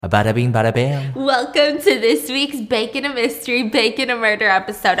Bada bing, bada bam. Welcome to this week's Bacon a Mystery, Bacon a Murder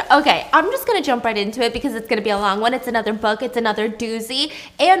episode. Okay, I'm just gonna jump right into it because it's gonna be a long one. It's another book, it's another doozy,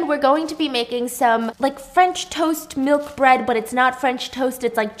 and we're going to be making some like French toast milk bread, but it's not French toast,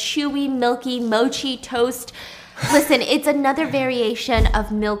 it's like chewy, milky, mochi toast. Listen, it's another variation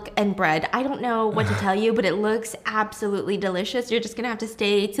of milk and bread. I don't know what to tell you, but it looks absolutely delicious. You're just gonna have to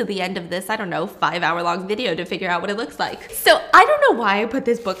stay till the end of this, 5-hour long video to figure out what it looks like. So I don't know why I put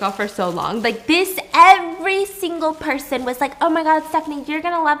this book off for so long. Like this, every single person was like, oh my God, Stephanie, you're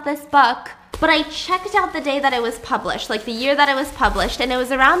gonna love this book. But I checked out the day that it was published, like the year that it was published, and it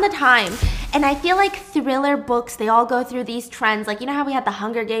was around the time. And I feel like thriller books, they all go through these trends. Like, you know how we had the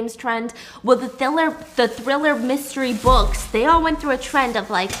Hunger Games trend? Well, the thriller mystery books, they all went through a trend of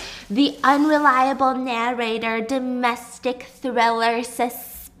like the unreliable narrator, domestic thriller,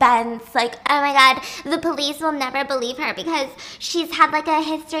 suspense, like, oh my God, the police will never believe her because she's had like a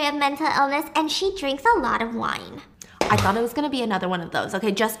history of mental illness and she drinks a lot of wine. I thought it was going to be another one of those,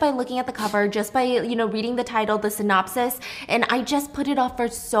 okay? Just by looking at the cover, just by, reading the title, the synopsis, and I just put it off for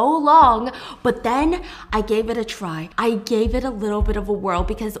so long, but then I gave it a try. I gave it a little bit of a whirl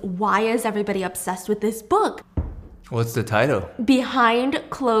because why is everybody obsessed with this book? What's the title? Behind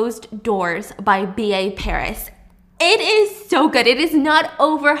Closed Doors by B.A. Paris. It is so good. It is not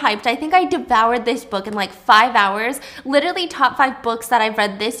overhyped. I think I devoured this book in like 5 hours. Literally top 5 books that I've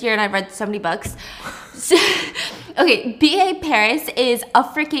read this year, and I've read so many books. Okay, B.A. Paris is a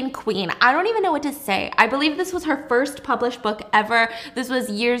freaking queen. I don't even know what to say. I believe this was her first published book ever. This was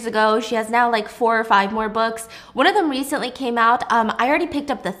years ago. She has now like 4 or 5 more books. One of them recently came out. I already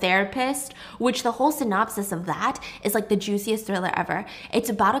picked up The Therapist, which the whole synopsis of that is like the juiciest thriller ever. It's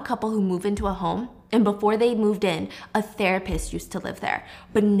about a couple who move into a home. And before they moved in, a therapist used to live there.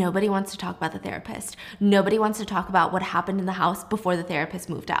 But nobody wants to talk about the therapist. Nobody wants to talk about what happened in the house before the therapist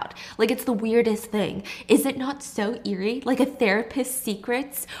moved out. Like, it's the weirdest thing. Is it not so eerie? Like a therapist's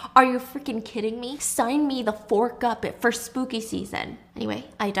secrets? Are you freaking kidding me? Sign me the fork up for spooky season. Anyway,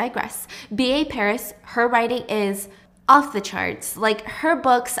 I digress. B.A. Paris, her writing is off the charts. Like, her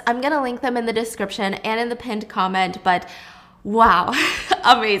books, I'm gonna link them in the description and in the pinned comment, but wow,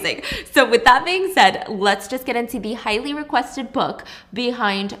 amazing. So with that being said, let's just get into the highly requested book,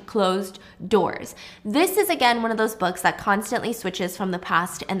 Behind Closed Doors. This is again one of those books that constantly switches from the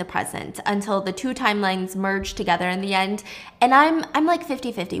past and the present until the two timelines merge together in the end. And I'm like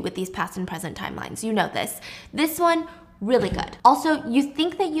 50-50 with these past and present timelines. You know this. This one, really good. Also, you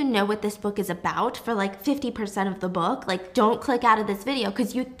think that you know what this book is about for like 50% of the book. Like, don't click out of this video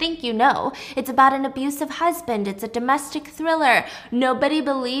because you think you know. It's about an abusive husband. It's a domestic thriller. Nobody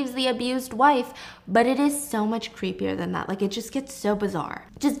believes the abused wife, but it is so much creepier than that. Like, it just gets so bizarre.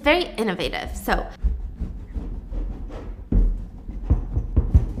 Just very innovative. So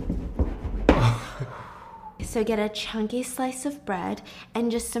get a chunky slice of bread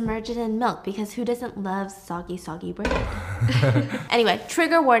and just submerge it in milk because who doesn't love soggy bread? Anyway,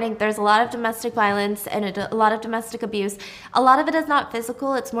 trigger warning, there's a lot of domestic violence and a lot of domestic abuse. A lot of it is not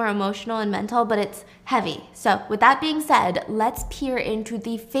physical, it's more emotional and mental, but it's heavy. So with that being said, let's peer into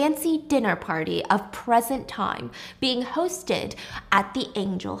the fancy dinner party of present time being hosted at the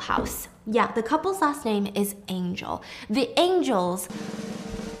Angel House. Yeah, the couple's last name is Angel. The Angels,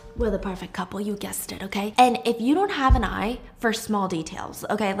 we're the perfect couple, you guessed it, okay? And if you don't have an eye for small details,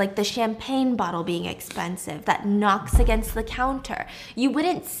 okay, like the champagne bottle being expensive that knocks against the counter, you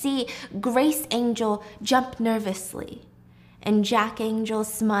wouldn't see Grace Angel jump nervously. And Jack Angel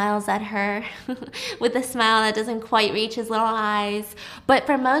smiles at her with a smile that doesn't quite reach his little eyes. But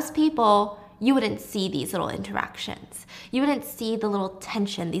for most people, you wouldn't see these little interactions. You wouldn't see the little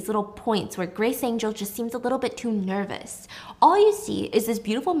tension, these little points where Grace Angel just seems a little bit too nervous. All you see is this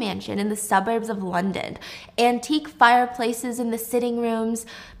beautiful mansion in the suburbs of London, antique fireplaces in the sitting rooms,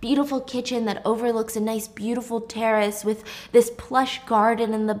 beautiful kitchen that overlooks a nice, beautiful terrace with this plush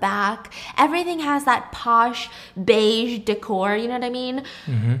garden in the back. Everything has that posh, beige decor, you know what I mean?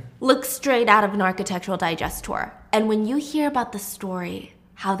 Mm-hmm. Looks straight out of an Architectural Digest tour. And when you hear about the story,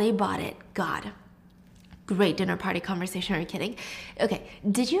 how they bought it, God, great dinner party conversation, are you kidding? Okay,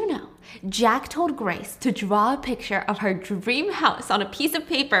 did you know Jack told Grace to draw a picture of her dream house on a piece of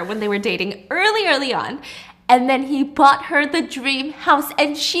paper when they were dating early on, and then he bought her the dream house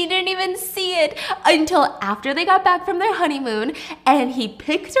and she didn't even see it until after they got back from their honeymoon, and he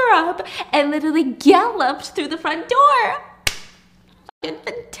picked her up and literally galloped through the front door.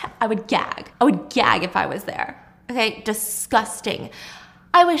 I would gag. I would gag if I was there. Okay, disgusting.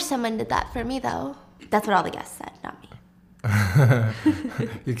 I wish someone did that for me, though. That's what all the guests said, not me.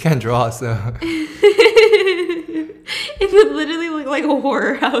 You can't draw, so. It would literally look like a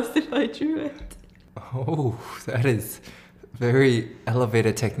horror house if I drew it. Oh, that is very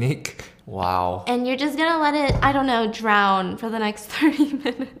elevated technique. Wow. And you're just gonna let it, I don't know, drown for the next 30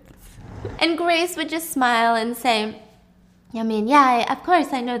 minutes. And Grace would just smile and say, I mean, yeah, of course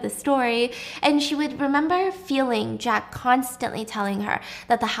I know the story. And she would remember feeling Jack constantly telling her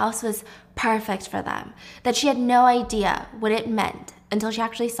that the house was perfect for them, that she had no idea what it meant until she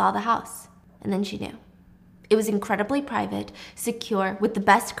actually saw the house. And then she knew. It was incredibly private, secure, with the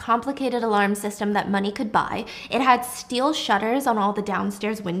best complicated alarm system that money could buy. It had steel shutters on all the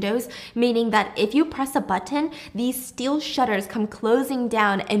downstairs windows, meaning that if you press a button, these steel shutters come closing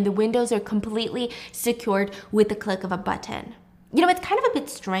down and the windows are completely secured with the click of a button. You know, it's kind of a bit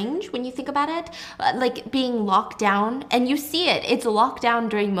strange when you think about it, like being locked down, and you see it. It's locked down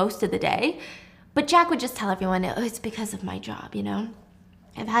during most of the day. But Jack would just tell everyone, oh, it's because of my job, you know?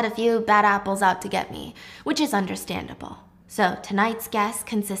 I've had a few bad apples out to get me, which is understandable. So tonight's guest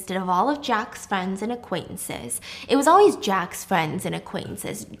consisted of all of Jack's friends and acquaintances. It was always Jack's friends and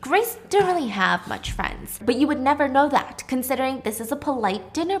acquaintances. Grace didn't really have much friends, but you would never know that, considering this is a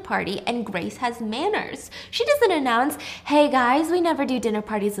polite dinner party and Grace has manners. She doesn't announce, hey guys, we never do dinner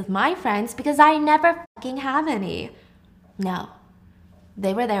parties with my friends because I never fucking have any. No.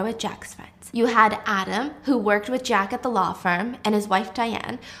 They were there with Jack's friends. You had Adam, who worked with Jack at the law firm, and his wife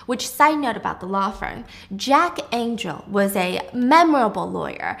Diane, which, side note about the law firm, Jack Angel was a memorable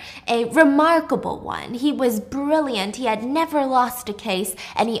lawyer, a remarkable one. He was brilliant, he had never lost a case,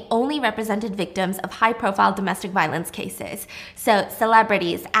 and he only represented victims of high-profile domestic violence cases. So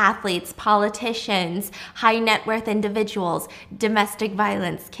celebrities, athletes, politicians, high-net-worth individuals, domestic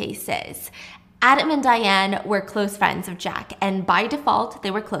violence cases. Adam and Diane were close friends of Jack, and by default,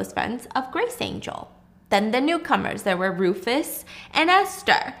 they were close friends of Grace Angel. Then the newcomers, there were Rufus and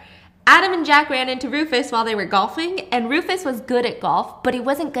Esther. Adam and Jack ran into Rufus while they were golfing, and Rufus was good at golf, but he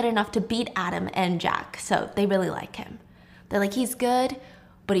wasn't good enough to beat Adam and Jack, so they really like him. They're like, he's good,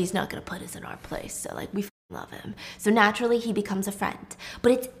 but he's not gonna put us in our place, so like, we love him. So naturally, he becomes a friend.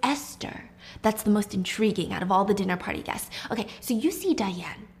 But it's Esther that's the most intriguing out of all the dinner party guests. Okay, so you see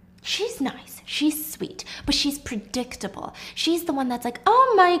Diane. She's nice, she's sweet, but she's predictable. She's the one that's like,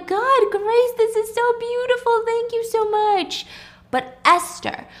 oh my God, Grace, this is so beautiful, thank you so much. But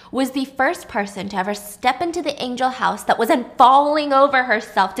Esther was the first person to ever step into the Angel house that wasn't falling over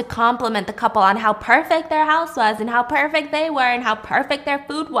herself to compliment the couple on how perfect their house was and how perfect they were and how perfect their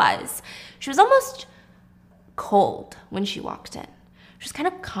food was. She was almost cold when she walked in. She was kind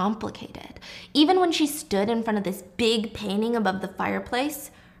of complicated. Even when she stood in front of this big painting above the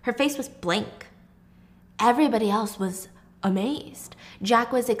fireplace, her face was blank. Everybody else was amazed.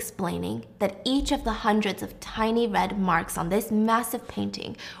 Jack was explaining that each of the hundreds of tiny red marks on this massive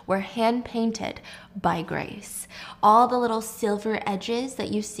painting were hand-painted by Grace. All the little silver edges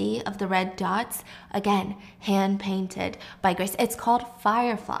that you see of the red dots, again, hand-painted by Grace. It's called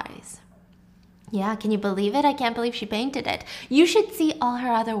fireflies. Yeah, can you believe it? I can't believe she painted it. You should see all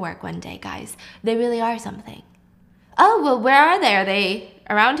her other work one day, guys. They really are something. Oh, well, where are they? Are they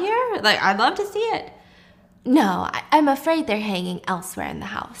around here? Like, I'd love to see it. No, I'm afraid they're hanging elsewhere in the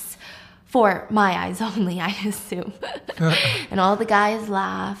house. For my eyes only, I assume. And all the guys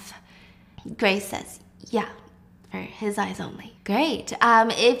laugh. Grace says, yeah, for his eyes only. Great.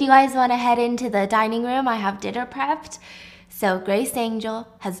 If you guys want to head into the dining room, I have dinner prepped. So Grace Angel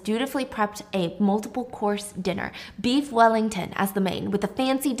has dutifully prepped a multiple course dinner, beef Wellington as the main, with a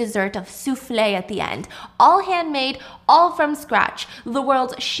fancy dessert of souffle at the end. All handmade, all from scratch. The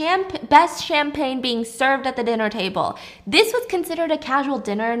world's best champagne being served at the dinner table. This was considered a casual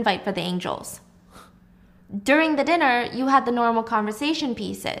dinner invite for the Angels. During the dinner, you had the normal conversation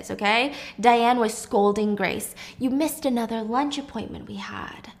pieces, okay? Diane was scolding Grace. You missed another lunch appointment we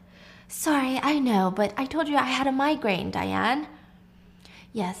had. Sorry, I know, but I told you I had a migraine, Diane.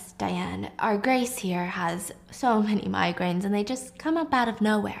 Yes, Diane, our Grace here has so many migraines and they just come up out of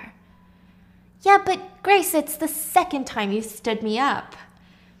nowhere. Yeah, but Grace, it's the second time you stood me up.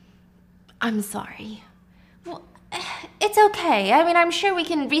 I'm sorry. Well, it's okay. I mean, I'm sure we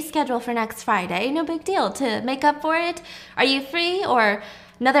can reschedule for next Friday. No big deal to make up for it. Are you free, or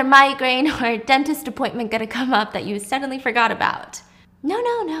another migraine or dentist appointment gonna come up that you suddenly forgot about?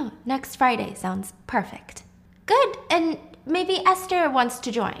 No. Next Friday sounds perfect. Good, and maybe Esther wants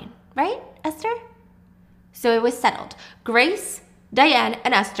to join, right, Esther? So it was settled. Grace, Diane,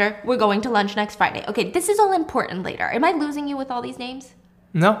 and Esther were going to lunch next Friday. Okay, this is all important later. Am I losing you with all these names?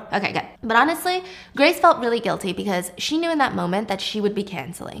 No. Okay, good. But honestly, Grace felt really guilty because she knew in that moment that she would be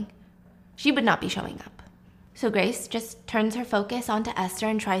canceling. She would not be showing up. So Grace just turns her focus onto Esther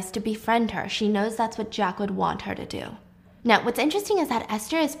and tries to befriend her. She knows that's what Jack would want her to do. Now, what's interesting is that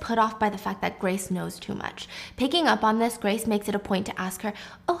Esther is put off by the fact that Grace knows too much. Picking up on this, Grace makes it a point to ask her,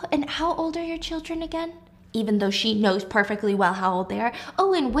 "Oh, and how old are your children again?" Even though she knows perfectly well how old they are.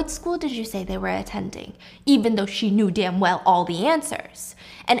 "Oh, and what school did you say they were attending?" Even though she knew damn well all the answers.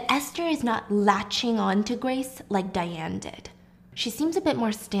 And Esther is not latching on to Grace like Diane did. She seems a bit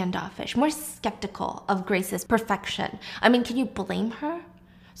more standoffish, more skeptical of Grace's perfection. I mean, can you blame her?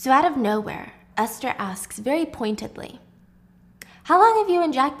 So out of nowhere, Esther asks very pointedly, "How long have you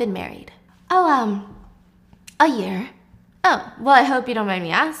and Jack been married?" "Oh, a year." "Oh, well, I hope you don't mind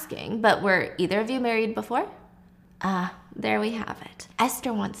me asking, but were either of you married before?" There we have it.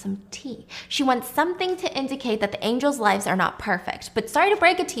 Esther wants some tea. She wants something to indicate that the angels' lives are not perfect. But sorry to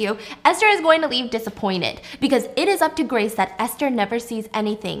break it to you, Esther is going to leave disappointed because it is up to Grace that Esther never sees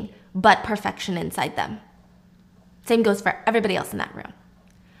anything but perfection inside them. Same goes for everybody else in that room.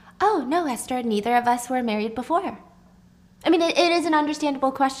 "Oh, no, Esther, neither of us were married before." I mean, it is an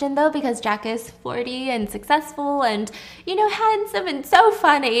understandable question, though, because Jack is 40 and successful and, handsome and so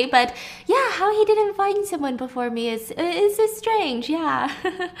funny. But, yeah, how he didn't find someone before me is strange, yeah.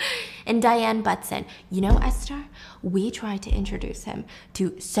 And Diane butts in, "Esther, we tried to introduce him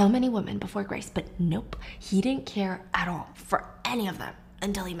to so many women before Grace, but nope, he didn't care at all for any of them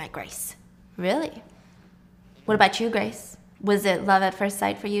until he met Grace." "Really? What about you, Grace? Was it love at first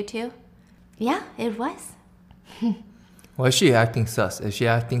sight for you, too?" "Yeah, it was." Why is she acting sus? Is she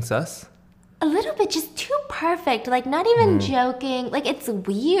acting sus? A little bit, just too perfect, like not even joking, like it's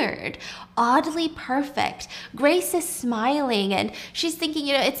weird, oddly perfect. Grace is smiling and she's thinking,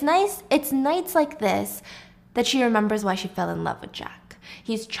 it's nights like this that she remembers why she fell in love with Jack.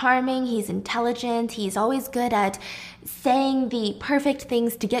 He's charming, he's intelligent, he's always good at saying the perfect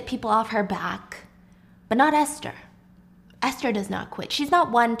things to get people off her back. But not Esther. Esther does not quit. She's not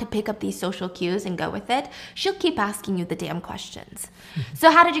one to pick up these social cues and go with it. She'll keep asking you the damn questions.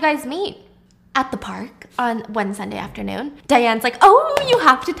 So how did you guys meet? At the park on one Sunday afternoon. Diane's like, "Oh, you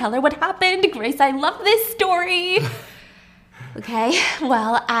have to tell her what happened. Grace, I love this story." Okay,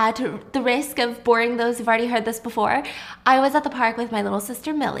 well, at the risk of boring those who've already heard this before, I was at the park with my little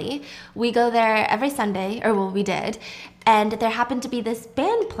sister Millie. We go there every Sunday, or well, we did, and there happened to be this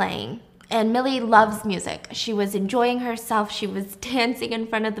band playing. And Millie loves music. She was enjoying herself. She was dancing in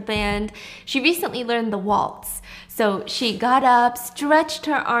front of the band. She recently learned the waltz. So she got up, stretched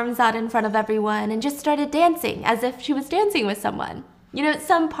her arms out in front of everyone, and just started dancing as if she was dancing with someone.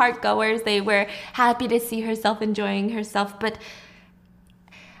 Some park goers, they were happy to see herself enjoying herself, but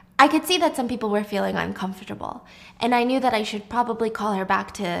I could see that some people were feeling uncomfortable. And I knew that I should probably call her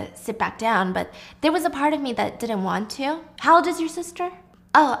back to sit back down, but there was a part of me that didn't want to. How old is your sister?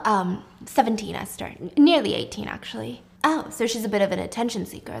 Oh, 17, Esther. Nearly 18, actually. Oh, so she's a bit of an attention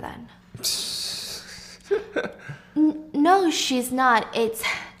seeker then. No, she's not. It's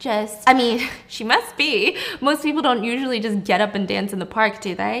just, she must be. Most people don't usually just get up and dance in the park,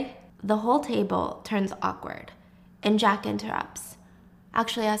 do they? The whole table turns awkward, and Jack interrupts.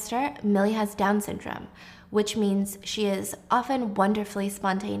 Actually, Esther, Millie has Down syndrome, which means she is often wonderfully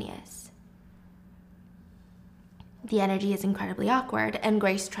spontaneous. The energy is incredibly awkward, and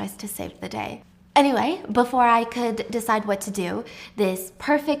Grace tries to save the day. Anyway, before I could decide what to do, this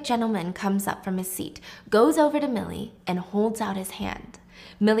perfect gentleman comes up from his seat, goes over to Millie, and holds out his hand.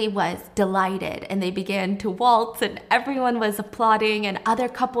 Millie was delighted, and they began to waltz, and everyone was applauding, and other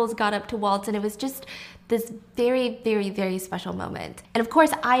couples got up to waltz, and it was just this very, very, very special moment. And of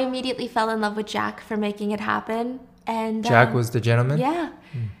course, I immediately fell in love with Jack for making it happen. And Jack was the gentleman? Yeah.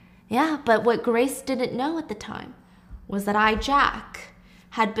 Yeah, but what Grace didn't know at the time was that I, Jack,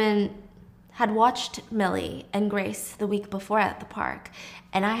 had watched Millie and Grace the week before at the park,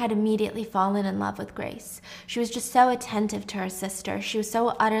 and I had immediately fallen in love with Grace. She was just so attentive to her sister. She was so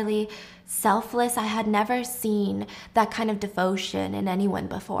utterly selfless. I had never seen that kind of devotion in anyone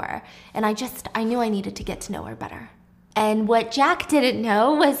before, and I knew I needed to get to know her better. And what Jack didn't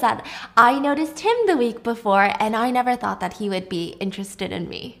know was that I noticed him the week before, and I never thought that he would be interested in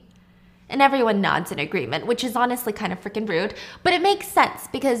me. And everyone nods in agreement, which is honestly kind of freaking rude, but it makes sense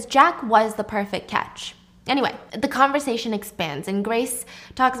because Jack was the perfect catch. Anyway, the conversation expands, and Grace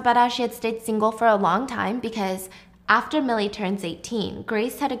talks about how she had stayed single for a long time because after Millie turns 18,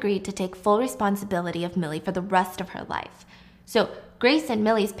 Grace had agreed to take full responsibility of Millie for the rest of her life. So Grace and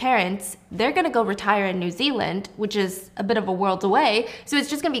Millie's parents, they're gonna go retire in New Zealand, which is a bit of a world away, so it's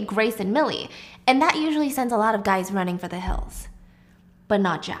just gonna be Grace and Millie. And that usually sends a lot of guys running for the hills. But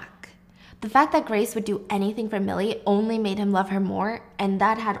not Jack. The fact that Grace would do anything for Millie only made him love her more, and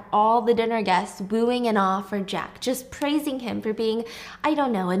that had all the dinner guests wooing and awe for Jack, just praising him for being, a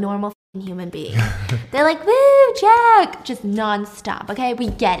normal human being. They're like, "Woo, Jack, just nonstop, okay? We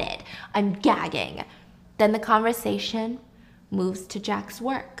get it. I'm gagging. Then the conversation moves to Jack's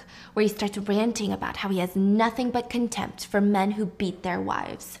work, where he starts ranting about how he has nothing but contempt for men who beat their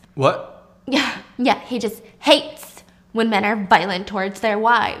wives. What? Yeah, he just hates when men are violent towards their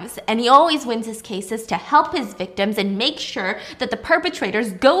wives, and he always wins his cases to help his victims and make sure that the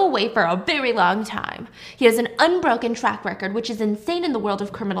perpetrators go away for a very long time. He has an unbroken track record, which is insane in the world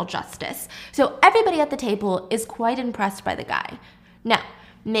of criminal justice. So everybody at the table is quite impressed by the guy. Now,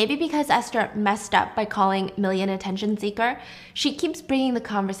 maybe because Esther messed up by calling Millie an attention seeker, she keeps bringing the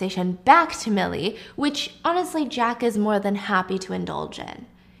conversation back to Millie, which honestly Jack is more than happy to indulge in.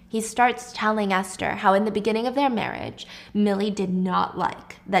 He starts telling Esther how in the beginning of their marriage, Millie did not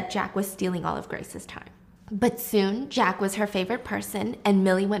like that Jack was stealing all of Grace's time. But soon, Jack was her favorite person, and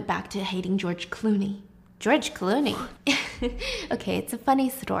Millie went back to hating George Clooney. George Clooney? Okay, it's a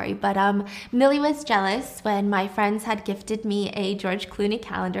funny story, but Millie was jealous when my friends had gifted me a George Clooney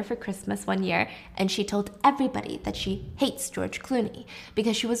calendar for Christmas one year, and she told everybody that she hates George Clooney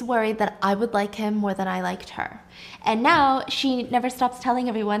because she was worried that I would like him more than I liked her. And now she never stops telling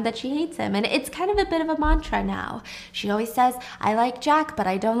everyone that she hates him, and it's kind of a bit of a mantra now. She always says, I like Jack, but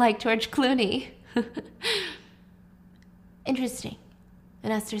I don't like George Clooney. Interesting.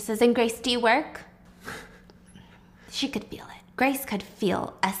 And Esther says, and Grace, do you work? She could feel it. Grace could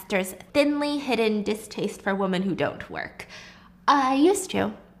feel Esther's thinly hidden distaste for women who don't work. I used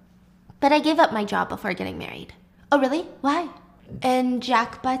to, but I gave up my job before getting married. Oh, really? Why? And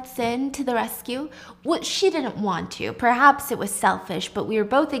Jack butts in to the rescue. Well, she didn't want to. Perhaps it was selfish, but we were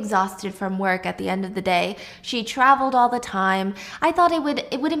both exhausted from work at the end of the day. She traveled all the time. I thought it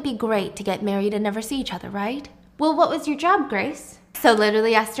wouldn't be great to get married and never see each other, right? Well, what was your job, Grace? So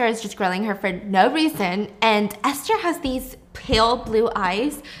literally Esther is just grilling her for no reason, and Esther has these pale blue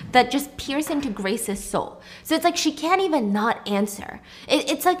eyes that just pierce into Grace's soul. So it's like she can't even not answer.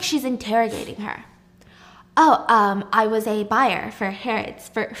 It's like she's interrogating her. Oh, I was a buyer for Harrods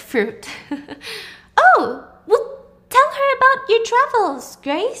for fruit. Oh, well, tell her about your travels,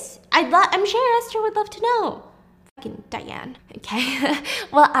 Grace. I'm sure Esther would love to know. Fucking Diane. Okay.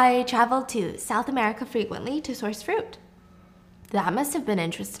 Well, I traveled to South America frequently to source fruit. That must have been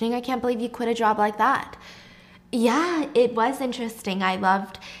interesting. I can't believe you quit a job like that. Yeah, it was interesting. I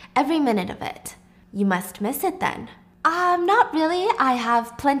loved every minute of it. You must miss it then. Not really. I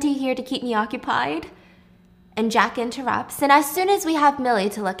have plenty here to keep me occupied. And Jack interrupts, and as soon as we have Millie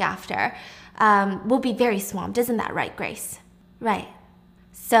to look after, we'll be very swamped. Isn't that right, Grace? Right.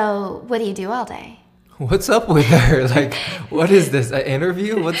 So, what do you do all day? What's up with her? Like, what is this, an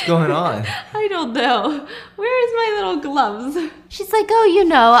interview? What's going on? I don't know. Where is my little gloves? She's like,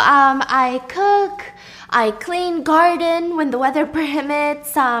 oh, I cook, I clean, garden when the weather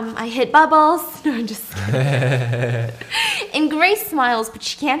permits, I hit bubbles. No, I'm just kidding. And Grace smiles, but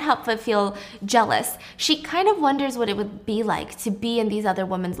she can't help but feel jealous. She kind of wonders what it would be like to be in these other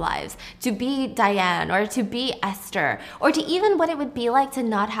women's lives, to be Diane, or to be Esther, or to even what it would be like to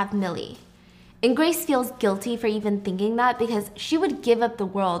not have Millie. And Grace feels guilty for even thinking that because she would give up the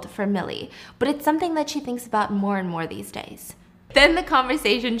world for Millie, but it's something that she thinks about more and more these days. Then the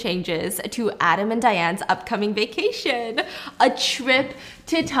conversation changes to Adam and Diane's upcoming vacation, a trip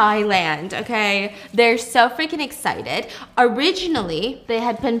to Thailand, okay? They're so freaking excited. Originally, they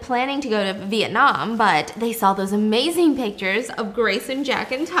had been planning to go to Vietnam, but they saw those amazing pictures of Grace and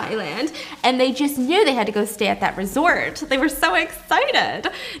Jack in Thailand, and they just knew they had to go stay at that resort. They were so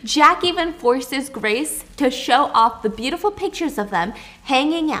excited. Jack even forces Grace to show off the beautiful pictures of them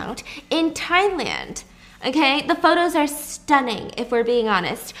hanging out in Thailand. Okay, the photos are stunning, if we're being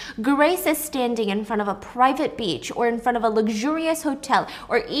honest. Grace is standing in front of a private beach or in front of a luxurious hotel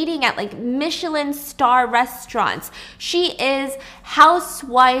or eating at like Michelin star restaurants. She is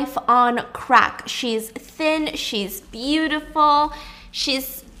housewife on crack. She's thin, she's beautiful,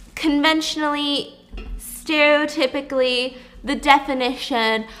 she's conventionally, stereotypically the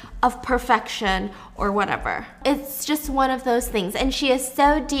definition of perfection or whatever. It's just one of those things. And she is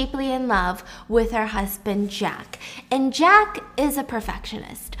so deeply in love with her husband, Jack. And Jack is a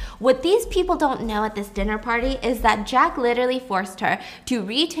perfectionist. What these people don't know at this dinner party is that Jack literally forced her to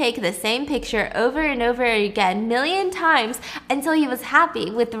retake the same picture over and over again, a million times, until he was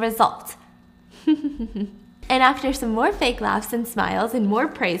happy with the result. And after some more fake laughs and smiles and more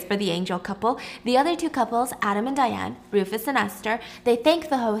praise for the angel couple, the other two couples, Adam and Diane, Rufus and Esther, they thank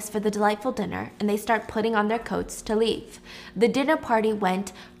the host for the delightful dinner and they start putting on their coats to leave. The dinner party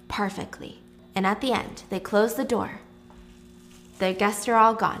went perfectly. And at the end, they close the door. Their guests are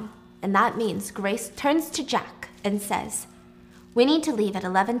all gone. And that means Grace turns to Jack and says, We need to leave at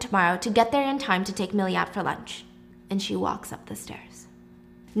 11 tomorrow to get there in time to take Millie out for lunch. And she walks up the stairs.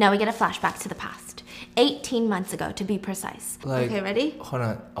 Now we get a flashback to the past. 18 months ago, to be precise. Like, okay, ready? Hold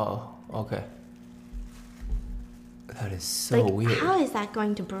on. Oh, okay. That is so weird. How is that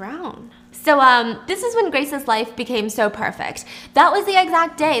going to brown? So, this is when Grace's life became so perfect. That was the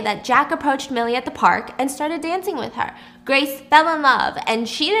exact day that Jack approached Millie at the park and started dancing with her. Grace fell in love, and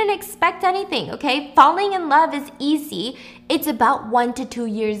she didn't expect anything, okay? Falling in love is easy. It's about 1 to 2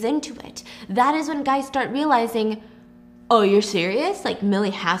 years into it. That is when guys start realizing, oh, you're serious? Like,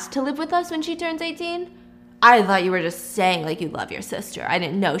 Millie has to live with us when she turns 18? I thought you were just saying like you love your sister. I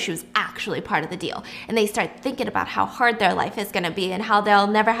didn't know she was actually part of the deal. And they start thinking about how hard their life is going to be and how they'll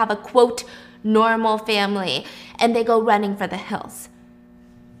never have a, quote, normal family. And they go running for the hills.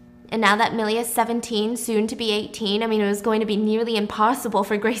 And now that Millie is 17, soon to be 18, I mean, it was going to be nearly impossible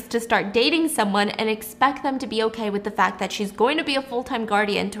for Grace to start dating someone and expect them to be okay with the fact that she's going to be a full-time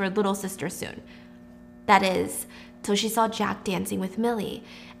guardian to her little sister soon. That is, till she saw Jack dancing with Millie.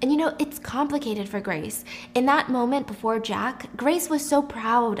 And you know, it's complicated for Grace. In that moment before Jack, Grace was so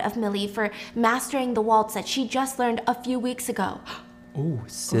proud of Millie for mastering the waltz that she just learned a few weeks ago. Ooh,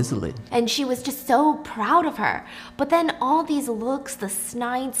 sizzling. And she was just so proud of her. But then all these looks, the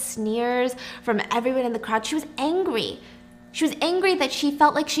snide sneers from everyone in the crowd, she was angry. She was angry that she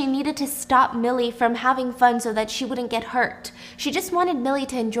felt like she needed to stop Millie from having fun so that she wouldn't get hurt. She just wanted Millie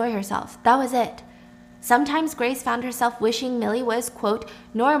to enjoy herself. That was it. Sometimes Grace found herself wishing Millie was, quote,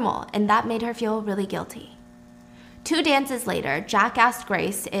 normal, and that made her feel really guilty. 2 dances later, Jack asked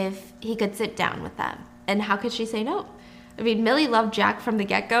Grace if he could sit down with them. And how could she say no? I mean, Millie loved Jack from the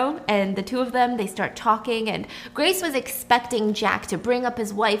get-go, and the two of them, they start talking, and Grace was expecting Jack to bring up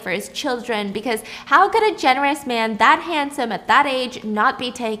his wife or his children, because how could a generous man that handsome at that age not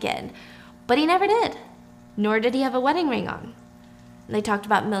be taken? But he never did, nor did he have a wedding ring on. They talked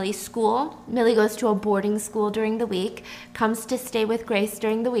about Millie's school. Millie goes to a boarding school during the week, comes to stay with Grace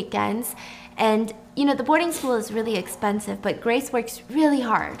during the weekends. And, you know, the boarding school is really expensive, but Grace works really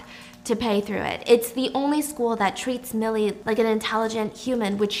hard to pay through it. It's the only school that treats Millie like an intelligent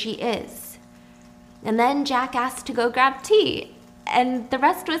human, which she is. And then Jack asked to go grab tea, and the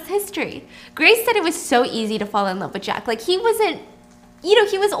rest was history. Grace said it was so easy to fall in love with Jack. Like, he wasn't, you know,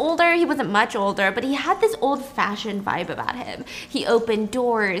 he was older, he wasn't much older, but he had this old-fashioned vibe about him. He opened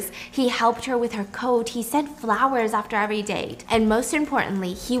doors, he helped her with her coat, he sent flowers after every date. And most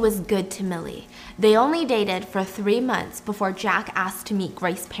importantly, he was good to Millie. They only dated for 3 months before Jack asked to meet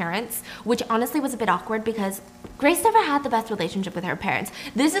Grace's parents, which honestly was a bit awkward because Grace never had the best relationship with her parents.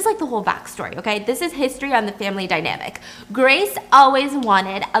 This is like the whole backstory, okay? This is history on the family dynamic. Grace always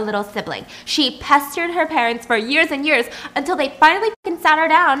wanted a little sibling. She pestered her parents for years and years until they finally sat her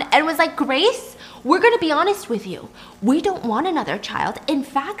down and was like, Grace, we're gonna be honest with you. We don't want another child. In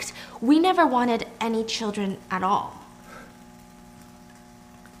fact, we never wanted any children at all.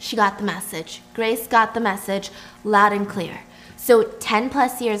 She got the message. Grace got the message loud and clear. So 10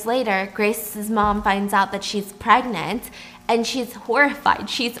 plus years later, Grace's mom finds out that she's pregnant and she's horrified.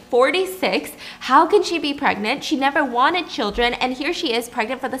 She's 46. How can she be pregnant? She never wanted children, and here she is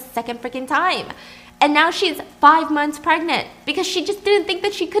pregnant for the second freaking time. And now she's 5 months pregnant because she just didn't think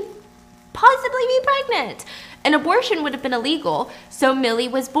that she could possibly be pregnant. An abortion would have been illegal, so Millie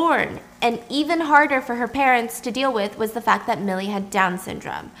was born. And even harder for her parents to deal with was the fact that Millie had Down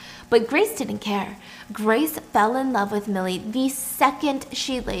syndrome. But Grace didn't care. Grace fell in love with Millie the second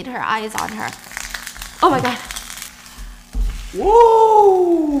she laid her eyes on her. Oh my God.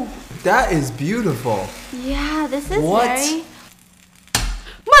 Whoa! That is beautiful. Yeah, this is What? very...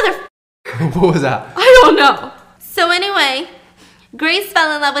 Mother... What was that? I don't know. So anyway, Grace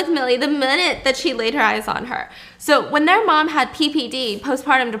fell in love with Millie the minute that she laid her eyes on her. So when their mom had PPD,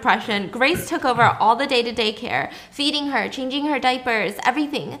 postpartum depression, Grace took over all the day-to-day care, feeding her, changing her diapers,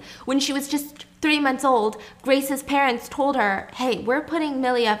 everything. When she was just 3 months old, Grace's parents told her, hey, we're putting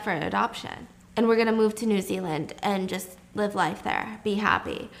Millie up for adoption, and we're gonna move to New Zealand and just live life there, be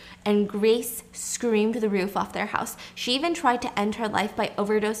happy. And Grace screamed the roof off their house. She even tried to end her life by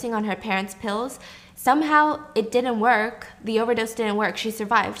overdosing on her parents' pills. Somehow it didn't work. The overdose didn't work. She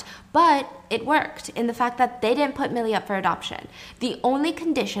survived. But it worked in the fact that they didn't put Millie up for adoption. The only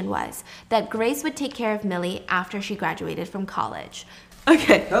condition was that Grace would take care of Millie after she graduated from college.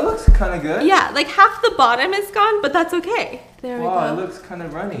 Okay. That looks kind of good. Yeah, like half the bottom is gone, but that's okay. There we go. Wow, it looks kind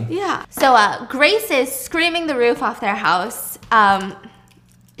of runny. Yeah. So Grace is screaming the roof off their house.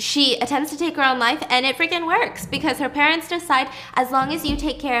 She attempts to take her own life, and it freaking works because her parents decide, as long as you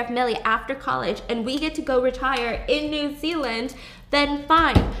take care of Millie after college and we get to go retire in New Zealand, then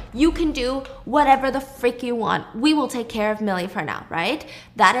fine. You can do whatever the frick you want. We will take care of Millie for now, right?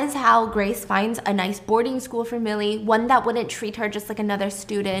 That is how Grace finds a nice boarding school for Millie, one that wouldn't treat her just like another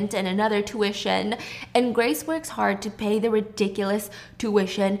student and another tuition. And Grace works hard to pay the ridiculous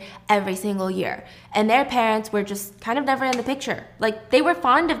tuition every single year. And their parents were just kind of never in the picture. Like, they were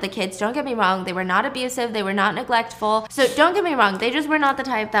fond of the kids, don't get me wrong. They were not abusive, they were not neglectful. So don't get me wrong, they just were not the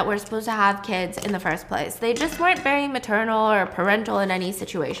type that were supposed to have kids in the first place. They just weren't very maternal or parental in any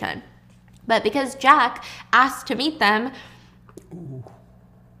situation. But because Jack asked to meet them,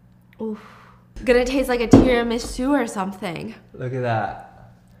 gonna taste like a tiramisu or something. Look at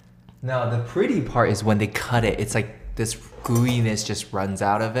that. Now, the pretty part is when they cut it, it's like this gooiness just runs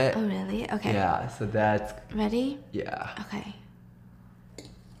out of it. Oh, really? Okay. Yeah, so that's... Ready? Yeah. Okay.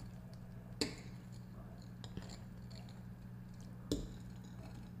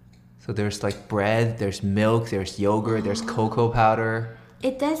 So there's like bread, there's milk, there's yogurt, there's cocoa powder.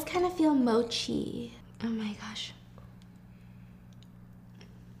 It does kind of feel mochi. Oh my gosh.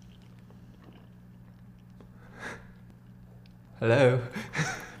 Hello.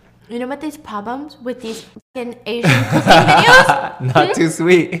 You know what these problems with these fucking Asian cooking videos? Not too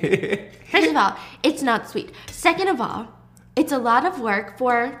sweet. First of all, it's not sweet. Second of all, it's a lot of work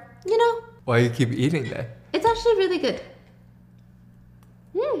for, Why you keep eating that? it's actually really good.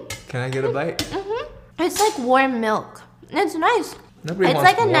 Can I get a bite? It's like warm milk. It's nice. Nobody It's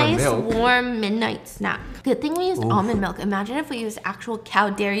wants like a warm nice milk. warm midnight snack. Good thing we used almond milk. Imagine if we used actual cow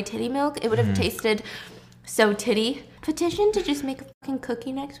dairy titty milk. It would have tasted so titty. Petition to just make a fucking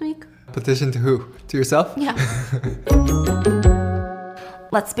cookie next week. Petition to who? To yourself? Yeah.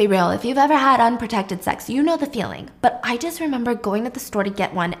 Let's be real, if you've ever had unprotected sex, you know the feeling. But I just remember going to the store to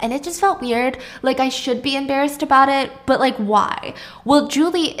get one, and it just felt weird. Like I should be embarrassed about it, but like why? Well,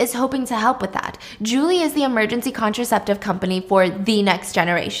 Julie is hoping to help with that. Julie is the emergency contraceptive company for the next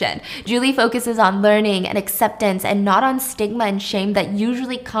generation. Julie focuses on learning and acceptance and not on stigma and shame that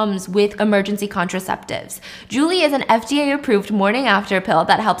usually comes with emergency contraceptives. Julie is an FDA-approved morning after pill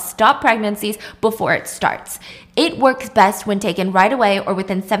that helps stop pregnancies before it starts. It works best when taken right away or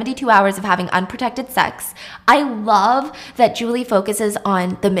within 72 hours of having unprotected sex. I love that Julie focuses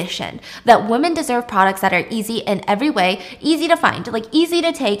on the mission, that women deserve products that are easy in every way, easy to find, like easy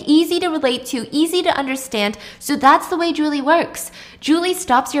to take, easy to relate to, easy to understand. So that's the way Julie works. Julie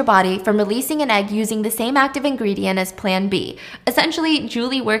stops your body from releasing an egg using the same active ingredient as Plan B. Essentially,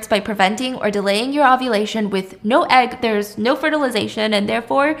 Julie works by preventing or delaying your ovulation. With no egg, there's no fertilization and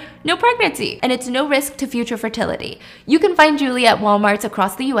therefore no pregnancy. And it's no risk to future fertility. You can find Julie at Walmarts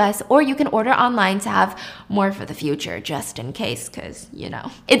across the US, or you can order online to have more for the future, just in case, because,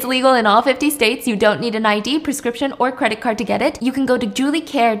 It's legal in all 50 states. You don't need an ID, prescription, or credit card to get it. You can go to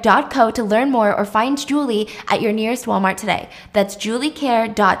juliecare.co to learn more or find Julie at your nearest Walmart today. That's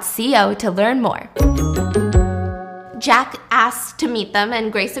juliecare.co to learn more. Jack asks to meet them,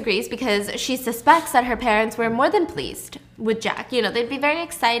 and Grace agrees because she suspects that her parents were more than pleased with Jack. They'd be very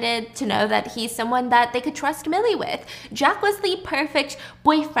excited to know that he's someone that they could trust Millie with. Jack was the perfect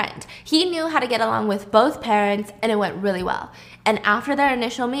boyfriend. He knew how to get along with both parents, and it went really well. And after their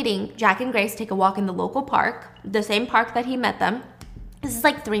initial meeting, Jack and Grace take a walk in the local park, the same park that he met them. This is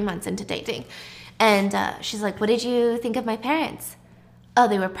like 3 months into dating. And she's like, "What did you think of my parents?" "Oh,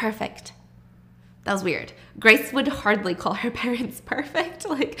 they were perfect." That was weird. Grace would hardly call her parents perfect.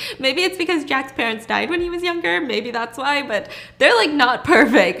 Like, maybe it's because Jack's parents died when he was younger. Maybe that's why, but they're like not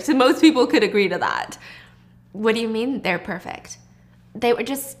perfect. Most people could agree to that. What do you mean they're perfect? They were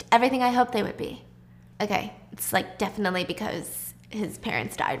just everything I hoped they would be. Okay, it's like definitely because his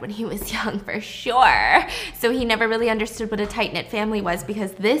parents died when he was young, for sure. So he never really understood what a tight-knit family was,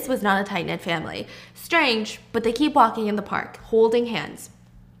 because this was not a tight-knit family. Strange, but they keep walking in the park, holding hands.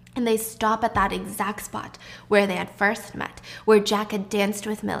 And they stop at that exact spot where they had first met, where Jack had danced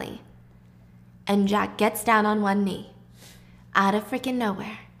with Millie. And Jack gets down on one knee. Out of freaking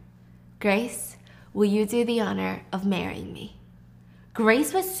nowhere. "Grace, will you do the honor of marrying me?"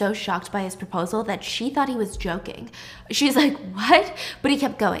 Grace was so shocked by his proposal that she thought he was joking. She's like, "What?" But he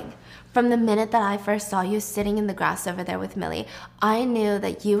kept going. "From the minute that I first saw you sitting in the grass over there with Millie, I knew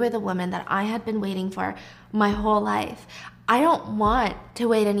that you were the woman that I had been waiting for my whole life. I don't want to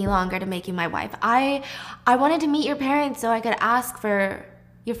wait any longer to make you my wife. I wanted to meet your parents so I could ask for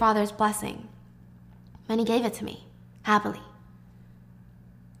your father's blessing." And he gave it to me, happily.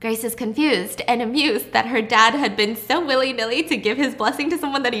 Grace is confused and amused that her dad had been so willy-nilly to give his blessing to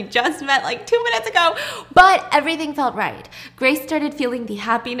someone that he just met like 2 minutes ago. But everything felt right. Grace started feeling the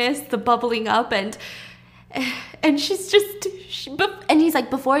happiness, the bubbling up, and she's just... and he's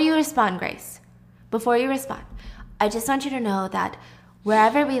like, "Before you respond, Grace, before you respond, I just want you to know that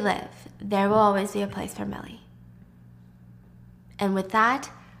wherever we live, there will always be a place for Millie. And with that,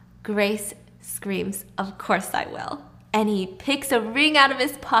 Grace screams, "Of course I will." And he picks a ring out of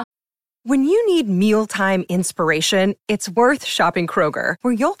his pocket. When you need mealtime inspiration, it's worth shopping Kroger,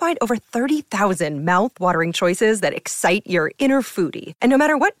 where you'll find over 30,000 mouth-watering choices that excite your inner foodie. And no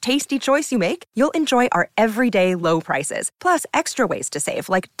matter what tasty choice you make, you'll enjoy our everyday low prices, plus extra ways to save,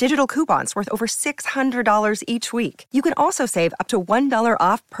 like digital coupons worth over $600 each week. You can also save up to $1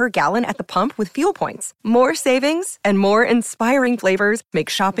 off per gallon at the pump with fuel points. More savings and more inspiring flavors make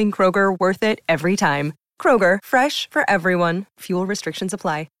shopping Kroger worth it every time. Kroger, fresh for everyone. Fuel restrictions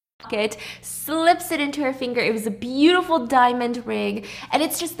apply. Slips it into her finger. It was a beautiful diamond ring, and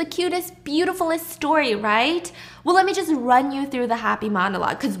it's just the cutest, beautifulest story, right? Well, let me just run you through the happy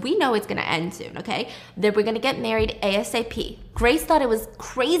monologue, because we know it's going to end soon, okay? That we're going to get married ASAP. Grace thought it was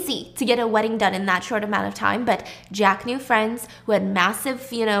crazy to get a wedding done in that short amount of time, but Jack knew friends who had massive,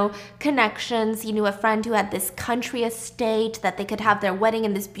 connections. He knew a friend who had this country estate that they could have their wedding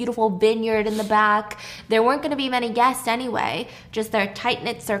in this beautiful vineyard in the back. There weren't going to be many guests anyway, just their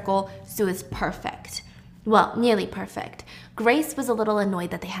tight-knit circle, so it was perfect. Well, nearly perfect. Grace was a little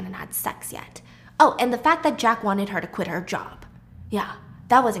annoyed that they hadn't had sex yet. Oh, and the fact that Jack wanted her to quit her job. Yeah,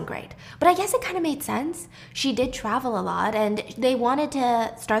 that wasn't great. But I guess it kind of made sense. She did travel a lot, and they wanted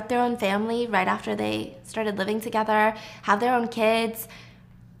to start their own family right after they started living together, have their own kids.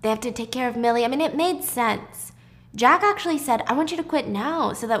 They have to take care of Millie. I mean, it made sense. Jack actually said, "I want you to quit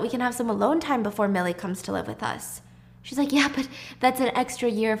now so that we can have some alone time before Millie comes to live with us." She's like, "Yeah, but that's an extra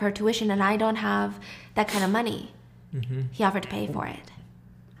year of her tuition, and I don't have that kind of money." He offered to pay for it.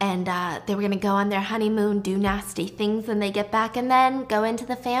 And they were going to go on their honeymoon, do nasty things when they get back, and then go into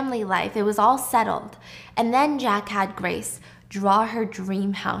the family life. It was all settled. And then Jack had Grace draw her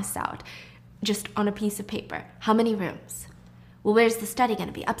dream house out, just on a piece of paper. How many rooms? Well, where's the study going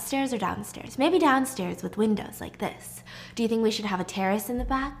to be? Upstairs or downstairs? Maybe downstairs with windows like this. Do you think we should have a terrace in the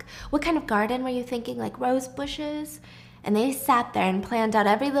back? What kind of garden were you thinking, like rose bushes? And they sat there and planned out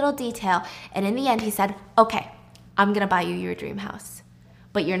every little detail. And in the end, he said, "Okay, I'm going to buy you your dream house.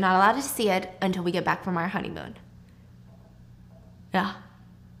 But you're not allowed to see it until we get back from our honeymoon." Yeah.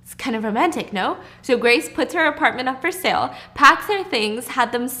 It's kind of romantic, no? So Grace puts her apartment up for sale, packs her things,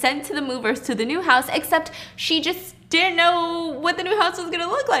 had them sent to the movers to the new house, except she just didn't know what the new house was gonna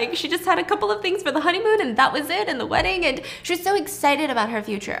look like. She just had a couple of things for the honeymoon, and that was it, and the wedding, and she was so excited about her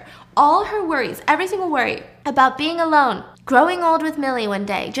future. All her worries, every single worry about being alone, growing old with Millie one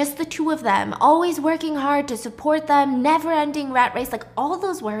day, just the two of them, always working hard to support them, never-ending rat race, like all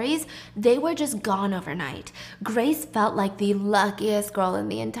those worries, they were just gone overnight. Grace felt like the luckiest girl in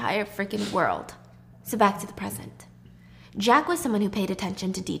the entire freaking world. So back to the present. Jack was someone who paid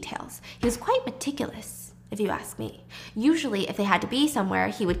attention to details. He was quite meticulous, if you ask me. Usually, if they had to be somewhere,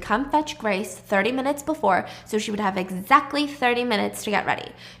 he would come fetch Grace 30 minutes before, so she would have exactly 30 minutes to get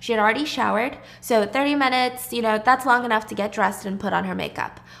ready. She had already showered, so 30 minutes, that's long enough to get dressed and put on her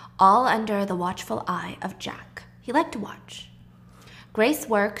makeup, all under the watchful eye of Jack. He liked to watch. Grace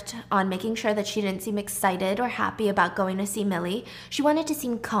worked on making sure that she didn't seem excited or happy about going to see Millie. She wanted to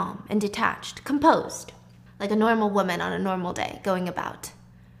seem calm and detached, composed, like a normal woman on a normal day, going about.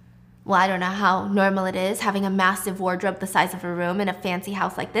 Well, I don't know how normal it is having a massive wardrobe the size of a room in a fancy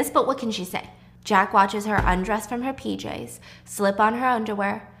house like this, but what can she say? Jack watches her undress from her PJs, slip on her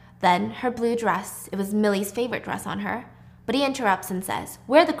underwear, then her blue dress. It was Millie's favorite dress on her. But he interrupts and says,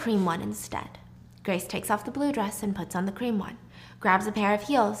 "Wear the cream one instead." Grace takes off the blue dress and puts on the cream one, grabs a pair of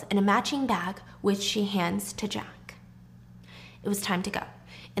heels and a matching bag, which she hands to Jack. It was time to go.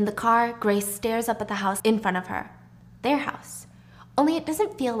 In the car, Grace stares up at the house in front of her. Their house. Only it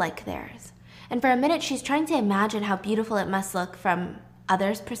doesn't feel like theirs. And for a minute, she's trying to imagine how beautiful it must look from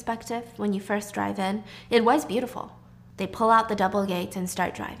others' perspective when you first drive in. It was beautiful. They pull out the double gates and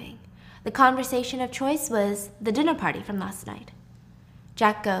start driving. The conversation of choice was the dinner party from last night.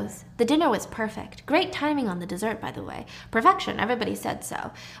 Jack goes, "The dinner was perfect. Great timing on the dessert, by the way. Perfection, everybody said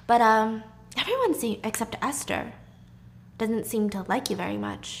so. But, everyone except Esther doesn't seem to like you very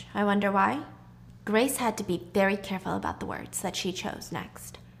much. I wonder why?" Grace had to be very careful about the words that she chose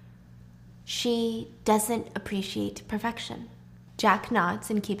next. She doesn't appreciate perfection. Jack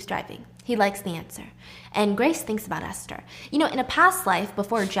nods and keeps driving. He likes the answer. And Grace thinks about Esther. In a past life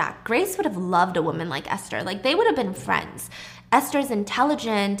before Jack, Grace would have loved a woman like Esther. Like, they would have been friends. Esther's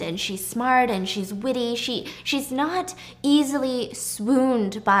intelligent, and she's smart, and she's witty. She's not easily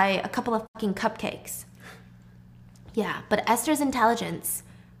swooned by a couple of fucking cupcakes. Yeah, but Esther's intelligence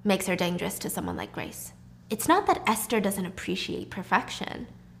makes her dangerous to someone like Grace. It's not that Esther doesn't appreciate perfection.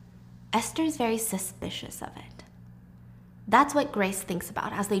 Esther's very suspicious of it. That's what Grace thinks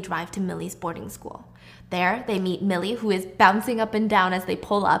about as they drive to Millie's boarding school. There, they meet Millie, who is bouncing up and down as they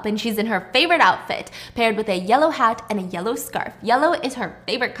pull up, and she's in her favorite outfit, paired with a yellow hat and a yellow scarf. Yellow is her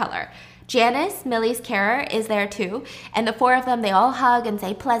favorite color. Janice, Millie's carer, is there too, and the four of them, they all hug and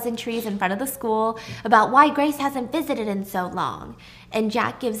say pleasantries in front of the school about why Grace hasn't visited in so long. And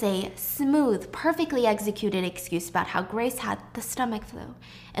Jack gives a smooth, perfectly executed excuse about how Grace had the stomach flu,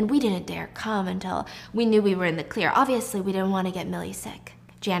 and we didn't dare come until we knew we were in the clear. Obviously, we didn't want to get Millie sick.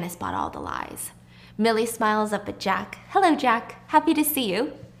 Janice bought all the lies. Millie smiles up at Jack. Hello, Jack. Happy to see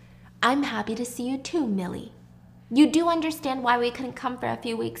you. I'm happy to see you too, Millie. You do understand why we couldn't come for a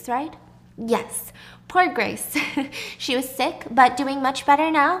few weeks, right? Yes. Poor Grace. She was sick, but doing much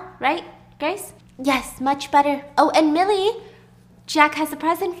better now, right, Grace? Yes, much better. Oh, and Millie, Jack has a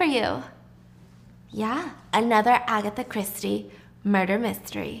present for you. Yeah, another Agatha Christie murder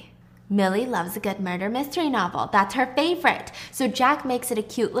mystery. Millie loves a good murder mystery novel. That's her favorite. So Jack makes it a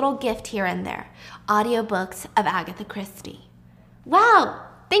cute little gift here and there. Audiobooks of Agatha Christie. Wow!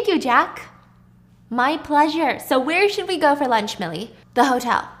 Thank you, Jack. My pleasure. So where should we go for lunch, Millie? The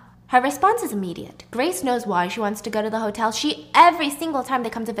hotel. Her response is immediate. Grace knows why she wants to go to the hotel. Every single time they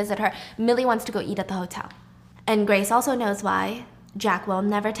come to visit her, Millie wants to go eat at the hotel. And Grace also knows why Jack will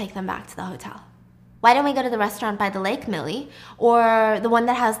never take them back to the hotel. Why don't we go to the restaurant by the lake, Millie? Or the one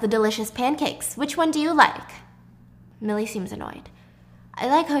that has the delicious pancakes? Which one do you like? Millie seems annoyed. I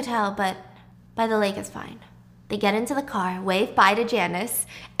like hotel, but by the lake is fine. They get into the car, wave bye to Janice,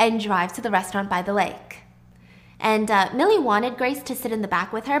 and drive to the restaurant by the lake. And Millie wanted Grace to sit in the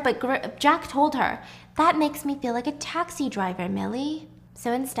back with her, but Jack told her, that makes me feel like a taxi driver, Millie.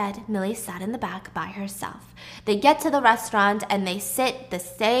 So instead, Millie sat in the back by herself. They get to the restaurant and they sit the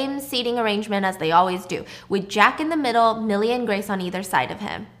same seating arrangement as they always do, with Jack in the middle, Millie and Grace on either side of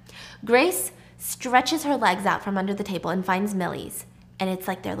him. Grace stretches her legs out from under the table and finds Millie's, and it's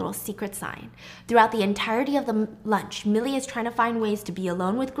like their little secret sign. Throughout the entirety of the lunch, Millie is trying to find ways to be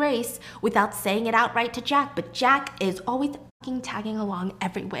alone with Grace without saying it outright to Jack, but Jack is always tagging along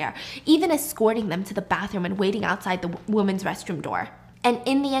everywhere, even escorting them to the bathroom and waiting outside the women's restroom door. And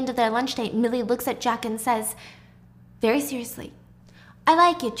in the end of their lunch date, Millie looks at Jack and says, very seriously, I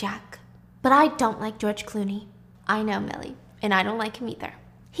like you, Jack, but I don't like George Clooney. I know, Millie, and I don't like him either.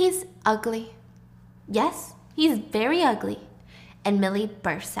 He's ugly. Yes, he's very ugly. And Millie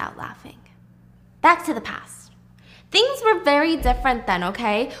bursts out laughing. Back to the past. Things were very different then,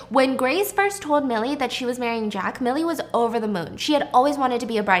 okay? When Grace first told Millie that she was marrying Jack, Millie was over the moon. She had always wanted to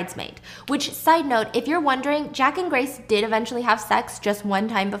be a bridesmaid. Which, side note, if you're wondering, Jack and Grace did eventually have sex just one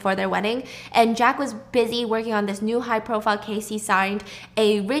time before their wedding, and Jack was busy working on this new high-profile case he signed.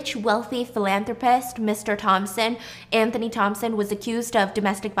 A rich, wealthy philanthropist, Mr. Thompson, Anthony Thompson, was accused of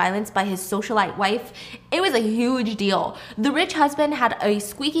domestic violence by his socialite wife. It was a huge deal. The rich husband had a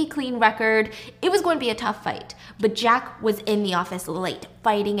squeaky clean record. It was going to be a tough fight. But Jack was in the office late,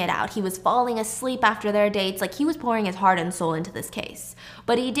 fighting it out. He was falling asleep after their dates, like he was pouring his heart and soul into this case.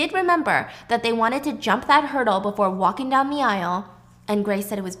 But he did remember that they wanted to jump that hurdle before walking down the aisle, and Grace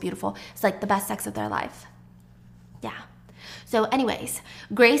said it was beautiful. It's like the best sex of their life. Yeah. So anyways,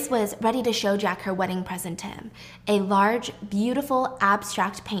 Grace was ready to show Jack her wedding present to him. A large, beautiful,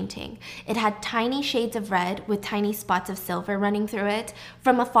 abstract painting. It had tiny shades of red with tiny spots of silver running through it.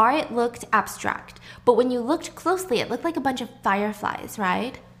 From afar, it looked abstract. But when you looked closely, it looked like a bunch of fireflies,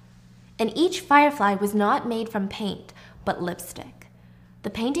 right? And each firefly was not made from paint, but lipstick. The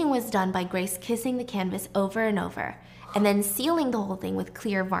painting was done by Grace kissing the canvas over and over, and then sealing the whole thing with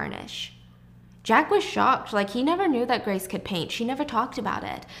clear varnish. Jack was shocked, like he never knew that Grace could paint. She never talked about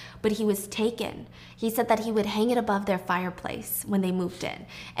it, but he was taken. He said that he would hang it above their fireplace when they moved in,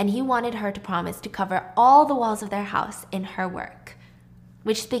 and he wanted her to promise to cover all the walls of their house in her work.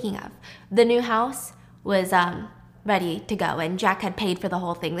 Which, speaking of, the new house was ready to go, and Jack had paid for the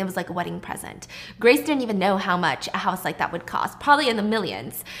whole thing. It was like a wedding present. Grace didn't even know how much a house like that would cost, probably in the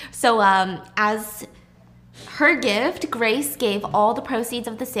millions. So as her gift, Grace gave all the proceeds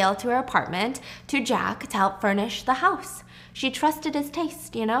of the sale to her apartment to Jack to help furnish the house. She trusted his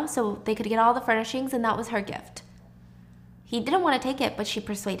taste, you know, so they could get all the furnishings, and that was her gift. He didn't want to take it, but she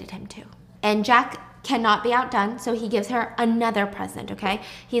persuaded him to. And Jack cannot be outdone, so he gives her another present, okay?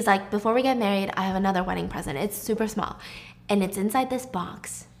 He's like, before we get married, I have another wedding present. It's super small, and it's inside this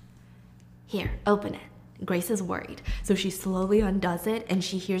box. Here, open it. Grace is worried, so she slowly undoes it, and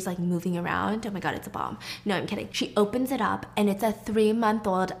she hears like moving around. Oh my god, it's a bomb. No, I'm kidding. She opens it up, and it's a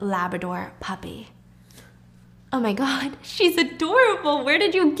 3-month-old Labrador puppy. Oh my god, she's adorable. Where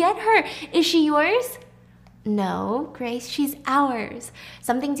did you get her? Is she yours? No, Grace, she's ours.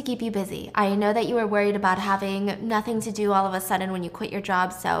 Something to keep you busy. I know that you were worried about having nothing to do all of a sudden when you quit your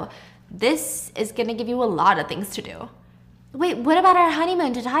job, so this is gonna give you a lot of things to do. Wait, what about our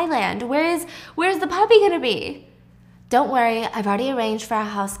honeymoon to Thailand? Where's the puppy gonna be? Don't worry, I've already arranged for a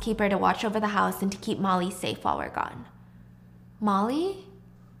housekeeper to watch over the house and to keep Molly safe while we're gone. Molly?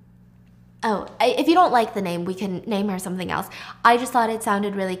 Oh, if you don't like the name, we can name her something else. I just thought it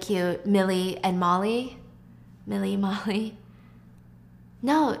sounded really cute. Millie and Molly. Millie, Molly.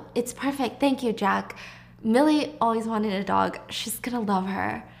 No, it's perfect. Thank you, Jack. Millie always wanted a dog. She's gonna love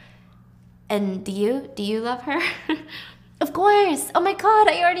her. And do you love her? Of course. Oh my God,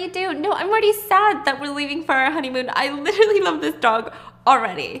 I already do. No, I'm already sad that we're leaving for our honeymoon. I literally love this dog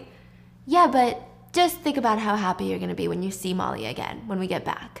already. Yeah, but just think about how happy you're gonna be when you see Molly again, when we get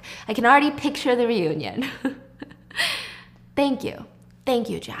back. I can already picture the reunion. Thank you.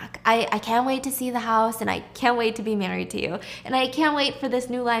 Thank you, Jack. I can't wait to see the house, and I can't wait to be married to you, and I can't wait for this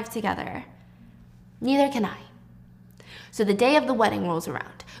new life together. Neither can I. So the day of the wedding rolls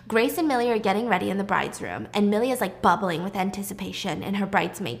around. Grace and Millie are getting ready in the bride's room, and Millie is like bubbling with anticipation in her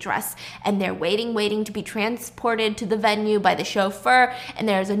bridesmaid dress, and they're waiting to be transported to the venue by the chauffeur, and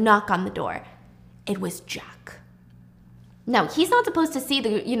there's a knock on the door. It was Jack. Now, he's not supposed to see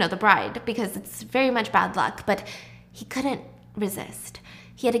the bride because it's very much bad luck, but he couldn't resist.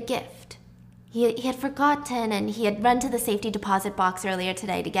 He had a gift. He had forgotten, and he had run to the safety deposit box earlier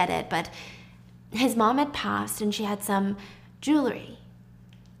today to get it, but his mom had passed and she had some jewelry,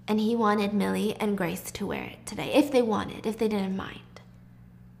 and he wanted Millie and Grace to wear it today, if they didn't mind.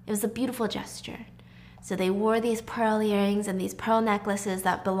 It was a beautiful gesture. So they wore these pearl earrings and these pearl necklaces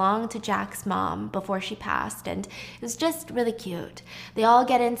that belonged to Jack's mom before she passed, and it was just really cute. They all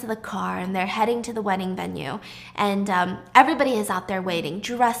get into the car and they're heading to the wedding venue, and everybody is out there waiting,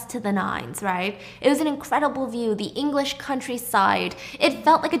 dressed to the nines, right? It was an incredible view, the English countryside. It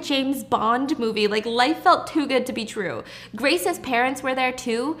felt like a James Bond movie, like life felt too good to be true. Grace's parents were there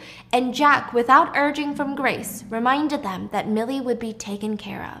too, and Jack, without urging from Grace, reminded them that Millie would be taken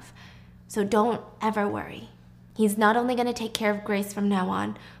care of. So don't ever worry. He's not only going to take care of Grace from now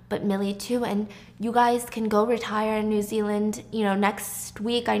on, but Millie too. And you guys can go retire in New Zealand, next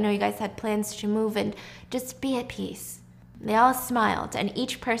week. I know you guys had plans to move, and just be at peace. They all smiled, and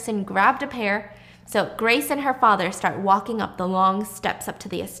each person grabbed a pear. So Grace and her father start walking up the long steps up to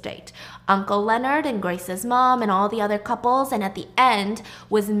the estate. Uncle Leonard and Grace's mom and all the other couples, and at the end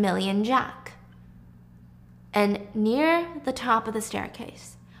was Millie and Jack. And near the top of the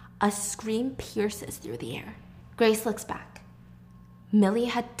staircase, a scream pierces through the air. Grace looks back. Millie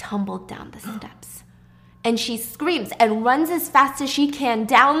had tumbled down the steps. And she screams and runs as fast as she can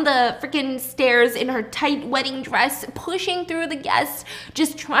down the freaking stairs in her tight wedding dress, pushing through the guests,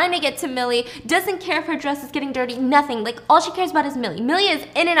 just trying to get to Millie. Doesn't care if her dress is getting dirty, nothing. Like, all she cares about is Millie. Millie is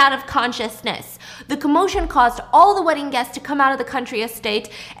in and out of consciousness. The commotion caused all the wedding guests to come out of the country estate,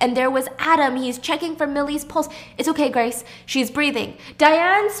 and there was Adam. He's checking for Millie's pulse. It's okay, Grace. She's breathing.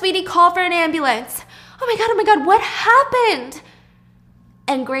 Diane, sweetie, call for an ambulance. Oh my God, what happened?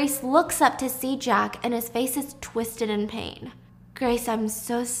 And Grace looks up to see Jack, and his face is twisted in pain. Grace, I'm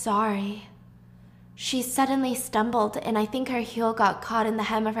so sorry. She suddenly stumbled, and I think her heel got caught in the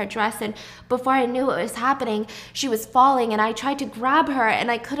hem of her dress, and before I knew what was happening, she was falling, and I tried to grab her, and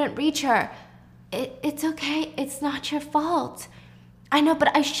I couldn't reach her. It's okay. It's not your fault. I know,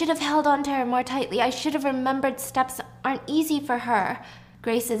 but I should have held on to her more tightly. I should have remembered steps aren't easy for her.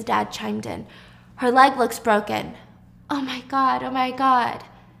 Grace's dad chimed in. Her leg looks broken. Oh my God.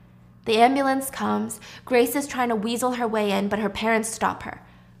 The ambulance comes. Grace is trying to weasel her way in, but her parents stop her.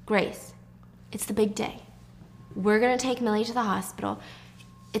 Grace, it's the big day. We're gonna take Millie to the hospital.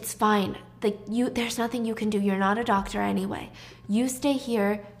 It's fine. There's nothing you can do. You're not a doctor anyway. You stay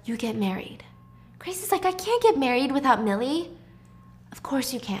here, you get married. Grace is like, I can't get married without Millie. Of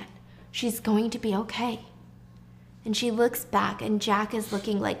course you can. She's going to be okay. And she looks back, and Jack is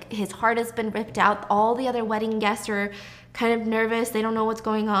looking like his heart has been ripped out. All the other wedding guests are kind of nervous. They don't know what's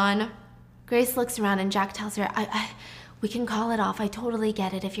going on. Grace looks around, and Jack tells her, we can call it off. I totally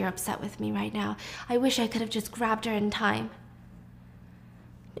get it if you're upset with me right now. I wish I could have just grabbed her in time.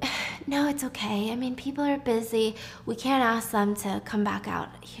 No, it's okay. I mean, people are busy. We can't ask them to come back out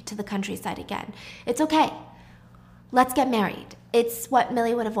here to the countryside again. It's okay. Let's get married. It's what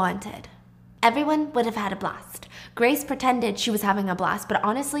Millie would have wanted. Everyone would have had a blast. Grace pretended she was having a blast, but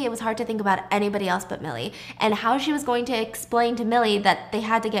honestly, it was hard to think about anybody else but Millie, and how she was going to explain to Millie that they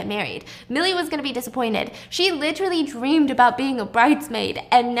had to get married. Millie was going to be disappointed. She literally dreamed about being a bridesmaid,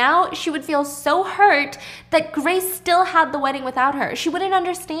 and now she would feel so hurt that Grace still had the wedding without her. She wouldn't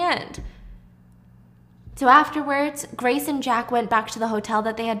understand. So afterwards, Grace and Jack went back to the hotel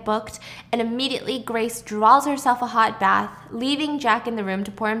that they had booked, and immediately Grace draws herself a hot bath, leaving Jack in the room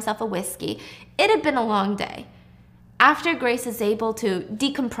to pour himself a whiskey. It had been a long day. After Grace is able to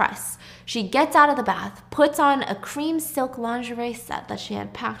decompress, she gets out of the bath, puts on a cream silk lingerie set that she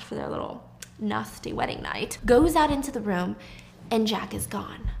had packed for their little nasty wedding night, goes out into the room, and Jack is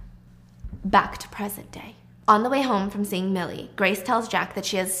gone. Back to present day. On the way home from seeing Millie, Grace tells Jack that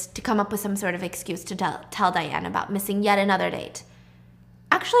she has to come up with some sort of excuse to tell Diane about missing yet another date.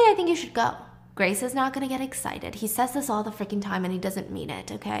 Actually, I think you should go. Grace is not going to get excited. He says this all the freaking time and he doesn't mean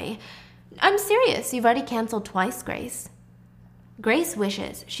it, okay? I'm serious. You've already canceled twice, Grace. Grace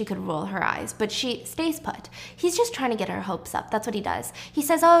wishes she could roll her eyes, but she stays put. He's just trying to get her hopes up. That's what he does. He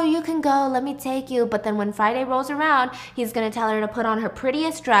says, oh, you can go, let me take you. But then when Friday rolls around, he's going to tell her to put on her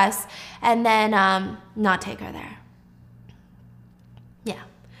prettiest dress and then not take her there. Yeah,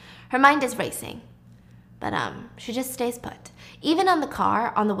 her mind is racing, but she just stays put. Even on the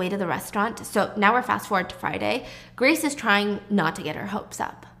car on the way to the restaurant, so now we're fast forward to Friday, Grace is trying not to get her hopes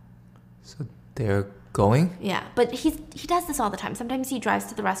up. So they're going? Yeah, but he does this all the time. Sometimes he drives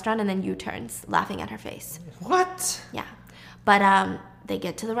to the restaurant and then U-turns, laughing at her face. What? Yeah, but they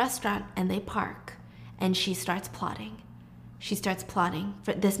get to the restaurant and they park, and she starts plotting. She starts plotting.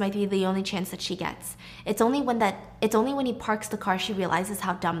 This might be the only chance that she gets. It's only when he parks the car she realizes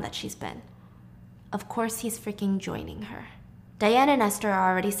how dumb that she's been. Of course, he's freaking joining her. Diane and Esther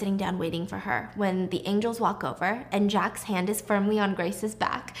are already sitting down waiting for her when the angels walk over and Jack's hand is firmly on Grace's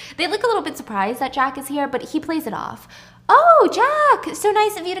back. They look a little bit surprised that Jack is here, but he plays it off. Oh, Jack, so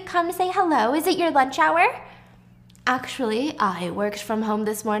nice of you to come to say hello. Is it your lunch hour? Actually, I worked from home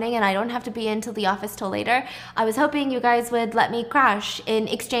this morning and I don't have to be into the office till later. I was hoping you guys would let me crash in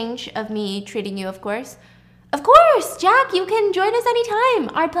exchange of me treating you, of course. Of course, Jack, you can join us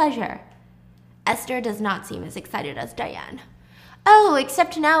anytime. Our pleasure. Esther does not seem as excited as Diane. Oh,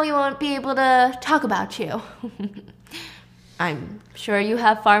 except now we won't be able to talk about you. I'm sure you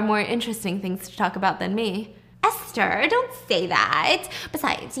have far more interesting things to talk about than me. Esther, don't say that.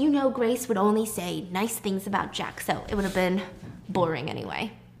 Besides, you know Grace would only say nice things about Jack, so it would have been boring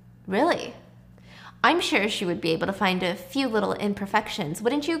anyway. Really? I'm sure she would be able to find a few little imperfections,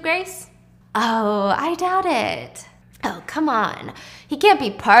 wouldn't you, Grace? Oh, I doubt it. Oh, come on. He can't be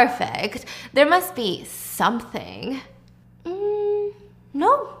perfect. There must be something.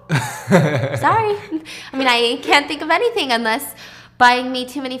 No. Sorry. I mean, I can't think of anything unless buying me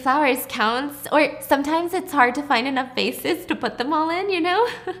too many flowers counts. Or sometimes it's hard to find enough vases to put them all in, you know?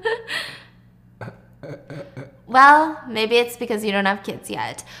 Well, maybe it's because you don't have kids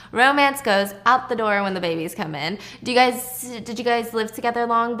yet. Romance goes out the door when the babies come in. Did you guys live together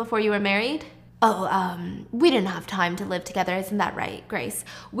long before you were married? Oh, we didn't have time to live together. Isn't that right, Grace?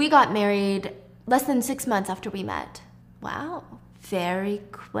 We got married less than 6 months after we met. Wow. Very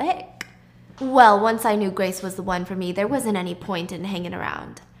quick. Well, once I knew Grace was the one for me, there wasn't any point in hanging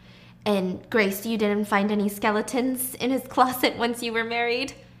around. And Grace, you didn't find any skeletons in his closet once you were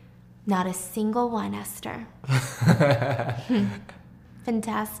married? Not a single one, Esther.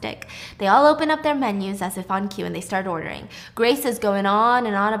 Fantastic. They all open up their menus as if on cue and they start ordering. Grace is going on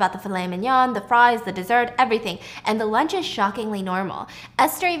and on about the filet mignon, the fries, the dessert, everything. And the lunch is shockingly normal.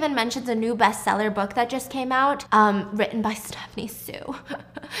 Esther even mentions a new bestseller book that just came out, written by Stephanie Sue.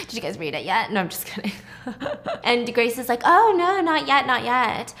 Did you guys read it yet? No, I'm just kidding. And Grace is like, oh, no, not yet, not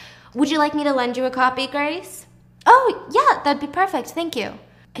yet. Would you like me to lend you a copy, Grace? Oh, yeah, that'd be perfect. Thank you.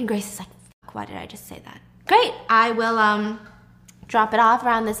 And Grace is like, fuck, why did I just say that? Great. I will, drop it off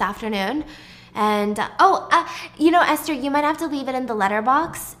around this afternoon. And, Esther, you might have to leave it in the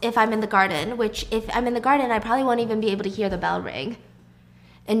letterbox if I'm in the garden, which if I'm in the garden, I probably won't even be able to hear the bell ring.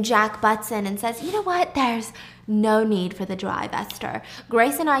 And Jack butts in and says, you know what? There's no need for the drive, Esther.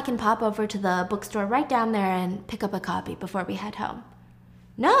 Grace and I can pop over to the bookstore right down there and pick up a copy before we head home.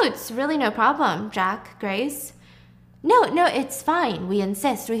 No, it's really no problem, Jack, Grace. No, it's fine. We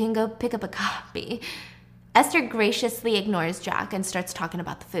insist. We can go pick up a copy. Esther graciously ignores Jack and starts talking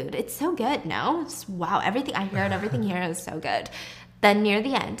about the food. It's so good, no? Wow, everything I heard, everything here is so good. Then near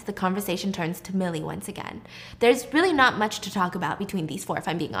the end, the conversation turns to Millie once again. There's really not much to talk about between these four, if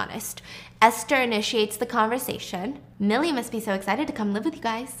I'm being honest. Esther initiates the conversation. Millie must be so excited to come live with you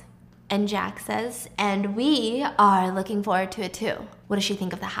guys. And Jack says, and we are looking forward to it too. What does she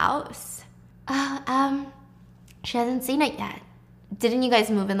think of the house? She hasn't seen it yet. Didn't you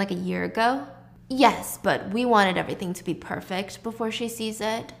guys move in like a year ago? Yes, but we wanted everything to be perfect before she sees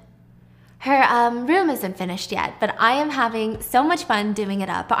it. Her room isn't finished yet, but I am having so much fun doing it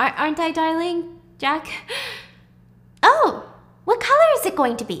up. Aren't I, darling, Jack? Oh, what color is it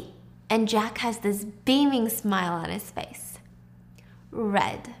going to be? and Jack has this beaming smile on his face.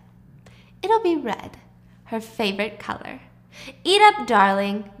 Red. It'll be red, her favorite color. Eat up,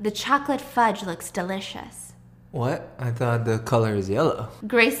 darling. The chocolate fudge looks delicious. What? I thought the color is yellow.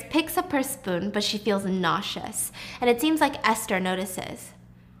 Grace picks up her spoon, but she feels nauseous, and it seems like Esther notices.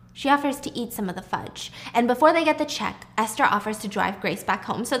 She offers to eat some of the fudge, and before they get the check, Esther offers to drive Grace back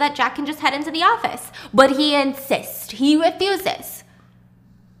home so that Jack can just head into the office. But he insists. He refuses.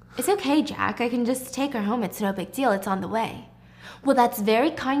 It's okay, Jack. I can just take her home. It's no big deal. It's on the way. Well, that's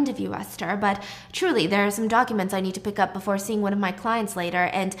very kind of you, Esther, but truly, there are some documents I need to pick up before seeing one of my clients later,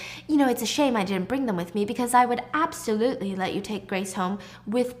 and, it's a shame I didn't bring them with me because I would absolutely let you take Grace home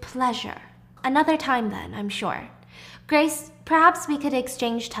with pleasure. Another time then, I'm sure. Grace, perhaps we could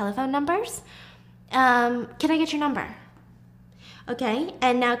exchange telephone numbers? Can I get your number? Okay,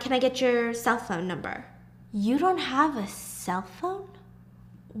 and now can I get your cell phone number? You don't have a cell phone?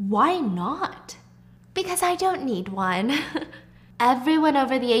 Why not? Because I don't need one. Everyone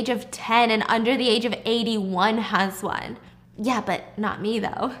over the age of 10 and under the age of 81 has one. Yeah, but not me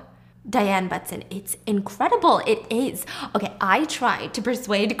though. Diane butts in. It's incredible. It is. Okay, I tried to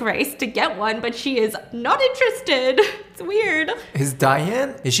persuade Grace to get one, but she is not interested. It's weird. Is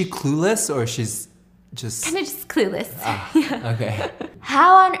she clueless or she's just... Kind of just clueless. Yeah. Okay.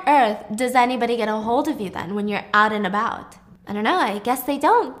 How on earth does anybody get a hold of you then when you're out and about? I don't know, I guess they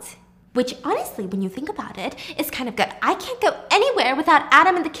don't. Which honestly, when you think about it, is kind of good. I can't go anywhere without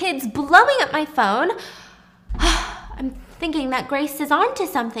Adam and the kids blowing up my phone. I'm thinking that Grace is onto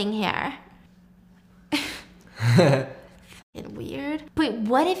something here. Weird. But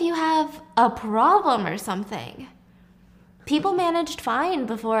what if you have a problem or something? People managed fine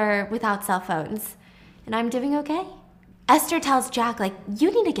before without cell phones, and I'm doing okay. Esther tells Jack,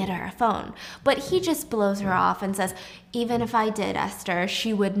 you need to get her a phone. But he just blows her off and says, even if I did, Esther,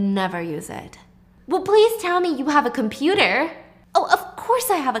 she would never use it. Well, please tell me you have a computer. Oh, of course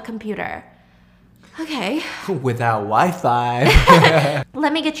I have a computer. Okay. Without Wi-Fi.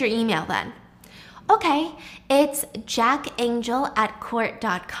 Let me get your email then. Okay, it's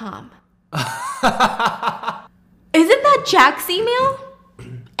jackangel@court.com. Isn't that Jack's email?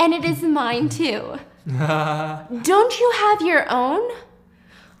 And it is mine too. Don't you have your own?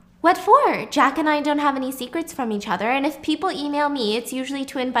 What for? Jack and I don't have any secrets from each other, and if people email me, it's usually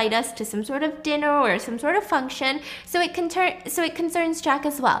to invite us to some sort of dinner or some sort of function, so it concerns Jack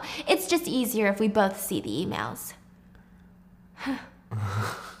as well. It's just easier if we both see the emails.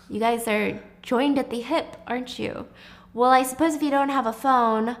 You guys are joined at the hip, aren't you? Well, I suppose if you don't have a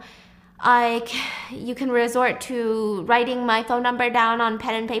phone, you can resort to writing my phone number down on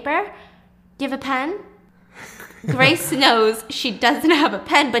pen and paper. Do you have a pen? Grace knows she doesn't have a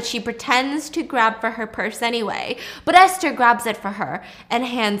pen, but she pretends to grab for her purse anyway. But Esther grabs it for her and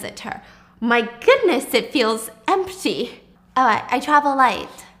hands it to her. My goodness, it feels empty. Oh, I travel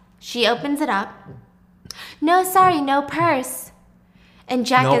light. She opens it up. No, sorry, no purse. And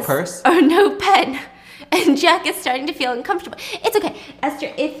Jack No purse? Or no pen. And Jack is starting to feel uncomfortable. It's okay,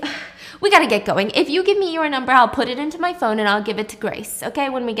 Esther, we gotta get going. If you give me your number, I'll put it into my phone and I'll give it to Grace, okay,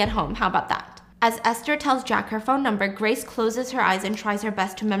 when we get home. How about that? As Esther tells Jack her phone number, Grace closes her eyes and tries her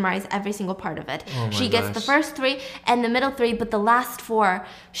best to memorize every single part of it. She gets the first 3 and the middle 3, but the last 4,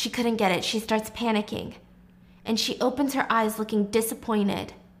 she couldn't get it. She starts panicking. And she opens her eyes looking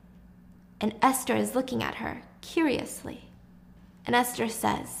disappointed. And Esther is looking at her curiously. And Esther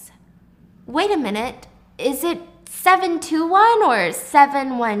says, wait a minute, is it 721 or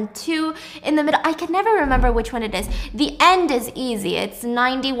 712 in the middle? I can never remember which one it is. The end is easy. It's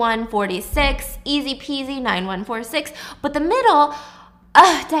 9146, easy peasy, 9146. But the middle,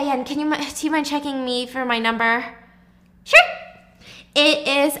 Diane, do you mind checking me for my number? Sure. It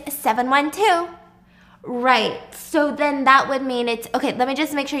is 712. Right. So then that would mean it's, okay, let me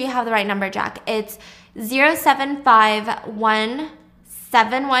just make sure you have the right number, Jack. It's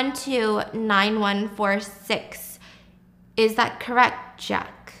 0751-712-9146. Is that correct,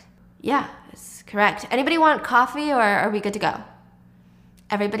 Jack? Yeah, it's correct. Anybody want coffee or are we good to go?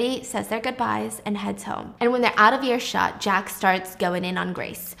 Everybody says their goodbyes and heads home. And when they're out of earshot, Jack starts going in on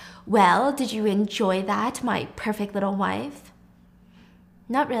Grace. Well, did you enjoy that, my perfect little wife?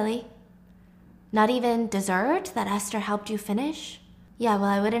 Not really. Not even dessert that Esther helped you finish? Yeah, well,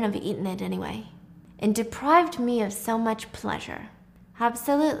 I wouldn't have eaten it anyway. And deprived me of so much pleasure.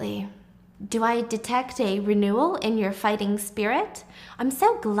 Absolutely. Do I detect a renewal in your fighting spirit? I'm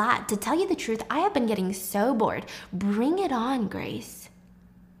so glad. To tell you the truth, I have been getting so bored. Bring it on, Grace.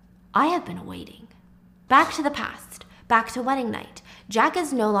 I have been waiting. Back to the past. Back to wedding night. Jack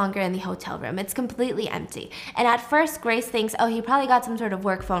is no longer in the hotel room. It's completely empty. And at first, Grace thinks, oh, he probably got some sort of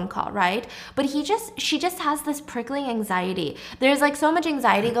work phone call, right? But she just has this prickling anxiety. There's like so much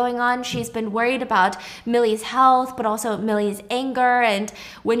anxiety going on. She's been worried about Millie's health, but also Millie's anger. And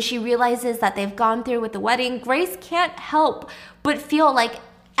when she realizes that they've gone through with the wedding, Grace can't help but feel like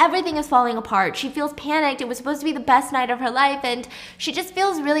everything is falling apart. She feels panicked. It was supposed to be the best night of her life, and she just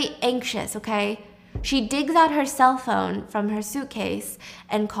feels really anxious, okay? She digs out her cell phone from her suitcase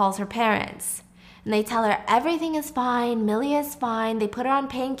and calls her parents. And they tell her everything is fine, Millie is fine. They put her on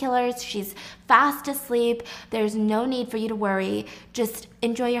painkillers. She's fast asleep. There's no need for you to worry. Just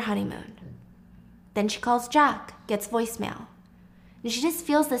enjoy your honeymoon. Then she calls Jack, gets voicemail. And she just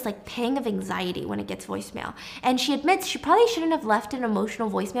feels this like pang of anxiety when it gets voicemail. And she admits she probably shouldn't have left an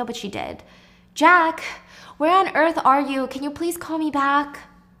emotional voicemail, but she did. Jack, where on earth are you? Can you please call me back?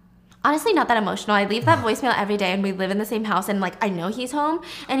 Honestly, not that emotional. I leave that voicemail every day and we live in the same house and like I know he's home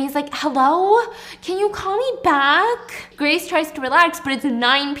and he's like, hello? Can you call me back? Grace tries to relax, but it's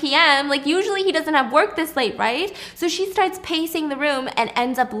 9 p.m. Like usually he doesn't have work this late, right? So she starts pacing the room and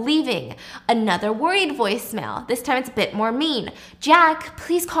ends up leaving another worried voicemail. This time it's a bit more mean. Jack,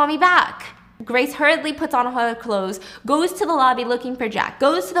 please call me back. Grace hurriedly puts on her clothes, goes to the lobby looking for Jack,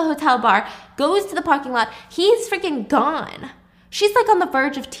 goes to the hotel bar, goes to the parking lot. He's freaking gone. She's like on the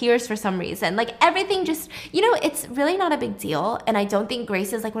verge of tears for some reason. Like everything just, it's really not a big deal. And I don't think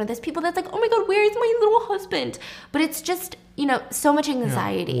Grace is like one of those people that's like, oh my God, where is my little husband? But it's just, so much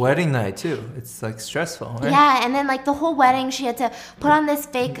anxiety. Wedding night too. It's like stressful, right? Yeah, and then like the whole wedding, she had to put on this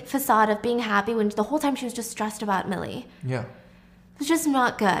fake facade of being happy when the whole time she was just stressed about Millie. Yeah. It was just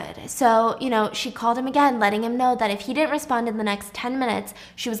not good. So, she called him again, letting him know that if he didn't respond in the next 10 minutes,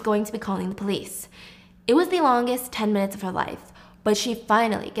 she was going to be calling the police. It was the longest 10 minutes of her life. But she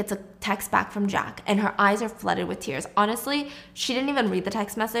finally gets a text back from Jack, and her eyes are flooded with tears. Honestly, she didn't even read the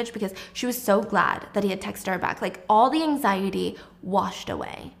text message because she was so glad that he had texted her back. Like, all the anxiety washed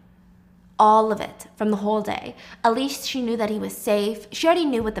away. All of it from the whole day. At least she knew that he was safe. She already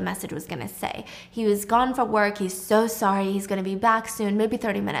knew what the message was going to say. He was gone for work. He's so sorry. He's going to be back soon, maybe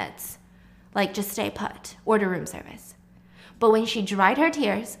 30 minutes. Like, just stay put. Order room service. But when she dried her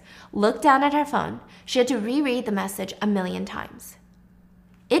tears, looked down at her phone, she had to reread the message 1,000,000 times.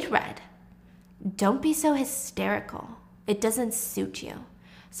 It read, "Don't be so hysterical. It doesn't suit you.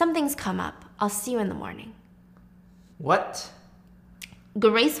 Something's come up. I'll see you in the morning." What?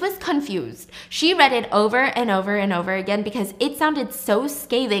 Grace was confused. She read it over and over and over again because it sounded so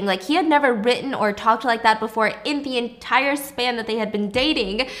scathing. Like he had never written or talked like that before in the entire span that they had been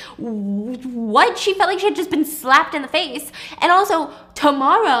dating. What? She felt like she had just been slapped in the face. And also,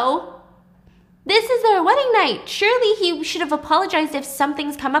 tomorrow, this is their wedding night. Surely he should have apologized if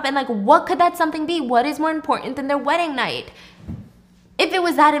something's come up. And like, what could that something be? What is more important than their wedding night? If it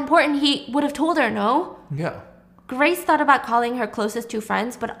was that important, he would have told her, no? Yeah. Grace thought about calling her closest two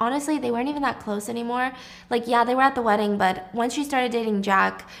friends, but honestly, they weren't even that close anymore. Like, yeah, they were at the wedding, but once she started dating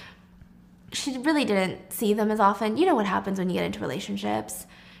Jack, she really didn't see them as often. You know what happens when you get into relationships.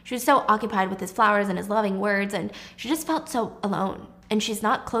 She was so occupied with his flowers and his loving words, and she just felt so alone. And she's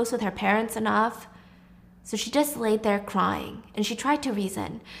not close with her parents enough. So she just laid there crying, and she tried to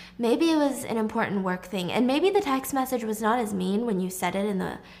reason. Maybe it was an important work thing, and maybe the text message was not as mean when you said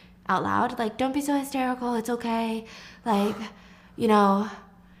it out loud, like, don't be so hysterical, it's okay, like,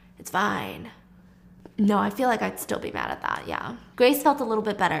 it's fine. No, I feel like I'd still be mad at that, yeah. Grace felt a little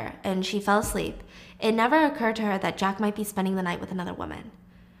bit better, and she fell asleep. It never occurred to her that Jack might be spending the night with another woman.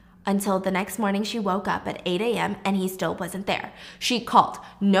 Until the next morning, she woke up at 8 a.m. and he still wasn't there. She called,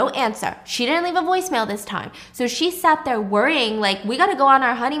 no answer. She didn't leave a voicemail this time. So she sat there worrying, like, we gotta go on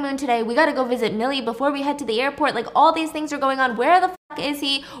our honeymoon today. We gotta go visit Millie before we head to the airport. Like, all these things are going on. Where the fuck is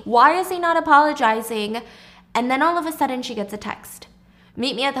he? Why is he not apologizing? And then all of a sudden, she gets a text.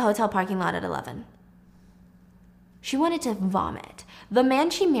 Meet me at the hotel parking lot at 11. She wanted to vomit. The man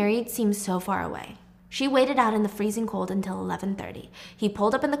she married seemed so far away. She waited out in the freezing cold until 11:30. He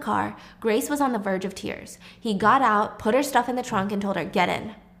pulled up in the car. Grace was on the verge of tears. He got out, put her stuff in the trunk, and told her, get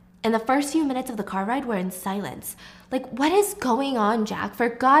in. And the first few minutes of the car ride were in silence. Like, what is going on, Jack? For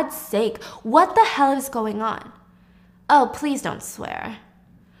God's sake, what the hell is going on? Oh, please don't swear.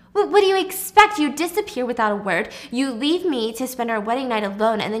 What do you expect? You disappear without a word. You leave me to spend our wedding night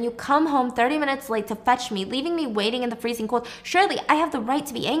alone, and then you come home 30 minutes late to fetch me, leaving me waiting in the freezing cold. Surely I have the right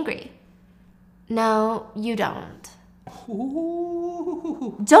to be angry. No, you don't.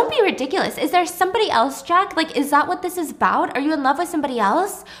 Ooh. Don't be ridiculous. Is there somebody else, Jack? Like, is that what this is about? Are you in love with somebody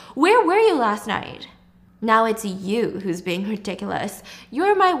else? Where were you last night? Now it's you who's being ridiculous.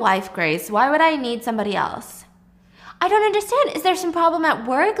 You're my wife, Grace. Why would I need somebody else? I don't understand. Is there some problem at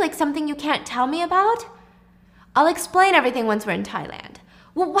work? Like something you can't tell me about? I'll explain everything once we're in Thailand.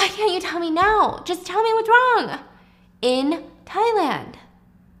 Well, why can't you tell me now? Just tell me what's wrong. In Thailand.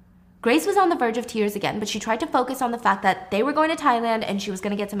 Grace was on the verge of tears again, but she tried to focus on the fact that they were going to Thailand and she was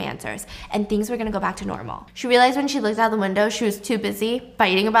going to get some answers and things were going to go back to normal. She realized when she looked out the window, she was too busy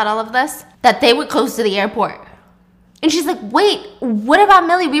fighting about all of this, that they were close to the airport. And she's like, wait, what about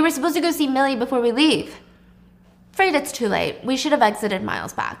Millie? We were supposed to go see Millie before we leave. Afraid it's too late. We should have exited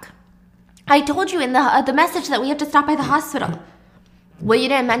miles back. I told you in the message that we have to stop by the hospital. Well, you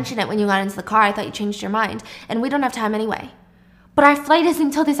didn't mention it when you got into the car. I thought you changed your mind, and we don't have time anyway. But our flight isn't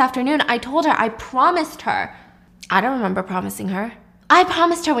until this afternoon. I told her, I promised her. I don't remember promising her. I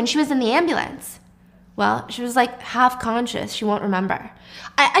promised her when she was in the ambulance. Well, she was like half conscious. She won't remember.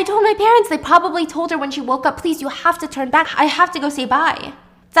 I told my parents. They probably told her when she woke up, please, you have to turn back. I have to go say bye.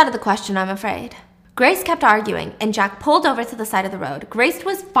 It's out of the question, I'm afraid. Grace kept arguing, and Jack pulled over to the side of the road. Grace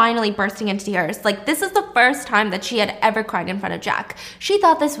was finally bursting into tears. Like, this is the first time that she had ever cried in front of Jack. She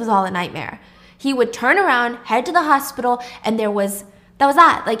thought this was all a nightmare. He would turn around, head to the hospital, and that was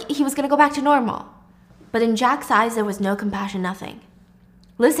that. Like, he was gonna go back to normal. But in Jack's eyes, there was no compassion, nothing.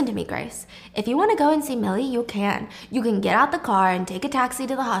 Listen to me, Grace. If you want to go and see Millie, you can. You can get out the car and take a taxi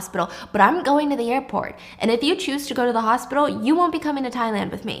to the hospital, but I'm going to the airport. And if you choose to go to the hospital, you won't be coming to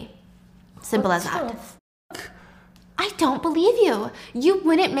Thailand with me. Simple as that. I don't believe you. You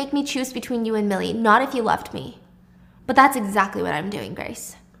wouldn't make me choose between you and Millie, not if you loved me. But that's exactly what I'm doing,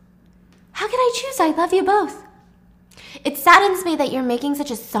 Grace. How can I choose? I love you both. It saddens me that you're making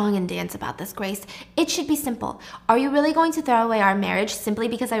such a song and dance about this, Grace. It should be simple. Are you really going to throw away our marriage simply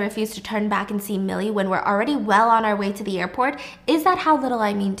because I refuse to turn back and see Millie when we're already well on our way to the airport? Is that how little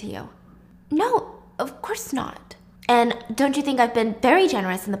I mean to you? No, of course not. And don't you think I've been very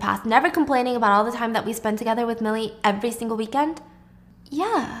generous in the past, never complaining about all the time that we spend together with Millie every single weekend?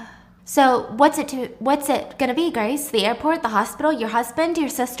 Yeah. So what's it gonna be, Grace? The airport, the hospital, your husband, your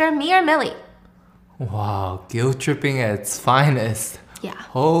sister, me, or Millie? Wow, guilt tripping at its finest. Yeah.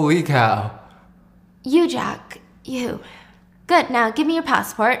 Holy cow. You, Jack. You. Good, now give me your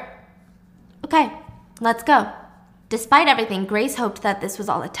passport. Okay, let's go. Despite everything, Grace hoped that this was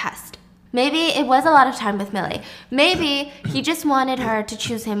all a test. Maybe it was a lot of time with Millie. Maybe he just wanted her to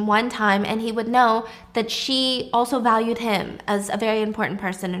choose him one time and he would know that she also valued him as a very important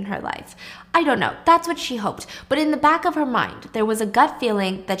person in her life. I don't know. That's what she hoped. But in the back of her mind, there was a gut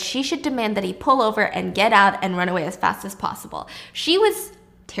feeling that she should demand that he pull over and get out and run away as fast as possible. She was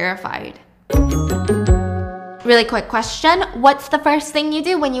terrified. Really quick question. What's the first thing you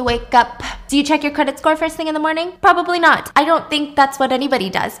do when you wake up? Do you check your credit score first thing in the morning? Probably not. I don't think that's what anybody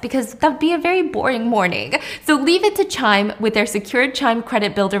does because that would be a very boring morning. So leave it to Chime with their secured Chime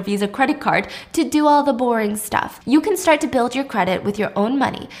Credit Builder Visa credit card to do all the boring stuff. You can start to build your credit with your own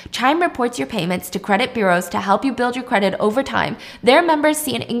money. Chime reports your payments to credit bureaus to help you build your credit over time. Their members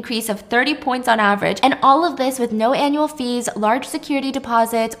see an increase of 30 points on average, and all of this with no annual fees, large security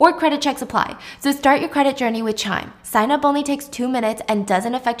deposits, or credit checks apply. So start your credit journey with Chime. Sign up only takes 2 minutes and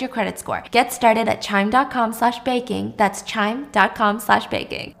doesn't affect your credit score. Get started at chime.com/baking. That's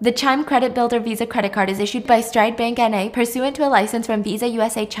chime.com/baking. The Chime Credit Builder Visa credit card is issued by Stride Bank NA pursuant to a license from Visa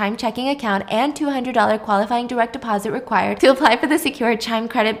USA Chime checking account and $200 qualifying direct deposit required to apply for the secured Chime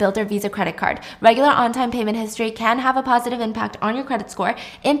Credit Builder Visa credit card. Regular on-time payment history can have a positive impact on your credit score.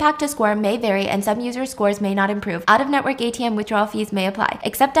 Impact to score may vary and some user scores may not improve. Out-of-network ATM withdrawal fees may apply,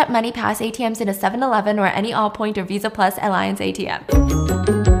 except at MoneyPass ATMs in a 7-Eleven or any Allpoint or Visa Plus Alliance ATM.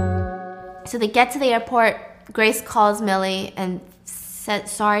 So they get to the airport. Grace calls Millie and said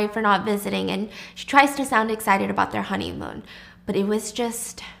sorry for not visiting, and she tries to sound excited about their honeymoon. But it was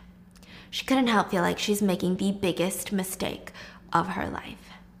just, she couldn't help feel like she's making the biggest mistake of her life.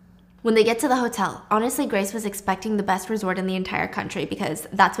 When they get to the hotel, honestly, Grace was expecting the best resort in the entire country because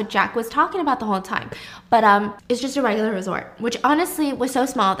that's what Jack was talking about the whole time. But it's just a regular resort, which honestly was so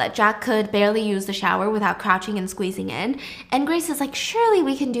small that Jack could barely use the shower without crouching and squeezing in. And Grace is like, surely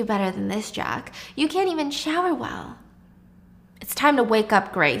we can do better than this, Jack. You can't even shower well. It's time to wake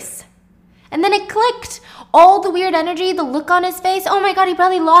up, Grace. And then it clicked. All the weird energy, the look on his face. Oh my God, he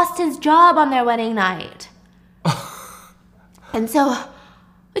probably lost his job on their wedding night. And so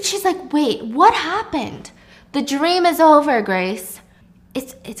she's like, wait, what happened? The dream is over, Grace.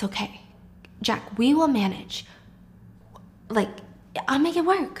 It's okay. Jack, we will manage. Like, I'll make it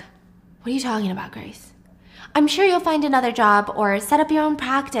work. What are you talking about, Grace? I'm sure you'll find another job or set up your own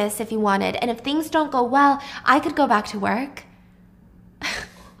practice if you wanted. And if things don't go well, I could go back to work.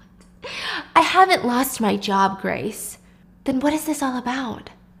 I haven't lost my job, Grace. Then what is this all about?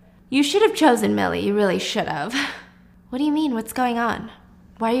 You should have chosen Millie. You really should have. What do you mean? What's going on?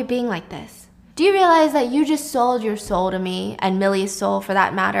 Why are you being like this? Do you realize that you just sold your soul to me, and Millie's soul for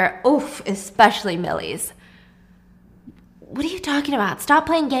that matter? Oof, especially Millie's. What are you talking about? Stop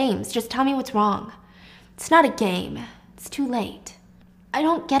playing games. Just tell me what's wrong. It's not a game. It's too late. I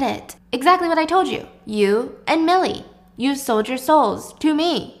don't get it. Exactly what I told you. You and Millie. You sold your souls to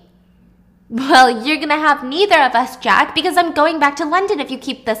me. Well, you're gonna have neither of us, Jack, because I'm going back to London if you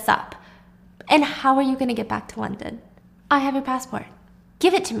keep this up. And how are you gonna get back to London? I have your passport.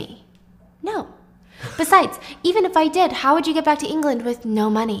 Give it to me. No. Besides, even if I did, how would you get back to England with no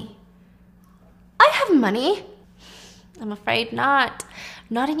money? I have money. I'm afraid not.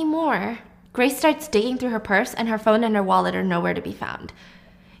 Not anymore. Grace starts digging through her purse, and her phone and her wallet are nowhere to be found.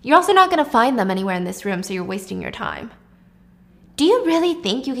 You're also not going to find them anywhere in this room, so you're wasting your time. Do you really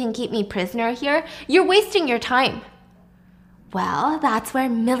think you can keep me prisoner here? You're wasting your time. Well, that's where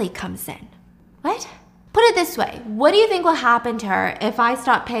Millie comes in. What? Put it this way. What do you think will happen to her if I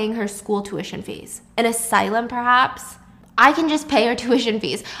stop paying her school tuition fees? An asylum, perhaps? I can just pay her tuition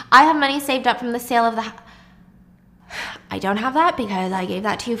fees. I have money saved up from the sale of the house. I don't have that because I gave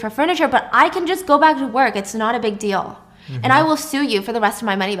that to you for furniture, but I can just go back to work. It's not a big deal. And I will sue you for the rest of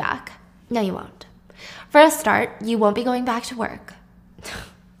my money back. No, you won't. For a start, you won't be going back to work.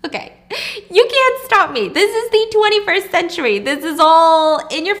 Okay, you can't stop me. This is the 21st century. This is all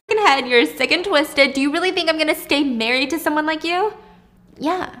in your fucking head. You're sick and twisted. Do you really think I'm gonna stay married to someone like you?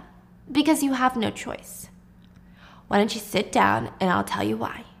 Yeah, because you have no choice. Why don't you sit down and I'll tell you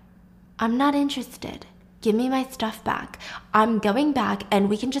why. I'm not interested. Give me my stuff back. I'm going back and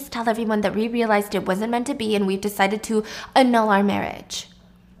we can just tell everyone that we realized it wasn't meant to be and we've decided to annul our marriage.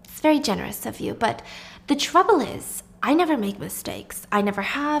 It's very generous of you, but the trouble is, I never make mistakes. I never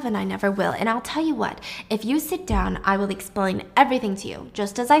have and I never will. And I'll tell you what, if you sit down, I will explain everything to you,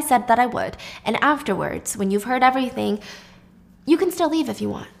 just as I said that I would. And afterwards, when you've heard everything, you can still leave if you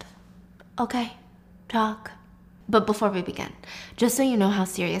want. Okay, talk. But before we begin, just so you know how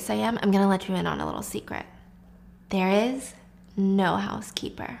serious I am, I'm gonna let you in on a little secret. There is no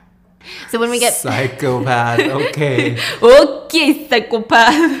housekeeper. So when we get... Psychopath, okay. Okay,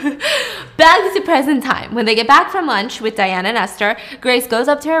 psychopath. Back to present time. When they get back from lunch with Diane and Esther, Grace goes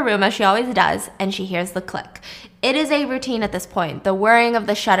up to her room as she always does, and she hears the click. It is a routine at this point, the whirring of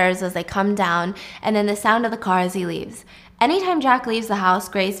the shutters as they come down, and then the sound of the car as he leaves. Anytime Jack leaves the house,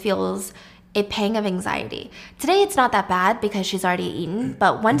 Grace feels a pang of anxiety. Today it's not that bad because she's already eaten,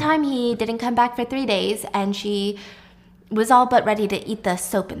 but one time he didn't come back for 3 days and she was all but ready to eat the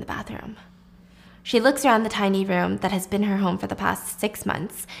soap in the bathroom. She looks around the tiny room that has been her home for the past 6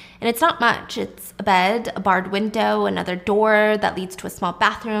 months, and it's not much. It's a bed, a barred window, another door that leads to a small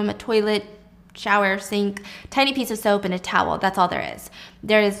bathroom, a toilet, shower, sink, tiny piece of soap, and a towel. That's all there is.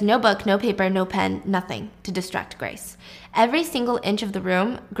 There is no book, no paper, no pen, nothing to distract Grace. Every single inch of the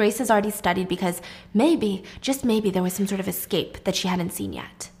room, Grace has already studied because maybe, just maybe, there was some sort of escape that she hadn't seen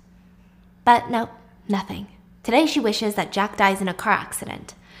yet. But no, nothing. Today she wishes that Jack dies in a car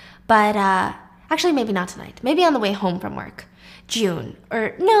accident. But, actually maybe not tonight. Maybe on the way home from work. June,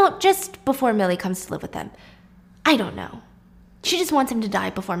 or no, just before Millie comes to live with them. I don't know. She just wants him to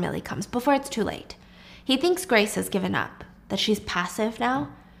die before Millie comes, before it's too late. He thinks Grace has given up, that she's passive now.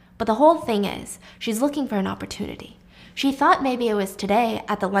 But the whole thing is, she's looking for an opportunity. She thought maybe it was today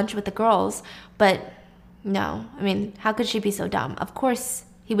at the lunch with the girls, but no. I mean, how could she be so dumb? Of course,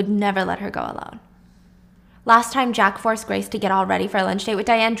 he would never let her go alone. Last time Jack forced Grace to get all ready for a lunch date with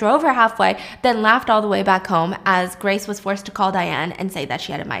Diane, drove her halfway, then laughed all the way back home as Grace was forced to call Diane and say that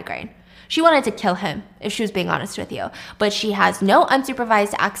she had a migraine. She wanted to kill him, if she was being honest with you, but she has no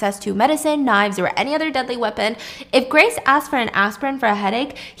unsupervised access to medicine, knives, or any other deadly weapon. If Grace asks for an aspirin for a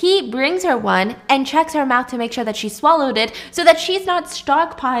headache, he brings her one and checks her mouth to make sure that she swallowed it so that she's not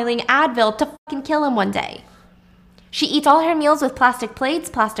stockpiling Advil to fucking kill him one day. She eats all her meals with plastic plates,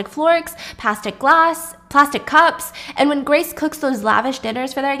 plastic forks, plastic glass, plastic cups, and when Grace cooks those lavish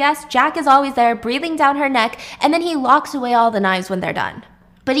dinners for their guests, Jack is always there breathing down her neck, and then he locks away all the knives when they're done.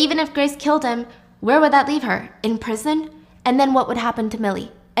 But even if Grace killed him, where would that leave her? In prison? And then what would happen to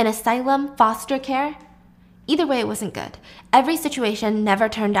Millie? An asylum? Foster care? Either way, it wasn't good. Every situation never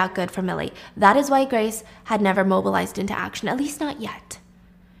turned out good for Millie. That is why Grace had never mobilized into action, at least not yet.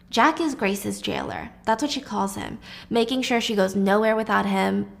 Jack is Grace's jailer. That's what she calls him, making sure she goes nowhere without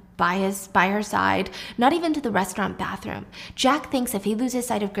him, by her side, not even to the restaurant bathroom. Jack thinks if he loses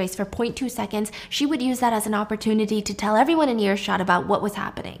sight of Grace for 0.2 seconds, she would use that as an opportunity to tell everyone in earshot about what was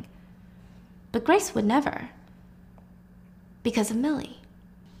happening. But Grace would never. Because of Millie.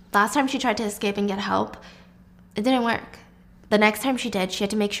 Last time she tried to escape and get help, it didn't work. The next time she did, she had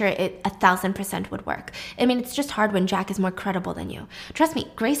to make sure it 1,000% would work. I mean, it's just hard when Jack is more credible than you. Trust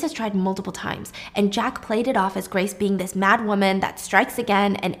me, Grace has tried multiple times, and Jack played it off as Grace being this mad woman that strikes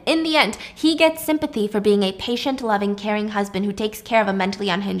again, and in the end, he gets sympathy for being a patient, loving, caring husband who takes care of a mentally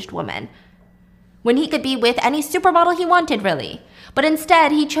unhinged woman. When he could be with any supermodel he wanted, really. But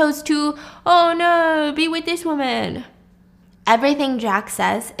instead, he chose to, oh no, be with this woman. Everything Jack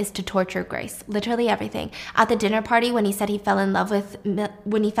says is to torture Grace. Literally everything. At the dinner party, when he said he fell in love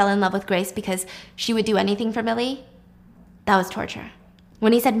with Grace because she would do anything for Millie, that was torture.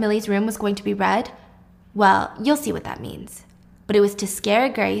 When he said Millie's room was going to be red, well, you'll see what that means. But it was to scare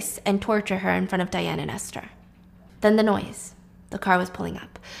Grace and torture her in front of Diane and Esther. Then the noise. The car was pulling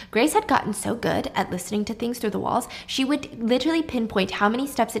up. Grace had gotten so good at listening to things through the walls, she would literally pinpoint how many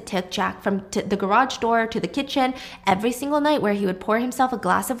steps it took Jack from the garage door to the kitchen every single night, where he would pour himself a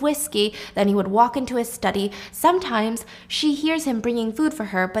glass of whiskey, then he would walk into his study. Sometimes she hears him bringing food for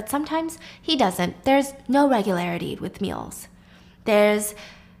her, but sometimes he doesn't. There's no regularity with meals. There's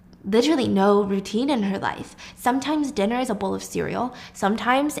literally no routine in her life. Sometimes dinner is a bowl of cereal.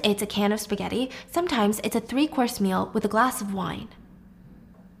 Sometimes it's a can of spaghetti. Sometimes it's a 3-course meal with a glass of wine.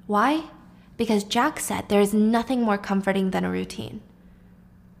 Why? Because Jack said there is nothing more comforting than a routine.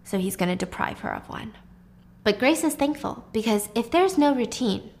 So he's going to deprive her of one. But Grace is thankful, because if there's no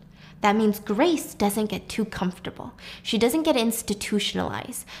routine, that means Grace doesn't get too comfortable. She doesn't get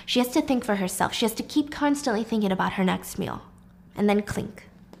institutionalized. She has to think for herself. She has to keep constantly thinking about her next meal. And then clink.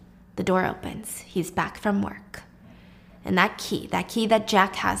 The door opens. He's back from work. And that key that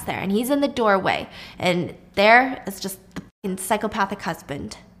Jack has there, and he's in the doorway, and there is just the fucking psychopathic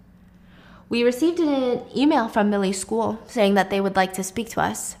husband. We received an email from Millie's school saying that they would like to speak to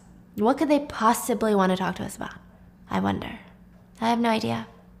us. What could they possibly want to talk to us about? I wonder. I have no idea.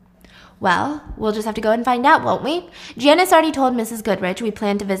 Well, we'll just have to go and find out, won't we? Janice already told Mrs. Goodrich we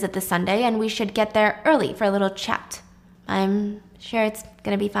plan to visit this Sunday, and we should get there early for a little chat. I'm sure it's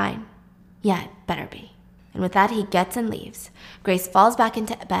gonna be fine. Yeah, it better be. And with that, he gets and leaves. Grace falls back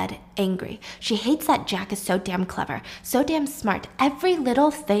into bed, angry. She hates that Jack is so damn clever, so damn smart. Every little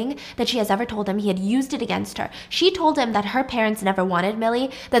thing that she has ever told him, he had used it against her. She told him that her parents never wanted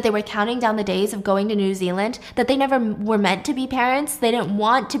Millie, that they were counting down the days of going to New Zealand, that they never were meant to be parents, they didn't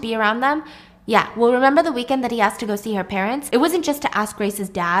want to be around them. Yeah, well, remember the weekend that he asked to go see her parents? It wasn't just to ask Grace's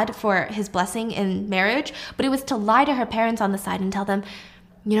dad for his blessing in marriage, but it was to lie to her parents on the side and tell them,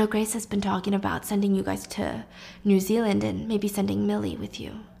 you know, Grace has been talking about sending you guys to New Zealand and maybe sending Millie with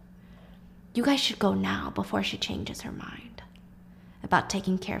you. You guys should go now before she changes her mind about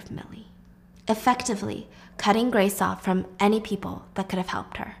taking care of Millie. Effectively cutting Grace off from any people that could have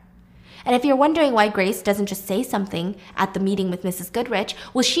helped her. And if you're wondering why Grace doesn't just say something at the meeting with Mrs. Goodrich,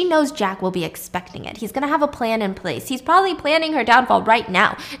 well, she knows Jack will be expecting it. He's going to have a plan in place. He's probably planning her downfall right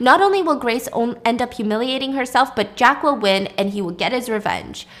now. Not only will Grace end up humiliating herself, but Jack will win and he will get his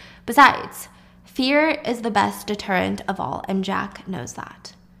revenge. Besides, fear is the best deterrent of all, and Jack knows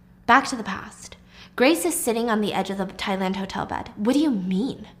that. Back to the past. Grace is sitting on the edge of the Thailand hotel bed. What do you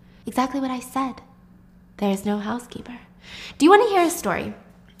mean? Exactly what I said. There is no housekeeper. Do you want to hear a story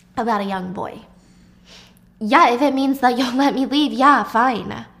about a young boy? Yeah, if it means that you'll let me leave, yeah,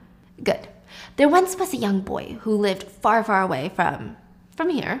 fine. Good. There once was a young boy who lived far, far away from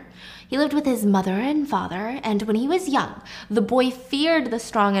here. He lived with his mother and father, and when he was young, the boy feared the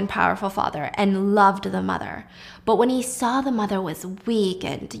strong and powerful father and loved the mother. But when he saw the mother was weak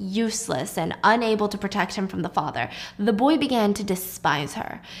and useless and unable to protect him from the father, the boy began to despise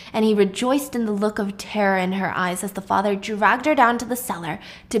her, and he rejoiced in the look of terror in her eyes as the father dragged her down to the cellar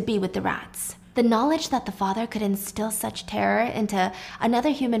to be with the rats. The knowledge that the father could instill such terror into another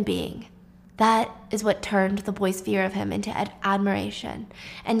human being, that is what turned the boy's fear of him into admiration,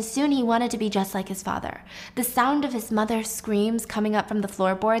 and soon he wanted to be just like his father. The sound of his mother's screams coming up from the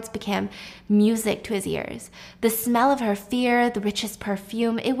floorboards became music to his ears. The smell of her fear, the richest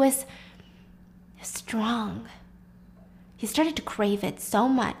perfume, it was strong. He started to crave it so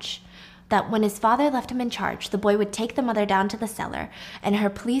much that when his father left him in charge, the boy would take the mother down to the cellar, and her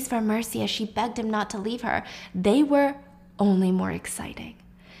pleas for mercy as she begged him not to leave her, they were only more exciting.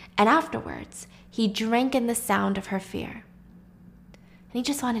 And afterwards, he drank in the sound of her fear. And he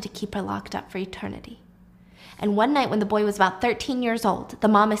just wanted to keep her locked up for eternity. And one night when the boy was about 13 years old, the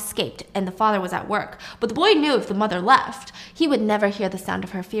mom escaped and the father was at work. But the boy knew if the mother left, he would never hear the sound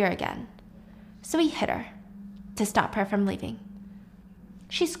of her fear again. So he hit her to stop her from leaving.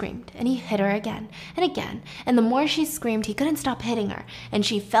 She screamed, and he hit her again and again, and the more she screamed, he couldn't stop hitting her, and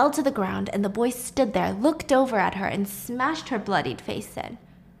she fell to the ground, and the boy stood there, looked over at her, and smashed her bloodied face in.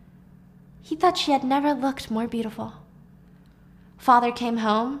 He thought she had never looked more beautiful. Father came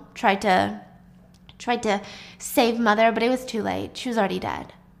home, tried to save mother, but it was too late. She was already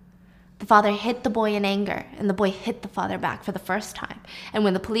dead. The father hit the boy in anger, and the boy hit the father back for the first time. And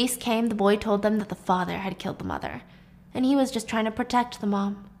when the police came, the boy told them that the father had killed the mother, and he was just trying to protect the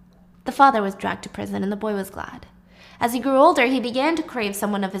mom. The father was dragged to prison, and the boy was glad. As he grew older, he began to crave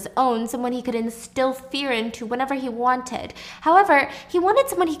someone of his own, someone he could instill fear into whenever he wanted. However, he wanted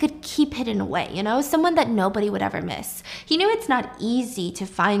someone he could keep hidden away, someone that nobody would ever miss. He knew it's not easy to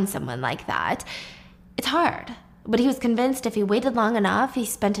find someone like that. It's hard. But he was convinced if he waited long enough, he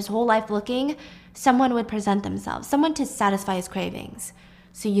spent his whole life looking, someone would present themselves, someone to satisfy his cravings.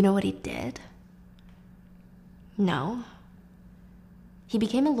 So you know what he did? No. He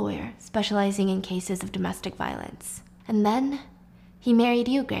became a lawyer, specializing in cases of domestic violence. And then he married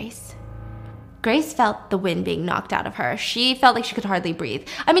you, Grace. Grace felt the wind being knocked out of her. She felt like she could hardly breathe.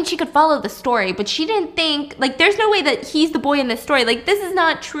 I mean, she could follow the story, but she didn't think, there's no way that he's the boy in this story. This is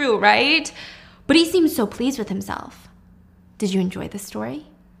not true, right? But he seemed so pleased with himself. Did you enjoy the story?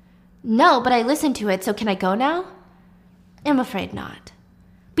 No, but I listened to it, so can I go now? I'm afraid not.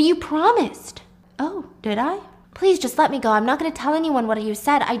 But you promised. Oh, did I? Please just let me go. I'm not going to tell anyone what you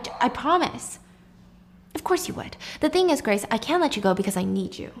said. I promise. Of course you would. The thing is, Grace, I can't let you go because I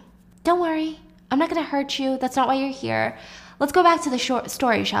need you. Don't worry. I'm not going to hurt you. That's not why you're here. Let's go back to the short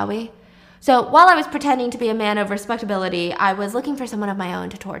story, shall we? So while I was pretending to be a man of respectability, I was looking for someone of my own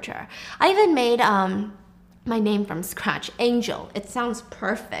to torture. I even made my name from scratch, Angel. It sounds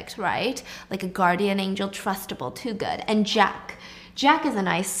perfect, right? Like a guardian angel, trustable, too good. And Jack. Jack is a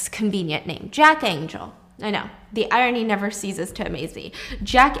nice, convenient name. Jack Angel. I know. The irony never ceases to amaze me.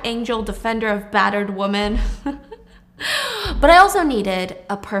 Jack Angel, defender of battered woman. But I also needed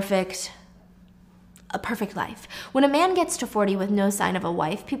a perfect life. When a man gets to 40 with no sign of a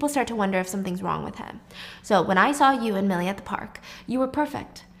wife, people start to wonder if something's wrong with him. So when I saw you and Millie at the park, you were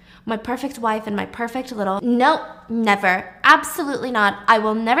perfect. My perfect wife and my perfect little... No, never. Absolutely not. I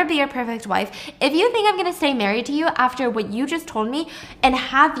will never be your perfect wife. If you think I'm going to stay married to you after what you just told me and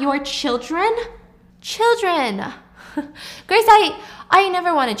have your children... Children! Grace, I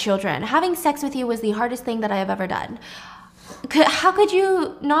never wanted children. Having sex with you was the hardest thing that I have ever done. How could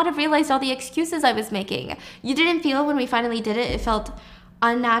you not have realized all the excuses I was making? You didn't feel when we finally did it felt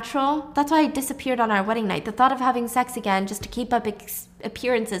unnatural? That's why I disappeared on our wedding night. The thought of having sex again just to keep up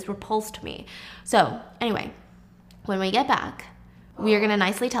appearances repulsed me. So, anyway, when we get back, we are going to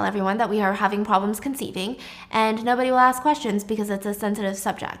nicely tell everyone that we are having problems conceiving, and nobody will ask questions because it's a sensitive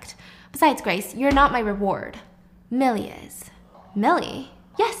subject. Besides, Grace, you're not my reward. Millie is. Millie?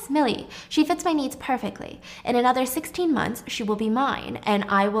 Yes, Millie. She fits my needs perfectly. In another 16 months, she will be mine, and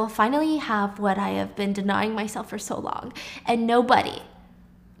I will finally have what I have been denying myself for so long. And nobody,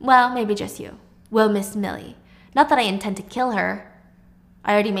 well, maybe just you, will miss Millie. Not that I intend to kill her.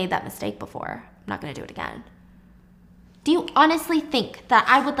 I already made that mistake before. I'm not going to do it again. Do you honestly think that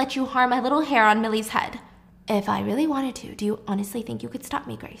I would let you harm a little hair on Millie's head? If I really wanted to, do you honestly think you could stop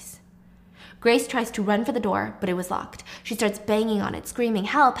me, Grace? Grace tries to run for the door, but it was locked. She starts banging on it, screaming,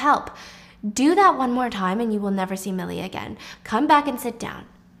 "Help, help." Do that one more time and you will never see Millie again. Come back and sit down.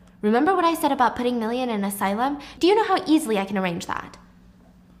 Remember what I said about putting Millie in an asylum? Do you know how easily I can arrange that?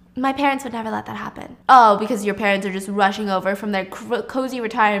 My parents would never let that happen. Oh, because your parents are just rushing over from their cozy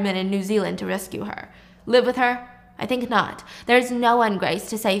retirement in New Zealand to rescue her. Live with her? I think not. There's no one, Grace,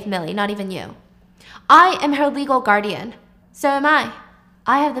 to save Millie, not even you. I am her legal guardian. So am I.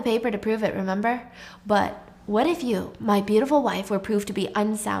 I have the paper to prove it, remember? But what if you, my beautiful wife, were proved to be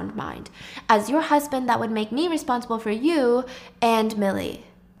unsound mind? As your husband, that would make me responsible for you and Millie.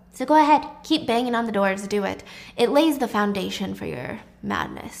 So go ahead, keep banging on the doors, do it. It lays the foundation for your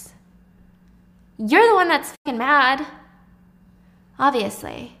madness. You're the one that's fucking mad.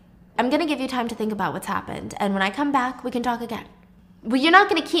 Obviously. I'm gonna give you time to think about what's happened, and when I come back, we can talk again. Well, you're not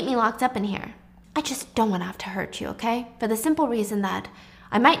gonna keep me locked up in here. I just don't want to have to hurt you, okay? For the simple reason that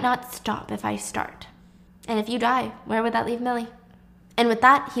I might not stop if I start. And if you die, where would that leave Millie? And with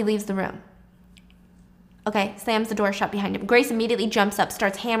that, he leaves the room. Okay, slams the door shut behind him. Grace immediately jumps up,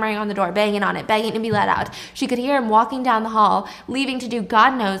 starts hammering on the door, banging on it, begging to be let out. She could hear him walking down the hall, leaving to do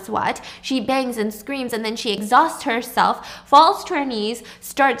God knows what. She bangs and screams, and then she exhausts herself, falls to her knees,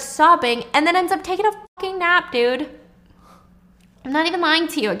 starts sobbing, and then ends up taking a fucking nap, dude. I'm not even lying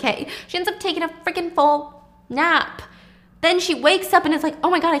to you, okay? She ends up taking a freaking full nap. Then she wakes up and is like, oh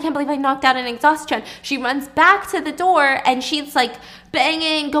my God, I can't believe I knocked out an exhaustion. She runs back to the door and she's like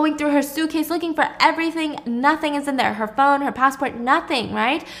banging, going through her suitcase, looking for everything. Nothing is in there. Her phone, her passport, nothing,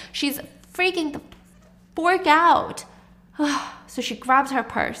 right? She's freaking the fork out. So she grabs her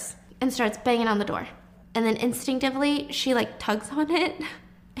purse and starts banging on the door. And then instinctively, she like tugs on it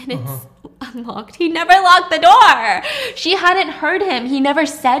and it's unlocked. He never locked the door. She hadn't heard him. He never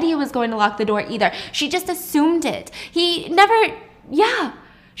said he was going to lock the door either. She just assumed it. She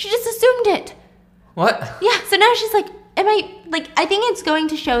just assumed it. What? Yeah, so now she's like, I think it's going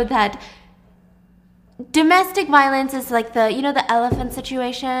to show that domestic violence is like the elephant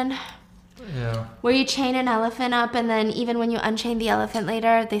situation? Yeah. Where you chain an elephant up and then even when you unchain the elephant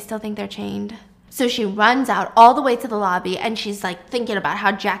later, they still think they're chained. So she runs out all the way to the lobby and she's like thinking about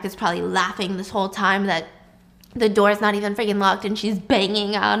how Jack is probably laughing this whole time that the door's not even freaking locked and she's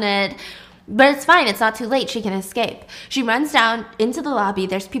banging on it. But it's fine, it's not too late, she can escape. She runs down into the lobby,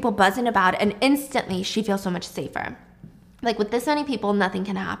 there's people buzzing about, and instantly she feels so much safer. Like with this many people, nothing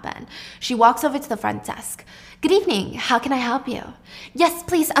can happen. She walks over to the front desk. Good evening, how can I help you? Yes,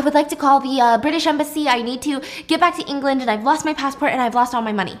 please, I would like to call the British Embassy. I need to get back to England and I've lost my passport and I've lost all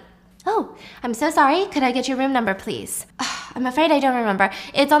my money. Oh, I'm so sorry. Could I get your room number, please? I'm afraid I don't remember.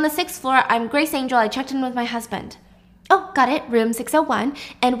 It's on the 6th floor. I'm Grace Angel. I checked in with my husband. Oh, got it. Room 601.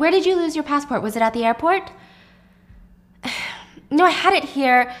 And where did you lose your passport? Was it at the airport? No, I had it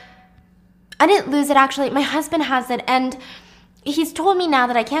here. I didn't lose it, actually. My husband has it, and he's told me now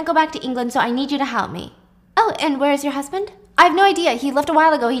that I can't go back to England, so I need you to help me. Oh, and where is your husband? I have no idea. He left a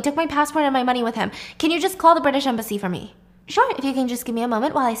while ago. He took my passport and my money with him. Can you just call the British Embassy for me? Sure, if you can just give me a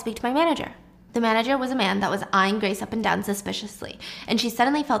moment while I speak to my manager. The manager was a man that was eyeing Grace up and down suspiciously, and she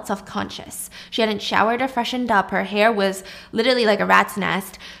suddenly felt self-conscious. She hadn't showered or freshened up. Her hair was literally like a rat's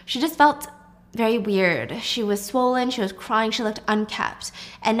nest. She just felt very weird. She was swollen, she was crying, she looked unkempt.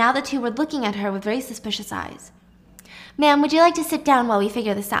 And now the two were looking at her with very suspicious eyes. Ma'am, would you like to sit down while we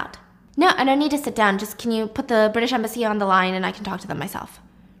figure this out? No, I don't need to sit down. Just can you put the British Embassy on the line and I can talk to them myself?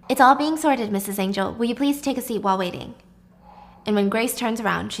 It's all being sorted, Mrs. Angel. Will you please take a seat while waiting? And when Grace turns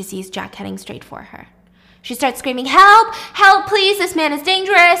around, she sees Jack heading straight for her. She starts screaming, "Help! Help, please! This man is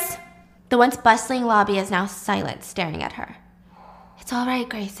dangerous!" The once bustling lobby is now silent, staring at her. It's all right,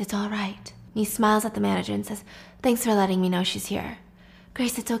 Grace. It's all right. And he smiles at the manager and says, "Thanks for letting me know she's here.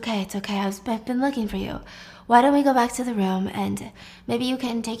 Grace, it's okay. It's okay. I've been looking for you. Why don't we go back to the room and maybe you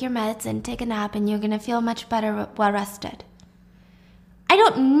can take your meds and take a nap and you're going to feel much better well rested." I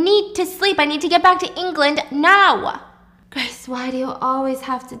don't need to sleep. I need to get back to England now. Grace, why do you always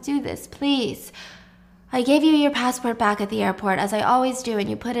have to do this? Please. I gave you your passport back at the airport, as I always do, and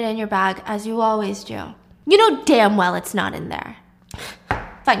you put it in your bag, as you always do. You know damn well it's not in there.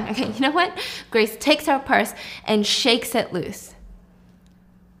 Fine, okay, you know what? Grace takes her purse and shakes it loose.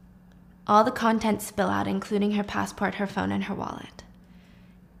 All the contents spill out, including her passport, her phone, and her wallet.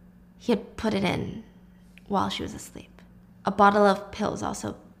 He had put it in while she was asleep. A bottle of pills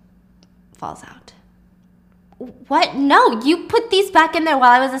also falls out. What? No, you put these back in there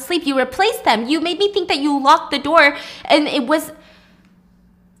while I was asleep. You replaced them. You made me think that you locked the door and it was...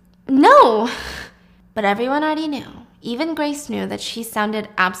 No. But everyone already knew. Even Grace knew that she sounded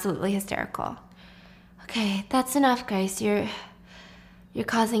absolutely hysterical. Okay, that's enough, Grace. You're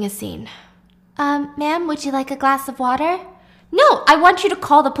causing a scene. Ma'am, would you like a glass of water? No, I want you to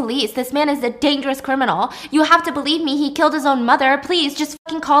call the police. This man is a dangerous criminal. You have to believe me. He killed his own mother. Please, just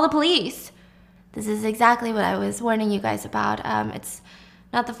fucking call the police. This is exactly what I was warning you guys about. It's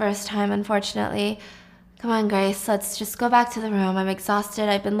not the first time, unfortunately. Come on, Grace, let's just go back to the room. I'm exhausted.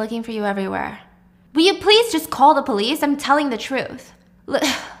 I've been looking for you everywhere. Will you please just call the police? I'm telling the truth.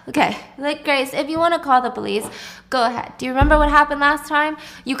 Okay, Grace, if you want to call the police, go ahead. Do you remember what happened last time?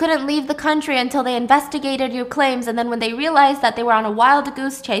 You couldn't leave the country until they investigated your claims, and then when they realized that they were on a wild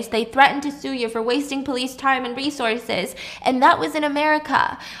goose chase, they threatened to sue you for wasting police time and resources. And that was in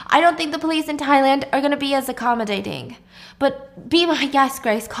America. I don't think the police in Thailand are going to be as accommodating. But be my guest,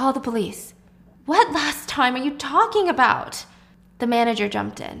 Grace. Call the police. What last time are you talking about? The manager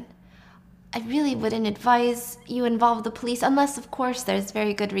jumped in. I really wouldn't advise you involve the police unless, of course, there's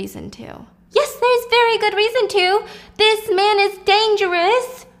very good reason to. Yes, there's very good reason to. This man is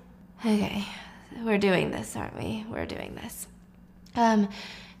dangerous. Okay, we're doing this, aren't we? We're doing this. Do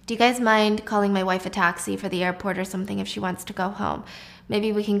you guys mind calling my wife a taxi for the airport or something if she wants to go home?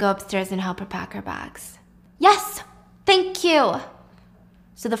 Maybe we can go upstairs and help her pack her bags. Yes, thank you.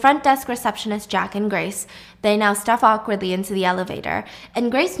 So the front desk receptionist, Jack and Grace, they now step awkwardly into the elevator, and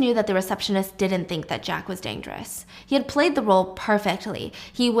Grace knew that the receptionist didn't think that Jack was dangerous. He had played the role perfectly.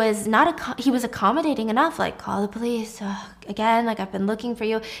 He was accommodating enough, like, call the police, again, like, I've been looking for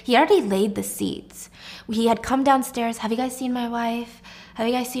you. He already laid the seeds. He had come downstairs, have you guys seen my wife? Have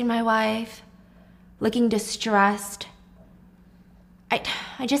you guys seen my wife? Looking distressed. I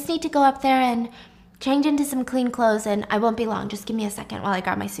just need to go up there and change into some clean clothes, and I won't be long. Just give me a second while I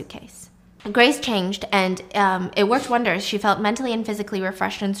grab my suitcase. Grace changed, and it worked wonders. She felt mentally and physically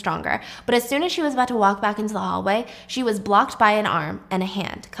refreshed and stronger. But as soon as she was about to walk back into the hallway, she was blocked by an arm and a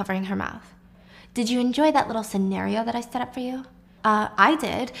hand covering her mouth. Did you enjoy that little scenario that I set up for you? I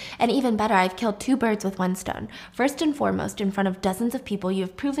did, and even better, I've killed 2 birds with 1 stone. First and foremost, in front of dozens of people, you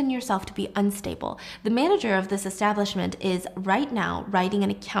have proven yourself to be unstable. The manager of this establishment is right now writing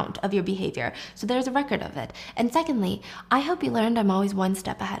an account of your behavior, so there's a record of it. And secondly, I hope you learned I'm always 1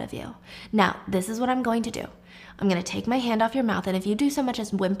 step ahead of you. Now, this is what I'm going to do. I'm going to take my hand off your mouth, and if you do so much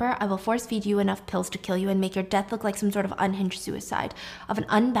as whimper, I will force feed you enough pills to kill you and make your death look like some sort of unhinged suicide of an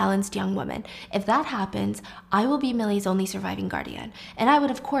unbalanced young woman. If that happens, I will be Millie's only surviving guardian. And I would,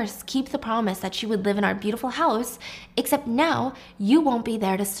 of course, keep the promise that she would live in our beautiful house, except now you won't be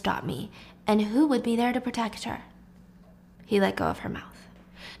there to stop me. And who would be there to protect her? He let go of her mouth.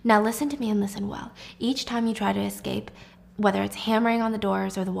 Now listen to me and listen well. Each time you try to escape, whether it's hammering on the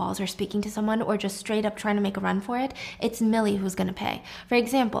doors or the walls or speaking to someone or just straight up trying to make a run for it, it's Millie who's going to pay. For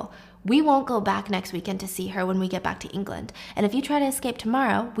example, we won't go back next weekend to see her when we get back to England. And if you try to escape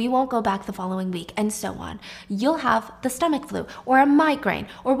tomorrow, we won't go back the following week, and so on. You'll have the stomach flu or a migraine,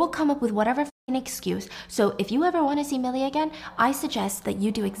 or we'll come up with whatever excuse. So if you ever want to see Millie again, I suggest that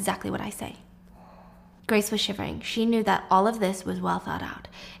you do exactly what I say. Grace was shivering. She knew that all of this was well thought out.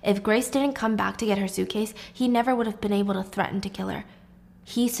 If Grace didn't come back to get her suitcase, he never would have been able to threaten to kill her.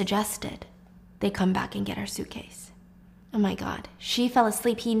 He suggested they come back and get her suitcase. Oh my God, she fell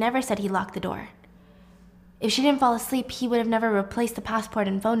asleep. He never said he locked the door. If she didn't fall asleep, he would have never replaced the passport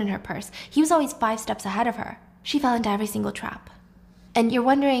and phone in her purse. He was always 5 steps ahead of her. She fell into every single trap. And you're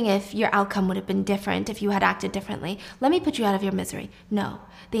wondering if your outcome would have been different if you had acted differently. Let me put you out of your misery. No.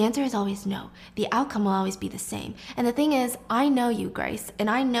 The answer is always no. The outcome will always be the same. And the thing is, I know you, Grace, and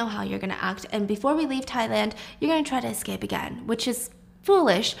I know how you're going to act. And before we leave Thailand, you're going to try to escape again, which is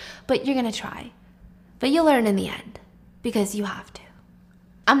foolish, but you're going to try. But you'll learn in the end, because you have to.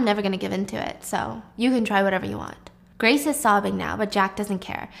 I'm never going to give in to it, so you can try whatever you want. Grace is sobbing now, but Jack doesn't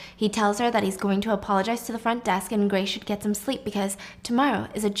care. He tells her that he's going to apologize to the front desk and Grace should get some sleep because tomorrow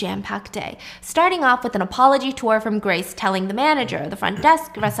is a jam-packed day. Starting off with an apology tour from Grace telling the manager, the front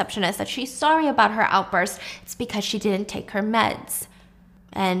desk receptionist, that she's sorry about her outburst. It's because she didn't take her meds.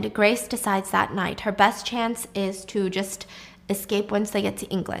 And Grace decides that night her best chance is to just escape once they get to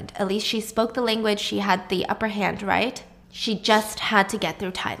England. At least she spoke the language, she had the upper hand, right? She just had to get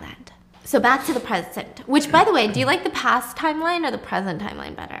through Thailand. So back to the present, which, by the way, do you like the past timeline or the present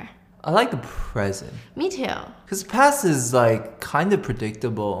timeline better? I like the present. Me too. Because the past is like kind of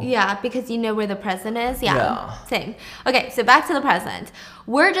predictable. Yeah, because you know where the present is. Yeah, Yeah. Same. Okay, so back to the present.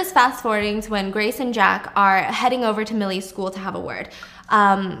 We're just fast forwarding to when Grace and Jack are heading over to Millie's school to have a word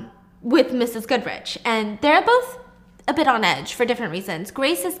with Mrs. Goodrich. And they're both a bit on edge for different reasons.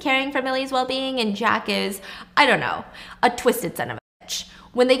 Grace is caring for Millie's well-being and Jack is, I don't know, a twisted son of a bitch.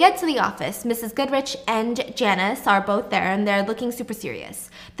 When they get to the office, Mrs. Goodrich and Janice are both there and they're looking super serious.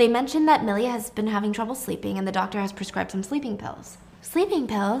 They mention that Millie has been having trouble sleeping and the doctor has prescribed some sleeping pills. Sleeping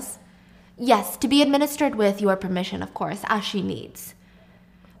pills? Yes, to be administered with your permission, of course, as she needs.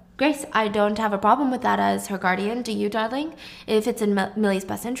 Grace, I don't have a problem with that as her guardian, do you, darling? If it's in Millie's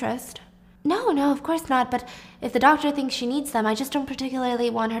best interest. No, of course not, but if the doctor thinks she needs them, I just don't particularly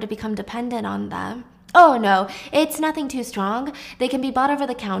want her to become dependent on them. Oh, no, it's nothing too strong. They can be bought over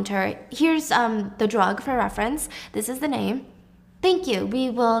the counter. Here's the drug for reference. This is the name. Thank you. We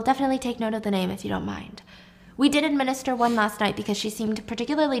will definitely take note of the name if you don't mind. We did administer one last night because she seemed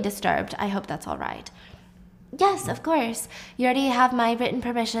particularly disturbed. I hope that's all right. Yes, of course. You already have my written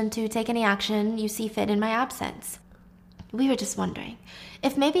permission to take any action you see fit in my absence. We were just wondering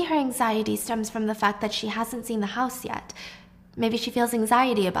if maybe her anxiety stems from the fact that she hasn't seen the house yet. Maybe she feels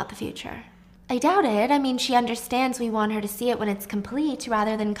anxiety about the future. I doubt it. I mean, she understands we want her to see it when it's complete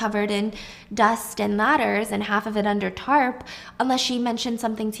rather than covered in dust and ladders and half of it under tarp, unless she mentioned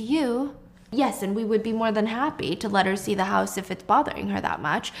something to you. Yes, and we would be more than happy to let her see the house if it's bothering her that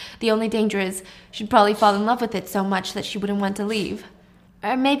much. The only danger is she'd probably fall in love with it so much that she wouldn't want to leave.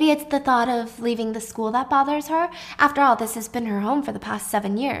 Or maybe it's the thought of leaving the school that bothers her. After all, this has been her home for the past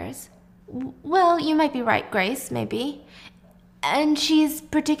 7 years. Well, you might be right, Grace, maybe. And she's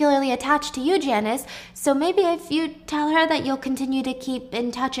particularly attached to you, Janice, so maybe if you tell her that you'll continue to keep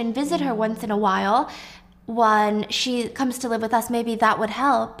in touch and visit her once in a while, when she comes to live with us, maybe that would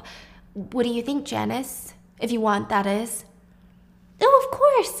help. What do you think, Janice? If you want, that is. Oh, of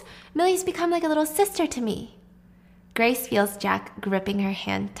course! Millie's become like a little sister to me. Grace feels Jack gripping her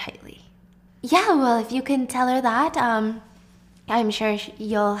hand tightly. Yeah, well, if you can tell her that, I'm sure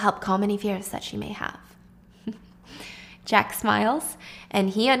you'll help calm any fears that she may have. Jack smiles,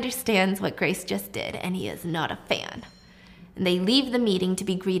 and he understands what Grace just did, and he is not a fan. And they leave the meeting to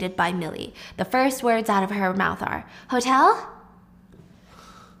be greeted by Millie. The first words out of her mouth are, "Hotel?"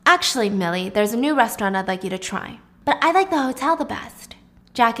 "Actually, Millie, there's a new restaurant I'd like you to try. But I like the hotel the best."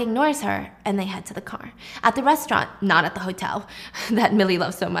 Jack ignores her, and they head to the car. At the restaurant, not at the hotel, that Millie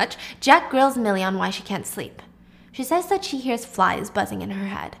loves so much, Jack grills Millie on why she can't sleep. She says that she hears flies buzzing in her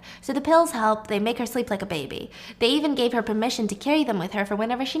head. So the pills help, they make her sleep like a baby. They even gave her permission to carry them with her for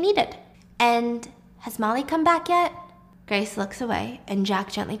whenever she needed. And has Molly come back yet? Grace looks away, and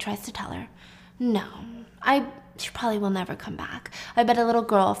Jack gently tries to tell her, "No, she probably will never come back. I bet a little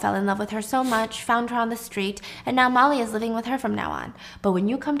girl fell in love with her so much, found her on the street, and now Molly is living with her from now on. But when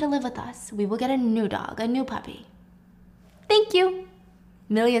you come to live with us, we will get a new dog, a new puppy." "Thank you."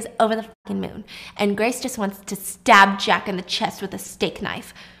 Millie is over the fucking moon, and Grace just wants to stab Jack in the chest with a steak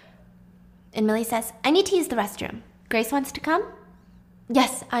knife. And Millie says, "I need to use the restroom. Grace wants to come?"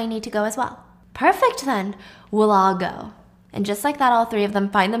 "Yes, I need to go as well." "Perfect then. We'll all go." And just like that, all three of them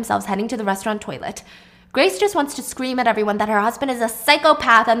find themselves heading to the restaurant toilet. Grace just wants to scream at everyone that her husband is a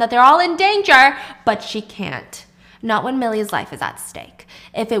psychopath and that they're all in danger, but she can't. Not when Millie's life is at stake.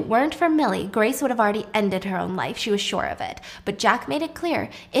 If it weren't for Millie, Grace would have already ended her own life. She was sure of it. But Jack made it clear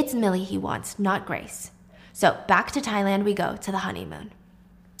it's Millie he wants, not Grace. So back to Thailand we go, to the honeymoon.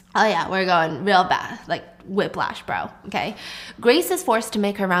 Oh yeah, we're going real bad, like whiplash, bro, okay? Grace is forced to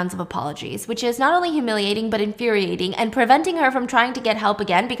make her rounds of apologies, which is not only humiliating but infuriating and preventing her from trying to get help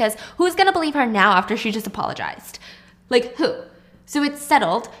again, because who's gonna believe her now after she just apologized? Like, who? So it's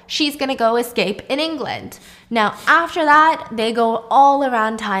settled, she's gonna go escape in England. Now, after that, they go all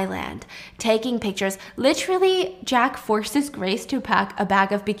around Thailand, taking pictures. Literally, Jack forces Grace to pack a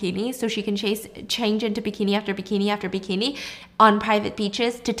bag of bikinis so she can change into bikini after bikini after bikini on private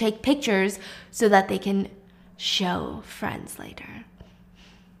beaches to take pictures so that they can show friends later.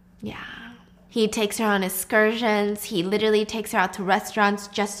 Yeah. He takes her on excursions. He literally takes her out to restaurants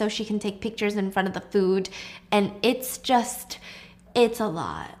just so she can take pictures in front of the food. And it's a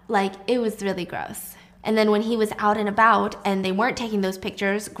lot. Like, it was really gross. And then when he was out and about and they weren't taking those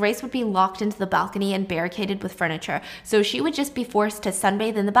pictures, Grace would be locked into the balcony and barricaded with furniture. So she would just be forced to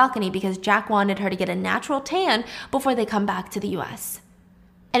sunbathe in the balcony because Jack wanted her to get a natural tan before they come back to the US.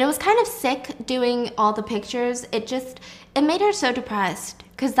 And it was kind of sick doing all the pictures. It made her so depressed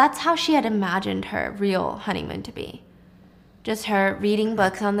because that's how she had imagined her real honeymoon to be. Just her reading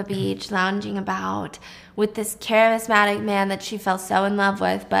books on the beach, lounging about with this charismatic man that she fell so in love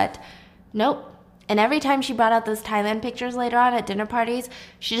with, but nope. And every time she brought out those Thailand pictures later on at dinner parties,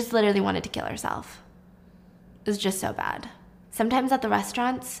 she just literally wanted to kill herself. It was just so bad. Sometimes at the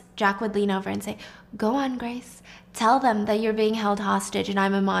restaurants, Jack would lean over and say, "Go on, Grace. Tell them that you're being held hostage and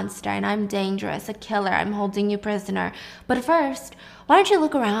I'm a monster and I'm dangerous, a killer, I'm holding you prisoner. But first, why don't you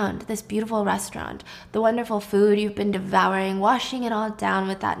look around this beautiful restaurant, the wonderful food you've been devouring, washing it all down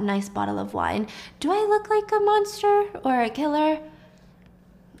with that nice bottle of wine. Do I look like a monster or a killer?"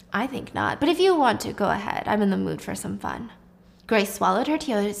 I think not, but if you want to, go ahead. I'm in the mood for some fun. Grace swallowed her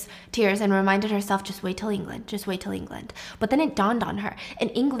tears and reminded herself, just wait till England, just wait till England. But then it dawned on her. In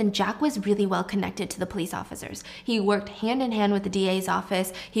England, Jack was really well connected to the police officers. He worked hand in hand with the DA's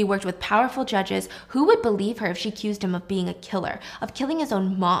office. He worked with powerful judges. Who would believe her if she accused him of being a killer, of killing his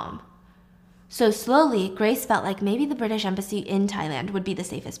own mom? So slowly, Grace felt like maybe the British Embassy in Thailand would be the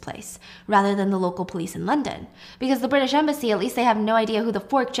safest place, rather than the local police in London. Because the British Embassy, at least they have no idea who the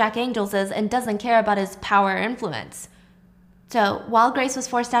fork Jack Angels is and doesn't care about his power or influence. So while Grace was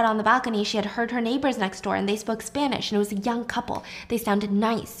forced out on the balcony, she had heard her neighbors next door and they spoke Spanish, and it was a young couple. They sounded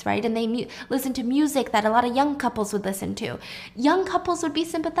nice, right? And they listened to music that a lot of young couples would listen to. Young couples would be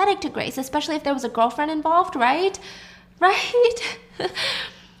sympathetic to Grace, especially if there was a girlfriend involved, right? Right?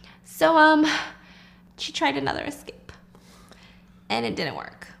 So, she tried another escape. And it didn't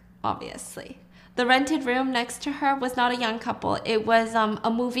work, obviously. The rented room next to her was not a young couple. It was a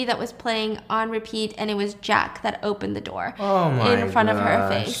movie that was playing on repeat, and it was Jack that opened the door in front of her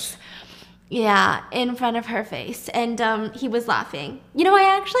face. Yeah, in front of her face. And he was laughing. You know,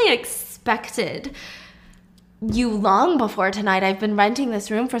 I actually expected you long before tonight. I've been renting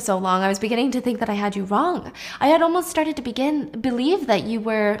this room for so long. I was beginning to think that I had you wrong. I had almost started to believe that you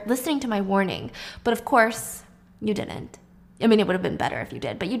were listening to my warning. But of course, you didn't. I mean, it would have been better if you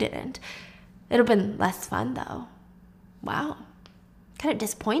did, but you didn't. It would have been less fun, though. Wow. Kind of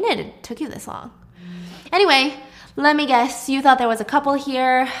disappointed it took you this long. Anyway, let me guess. You thought there was a couple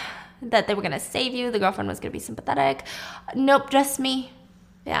here, that they were going to save you. The girlfriend was going to be sympathetic. Nope, just me.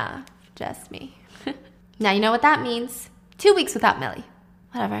 Yeah, just me. Now you know what that means. 2 weeks without Millie.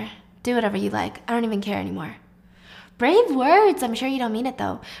 Whatever. Do whatever you like. I don't even care anymore. Brave words. I'm sure you don't mean it,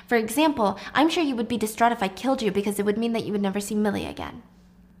 though. For example, I'm sure you would be distraught if I killed you because it would mean that you would never see Millie again.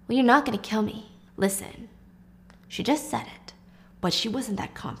 Well, you're not going to kill me. Listen, she just said it, but she wasn't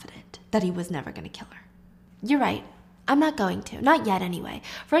that confident that he was never going to kill her. You're right. I'm not going to. Not yet, anyway.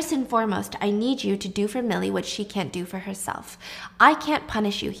 First and foremost, I need you to do for Millie what she can't do for herself. I can't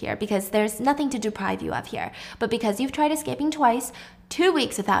punish you here because there's nothing to deprive you of here. But because you've tried escaping twice, 2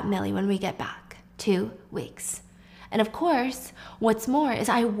 weeks without Millie when we get back. 2 weeks. And of course, what's more is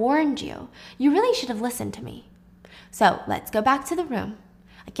I warned you. You really should have listened to me. So let's go back to the room.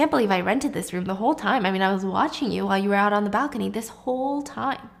 I can't believe I rented this room the whole time. I mean, I was watching you while you were out on the balcony this whole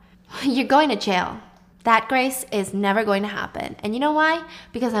time. You're going to jail. That, Grace, is never going to happen. And you know why?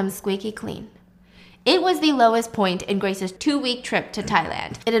 Because I'm squeaky clean. It was the lowest point in Grace's 2-week trip to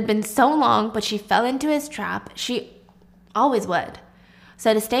Thailand. It had been so long, but she fell into his trap. She always would.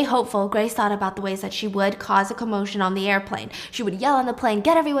 So to stay hopeful, Grace thought about the ways that she would cause a commotion on the airplane. She would yell on the plane,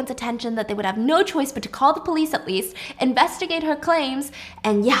 get everyone's attention, that they would have no choice but to call the police at least, investigate her claims,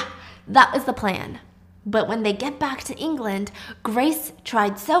 and yeah, that was the plan. But when they get back to England, Grace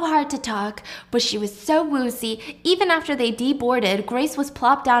tried so hard to talk, but she was so woozy. Even after they deboarded, Grace was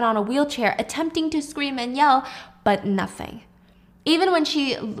plopped down on a wheelchair, attempting to scream and yell, but nothing. Even when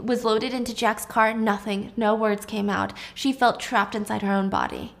she was loaded into Jack's car, nothing, no words came out. She felt trapped inside her own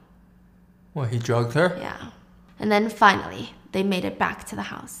body. What, he drugged her? Yeah. And then finally, they made it back to the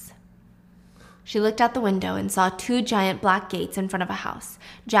house. She looked out the window and saw 2 giant black gates in front of a house.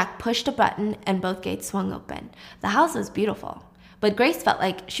 Jack pushed a button and both gates swung open. The house was beautiful, but Grace felt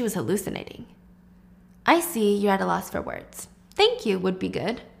like she was hallucinating. I see you're at a loss for words. Thank you would be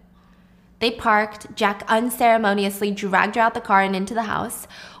good. They parked. Jack unceremoniously dragged her out the car and into the house.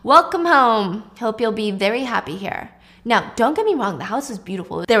 Welcome home. Hope you'll be very happy here. Now, don't get me wrong, the house was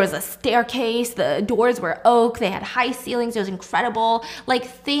beautiful. There was a staircase, the doors were oak, they had high ceilings, it was incredible. Like,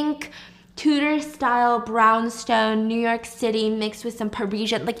 think Tudor-style brownstone, New York City mixed with some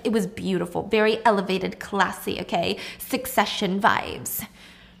Parisian. Like, it was beautiful, very elevated, classy, okay? Succession vibes.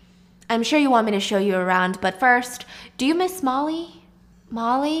 I'm sure you want me to show you around, but first, do you miss Molly?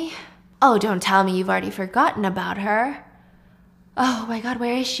 Molly? Oh, don't tell me you've already forgotten about her. Oh my God,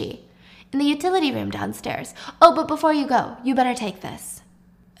 where is she? In the utility room downstairs. Oh, but before you go, you better take this.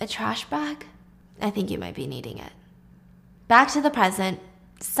 A trash bag? I think you might be needing it. Back to the present.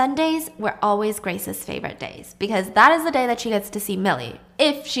 Sundays were always Grace's favorite days because that is the day that she gets to see Millie.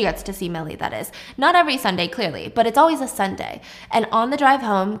 If she gets to see Millie, that is. Not every Sunday, clearly, but it's always a Sunday. And on the drive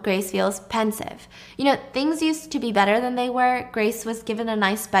home, Grace feels pensive. You know, things used to be better than they were. Grace was given a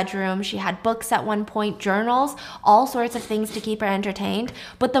nice bedroom. She had books at one point, journals, all sorts of things to keep her entertained.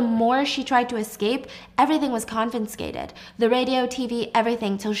 But the more she tried to escape, everything was confiscated. The radio, TV,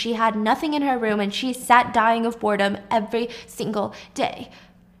 everything, till she had nothing in her room and she sat dying of boredom every single day.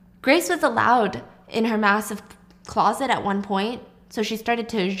 Grace was allowed in her massive closet at one point, so she started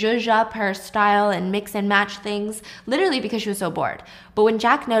to zhuzh up her style and mix and match things, literally because she was so bored. But when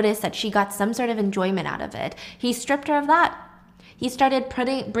Jack noticed that she got some sort of enjoyment out of it, he stripped her of that. He started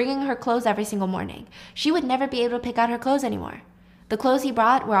bringing her clothes every single morning. She would never be able to pick out her clothes anymore. The clothes he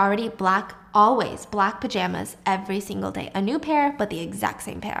brought were already black, always black pajamas every single day. A new pair, but the exact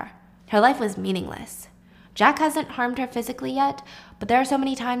same pair. Her life was meaningless. Jack hasn't harmed her physically yet, but there are so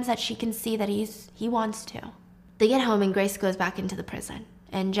many times that she can see that he wants to. They get home and Grace goes back into the prison,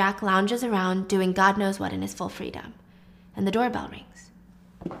 and Jack lounges around doing God knows what in his full freedom. And the doorbell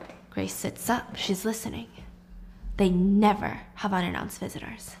rings. Grace sits up. She's listening. They never have unannounced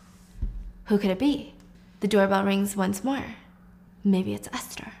visitors. Who could it be? The doorbell rings once more. Maybe it's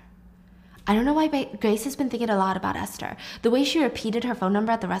Esther. I don't know why Grace has been thinking a lot about Esther. The way she repeated her phone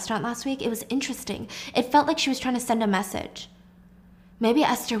number at the restaurant last week, it was interesting. It felt like she was trying to send a message. Maybe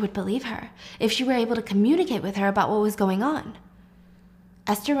Esther would believe her if she were able to communicate with her about what was going on.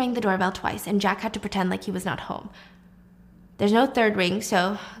 Esther rang the doorbell twice, and Jack had to pretend like he was not home. There's no third ring,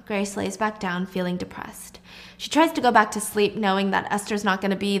 so Grace lays back down, feeling depressed. She tries to go back to sleep, knowing that Esther's not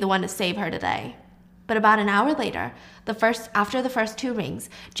going to be the one to save her today. But about an hour later, after the first 2 rings,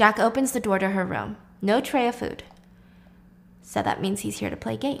 Jack opens the door to her room. No tray of food. So that means he's here to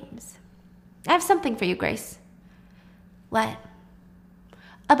play games. I have something for you, Grace. What?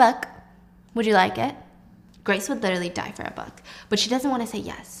 A book. Would you like it? Grace would literally die for a book, but she doesn't want to say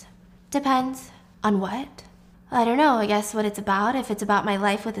yes. Depends. On what? I don't know, I guess what it's about. If it's about my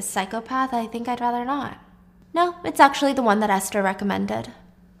life with a psychopath, I think I'd rather not. No, it's actually the one that Esther recommended.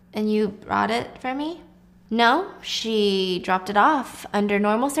 And you brought it for me? No, she dropped it off. Under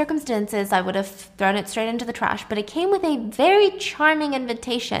normal circumstances, I would have thrown it straight into the trash, but it came with a very charming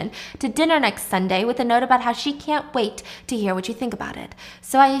invitation to dinner next Sunday with a note about how she can't wait to hear what you think about it.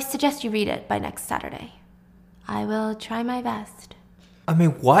 So I suggest you read it by next Saturday. I will try my best. I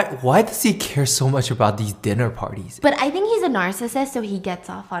mean, why does he care so much about these dinner parties? But I think he's a narcissist, so he gets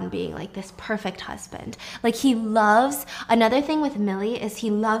off on being like this perfect husband. Like he loves, another thing with Millie is he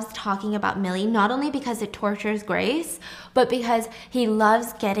loves talking about Millie, not only because it tortures Grace, but because he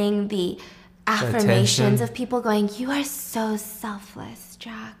loves getting the affirmations of people going, you are so selfless,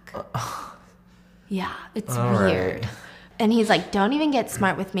 Jack. Yeah, it's weird. Right. And he's like, don't even get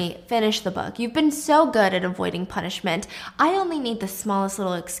smart with me. Finish the book. You've been so good at avoiding punishment. I only need the smallest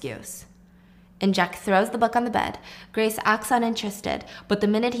little excuse. And Jack throws the book on the bed. Grace acts uninterested, but the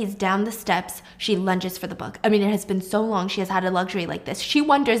minute he's down the steps, she lunges for the book. I mean, it has been so long she has had a luxury like this. She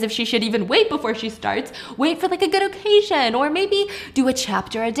wonders if she should even wait before she starts, wait for like a good occasion, or maybe do a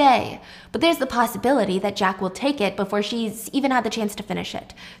chapter a day. But there's the possibility that Jack will take it before she's even had the chance to finish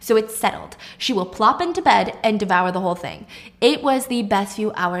it. So it's settled. She will plop into bed and devour the whole thing. It was the best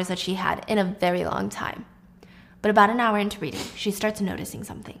few hours that she had in a very long time. But about an hour into reading, she starts noticing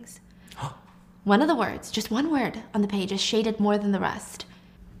some things. One of the words, just one word on the page, is shaded more than the rest.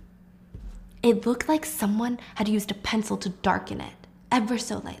 It looked like someone had used a pencil to darken it, ever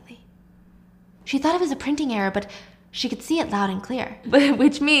so lightly. She thought it was a printing error, but she could see it loud and clear,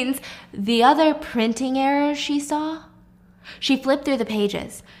 which means the other printing error she saw. She flipped through the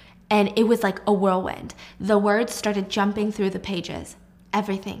pages, and it was like a whirlwind. The words started jumping through the pages.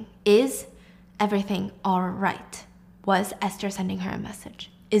 Everything all right? Was Esther sending her a message?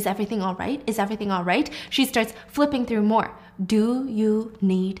 Is everything all right? Is everything all right? She starts flipping through more. Do you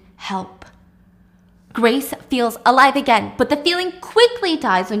need help? Grace feels alive again, but the feeling quickly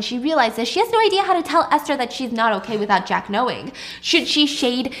dies when she realizes she has no idea how to tell Esther that she's not okay without Jack knowing. Should she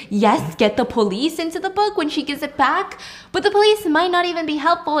shade, yes, get the police into the book when she gives it back? But the police might not even be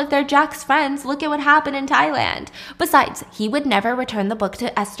helpful if they're Jack's friends. Look at what happened in Thailand. Besides, he would never return the book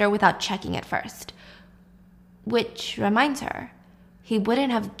to Esther without checking it first. Which reminds her, he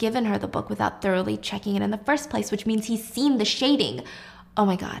wouldn't have given her the book without thoroughly checking it in the first place, which means he's seen the shading. Oh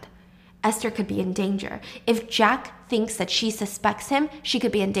my God. Esther could be in danger. If Jack thinks that she suspects him, she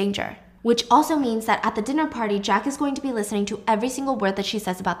could be in danger. Which also means that at the dinner party, Jack is going to be listening to every single word that she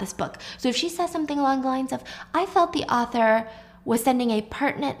says about this book. So if she says something along the lines of, I felt the author was sending a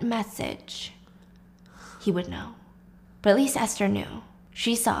pertinent message, he would know. But at least Esther knew.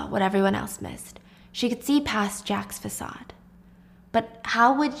 She saw what everyone else missed. She could see past Jack's facade. But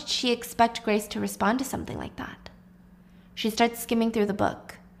how would she expect Grace to respond to something like that? She starts skimming through the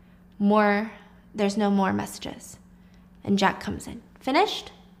book. There's no more messages. And Jack comes in.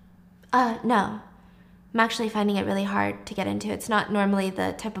 Finished? No. I'm actually finding it really hard to get into. It's not normally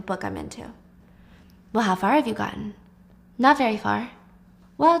the type of book I'm into. Well, how far have you gotten? Not very far.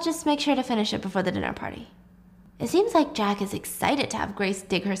 Well, just make sure to finish it before the dinner party. It seems like Jack is excited to have Grace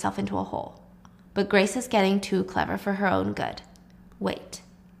dig herself into a hole. But Grace is getting too clever for her own good. Wait,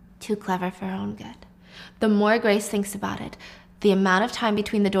 too clever for her own good. The more Grace thinks about it, the amount of time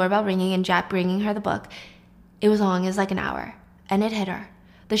between the doorbell ringing and Jack bringing her the book, it was long as like an hour, and it hit her.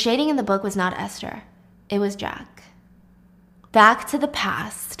 The shading in the book was not Esther, it was Jack. Back to the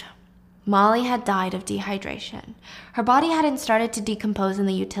past. Molly had died of dehydration. Her body hadn't started to decompose in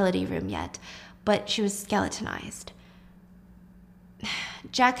the utility room yet, but she was skeletonized.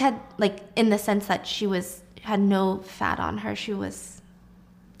 Jack had, in the sense that she had no fat on her, she was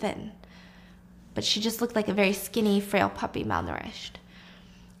thin. But she just looked like a very skinny, frail puppy, malnourished.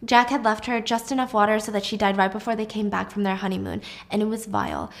 Jack had left her just enough water so that she died right before they came back from their honeymoon, and it was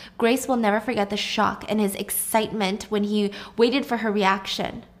vile. Grace will never forget the shock and his excitement when he waited for her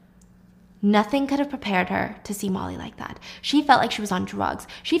reaction. Nothing could have prepared her to see Molly like that. She felt like she was on drugs.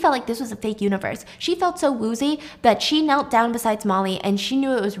 She felt like this was a fake universe. She felt so woozy that she knelt down beside Molly and she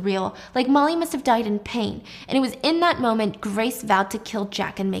knew it was real. Like Molly must have died in pain. And it was in that moment Grace vowed to kill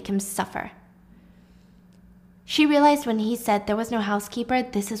Jack and make him suffer. She realized when he said there was no housekeeper,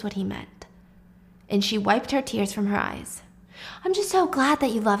 this is what he meant. And she wiped her tears from her eyes. I'm just so glad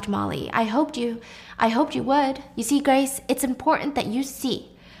that you loved Molly. I hoped you would. You see, Grace, it's important that you see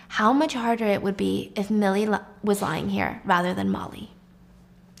how much harder it would be if Millie was lying here rather than Molly.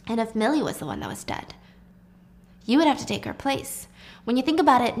 And if Millie was the one that was dead, you would have to take her place. When you think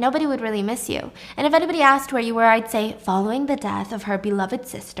about it, nobody would really miss you. And if anybody asked where you were, I'd say, following the death of her beloved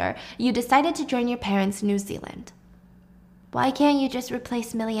sister, you decided to join your parents in New Zealand. Why can't you just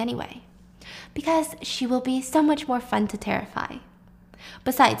replace Millie anyway? Because she will be so much more fun to terrify.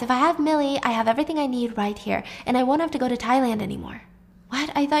 Besides, if I have Millie, I have everything I need right here, and I won't have to go to Thailand anymore.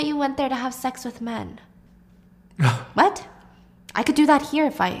 What? I thought you went there to have sex with men. What? I could do that here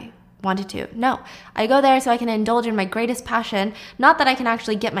if I wanted to. No, I go there so I can indulge in my greatest passion, not that I can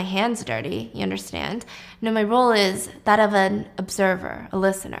actually get my hands dirty, you understand? No, my role is that of an observer, a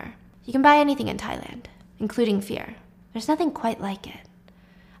listener. You can buy anything in Thailand, including fear. There's nothing quite like it.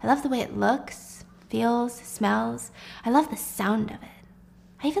 I love the way it looks, feels, smells. I love the sound of it.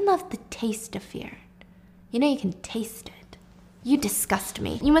 I even love the taste of fear. You know, you can taste it. You disgust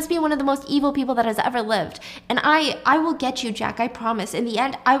me. You must be one of the most evil people that has ever lived. And I will get you, Jack, I promise. In the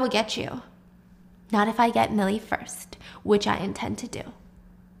end, I will get you. Not if I get Millie first, which I intend to do.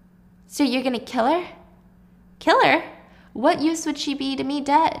 So you're gonna kill her? Kill her? What use would she be to me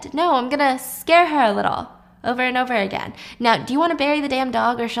dead? No, I'm gonna scare her a little, over and over again. Now, do you want to bury the damn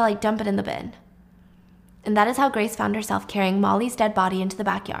dog or shall I dump it in the bin? And that is how Grace found herself carrying Molly's dead body into the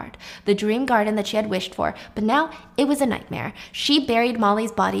backyard, the dream garden that she had wished for, but now it was a nightmare. She buried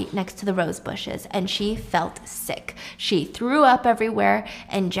Molly's body next to the rose bushes, and she felt sick. She threw up everywhere,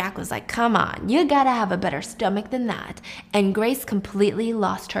 and Jack was like, come on, you gotta have a better stomach than that. And Grace completely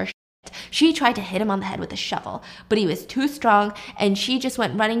lost her shit. She tried to hit him on the head with a shovel, but he was too strong, and she just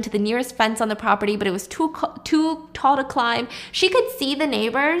went running to the nearest fence on the property, but it was too tall to climb. She could see the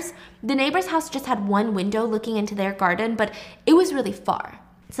neighbors. The neighbor's house just had one window looking into their garden, but it was really far.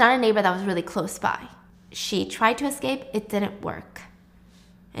 It's not a neighbor that was really close by. She tried to escape. It didn't work.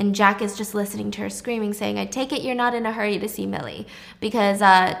 And Jack is just listening to her screaming, saying, I take it you're not in a hurry to see Millie, because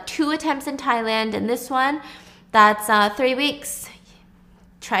 2 attempts in Thailand, and this one, that's 3 weeks.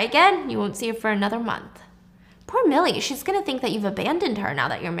 Try again, you won't see her for another month. Poor Millie, she's gonna think that you've abandoned her now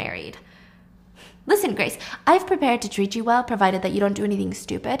that you're married. Listen, Grace, I've prepared to treat you well, provided that you don't do anything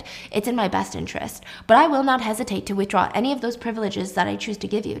stupid. It's in my best interest, but I will not hesitate to withdraw any of those privileges that I choose to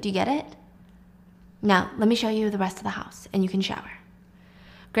give you. Do you get it? Now, let me show you the rest of the house, and you can shower.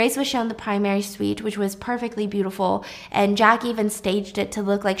 Grace was shown the primary suite, which was perfectly beautiful, and Jack even staged it to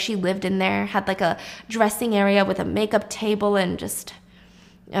look like she lived in there, had like a dressing area with a makeup table and just...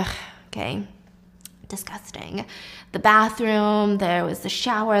 Ugh, okay. Disgusting. The bathroom, there was the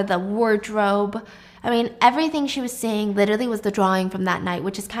shower, the wardrobe. I mean, everything she was seeing literally was the drawing from that night,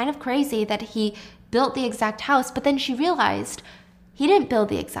 which is kind of crazy that he built the exact house, but then she realized he didn't build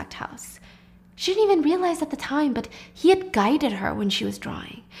the exact house. She didn't even realize at the time, but he had guided her when she was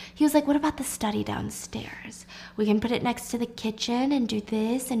drawing. He was like, what about the study downstairs? We can put it next to the kitchen and do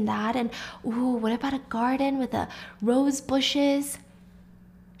this and that, and ooh, what about a garden with the rose bushes?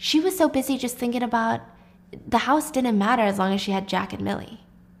 She was so busy just thinking about the house didn't matter as long as she had Jack and Millie.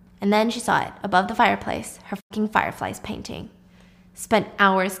 And then she saw it above the fireplace, her fucking fireflies painting. Spent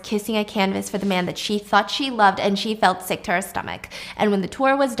hours kissing a canvas for the man that she thought she loved, and she felt sick to her stomach. And when the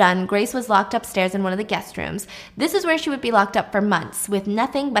tour was done, Grace was locked upstairs in one of the guest rooms. This is where she would be locked up for months with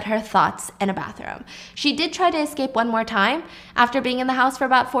nothing but her thoughts and a bathroom. She did try to escape one more time after being in the house for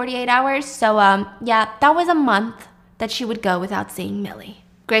about 48 hours. So yeah, that was a month that she would go without seeing Millie.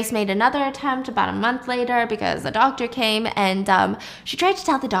 Grace made another attempt about a month later because the doctor came, and she tried to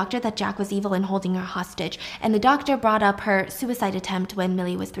tell the doctor that Jack was evil and holding her hostage. And the doctor brought up her suicide attempt when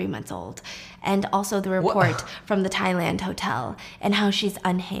Millie was 3 months old, and also the report from the Thailand hotel and how she's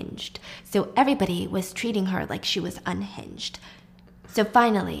unhinged. So everybody was treating her like she was unhinged. So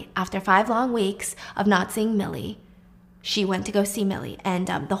finally, after 5 long weeks of not seeing Millie, she went to go see Millie, and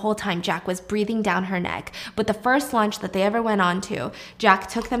the whole time Jack was breathing down her neck. But the first lunch that they ever went on to, Jack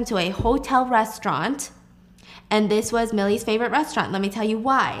took them to a hotel restaurant, and this was Millie's favorite restaurant. Let me tell you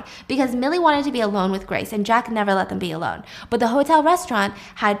why. Because Millie wanted to be alone with Grace, and Jack never let them be alone. But the hotel restaurant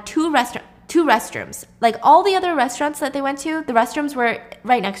had two restrooms. Like all the other restaurants that they went to, the restrooms were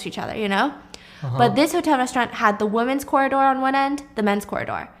right next to each other, you know? But this hotel restaurant had the women's corridor on one end, the men's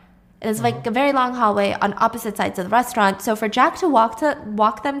corridor. It was like a very long hallway on opposite sides of the restaurant. So for Jack to walk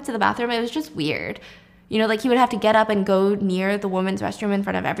them to the bathroom, it was just weird. You know, like he would have to get up and go near the women's restroom in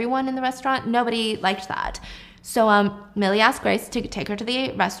front of everyone in the restaurant. Nobody liked that. So Millie asked Grace to take her to the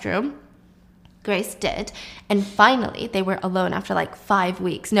restroom. Grace did. And finally, they were alone after like 5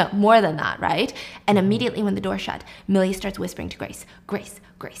 weeks. No, more than that, right? And immediately when the door shut, Millie starts whispering to Grace, Grace,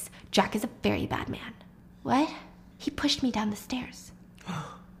 Grace, Jack is a very bad man. What? He pushed me down the stairs.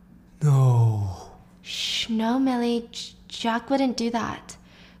 No. Shh, no, Millie. Jack wouldn't do that.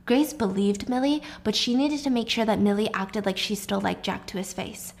 Grace believed Millie, but she needed to make sure that Millie acted like she still liked Jack to his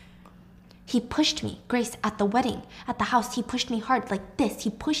face. He pushed me, Grace, at the wedding, at the house. He pushed me hard like this.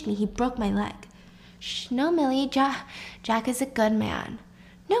 He pushed me. He broke my leg. Shh, no, Millie. Jack is a good man.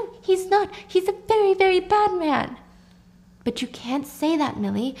 No, he's not. He's a very, very bad man. But you can't say that,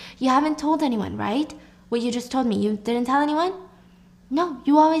 Millie. You haven't told anyone, right? What you just told me, you didn't tell anyone? No,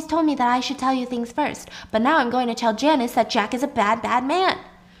 you always told me that I should tell you things first. But now I'm going to tell Janice that Jack is a bad, bad man.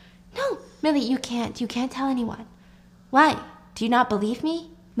 No, Millie, you can't. You can't tell anyone. Why? Do you not believe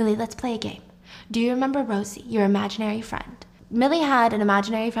me? Millie, let's play a game. Do you remember Rosie, your imaginary friend? Millie had an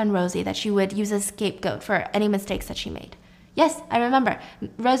imaginary friend, Rosie, that she would use as a scapegoat for any mistakes that she made. Yes, I remember.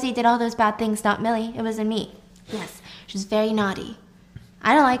 Rosie did all those bad things, not Millie. It wasn't me. Yes, she's very naughty.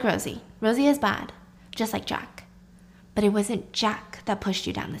 I don't like Rosie. Rosie is bad, just like Jack. But it wasn't Jack that pushed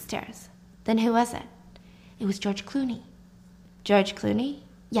you down the stairs. Then who was it? It was George Clooney. George Clooney?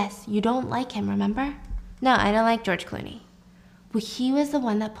 Yes, you don't like him, remember? No, I don't like George Clooney. Well, he was the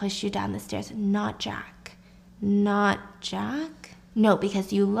one that pushed you down the stairs, not Jack. Not Jack? No,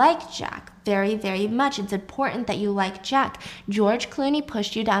 because you like Jack very, very much. It's important that you like Jack. George Clooney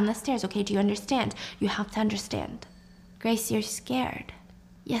pushed you down the stairs, okay? Do you understand? You have to understand. Grace, you're scared.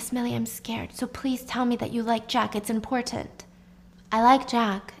 Yes, Millie, I'm scared. So please tell me that you like Jack. It's important. I like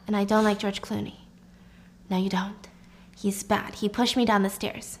Jack, and I don't like George Clooney. No, you don't. He's bad. He pushed me down the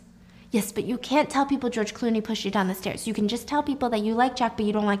stairs. Yes, but you can't tell people George Clooney pushed you down the stairs. You can just tell people that you like Jack, but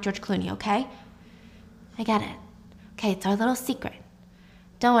you don't like George Clooney, okay? I get it. Okay, it's our little secret.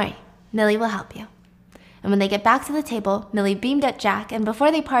 Don't worry, Millie will help you. And when they get back to the table, Millie beamed at Jack, and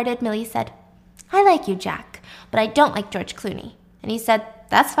before they parted, Millie said, I like you, Jack, but I don't like George Clooney. And he said,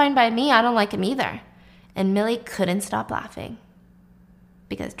 that's fine by me, I don't like him either. And Millie couldn't stop laughing.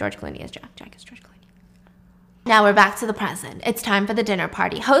 Because George Clooney is Jack, Jack is George Clooney. Now we're back to the present. It's time for the dinner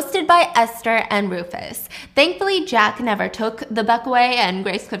party, hosted by Esther and Rufus. Thankfully, Jack never took the buck away and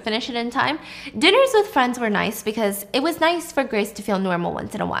Grace could finish it in time. Dinners with friends were nice because it was nice for Grace to feel normal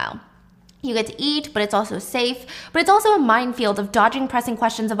once in a while. You get to eat, but it's also safe, but it's also a minefield of dodging pressing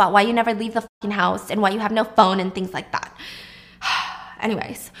questions about why you never leave the fucking house and why you have no phone and things like that.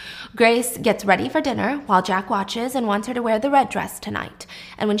 Anyways, Grace gets ready for dinner while Jack watches and wants her to wear the red dress tonight.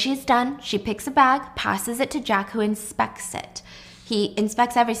 And when she's done, she picks a bag, passes it to Jack, who inspects it. He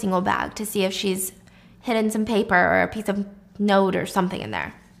inspects every single bag to see if she's hidden some paper or a piece of note or something in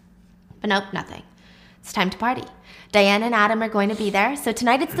there. But nope, nothing. It's time to party. Diane and Adam are going to be there, so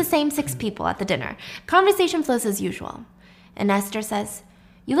tonight it's the same 6 people at the dinner. Conversation flows as usual. And Esther says,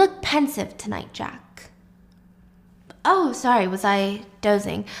 you look pensive tonight, Jack. Oh, sorry, was I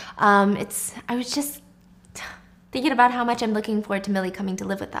dozing? I was just thinking about how much I'm looking forward to Millie coming to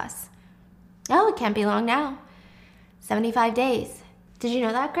live with us. Oh, it can't be long now. 75 days. Did you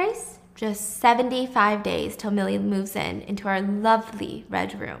know that, Grace? Just 75 days till Millie moves into our lovely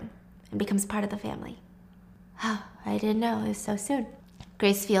red room and becomes part of the family. Oh, I didn't know it was so soon.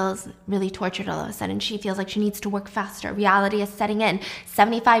 Grace feels really tortured all of a sudden. She feels like she needs to work faster. Reality is setting in.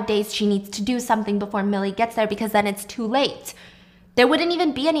 75 days she needs to do something before Millie gets there because then it's too late. There wouldn't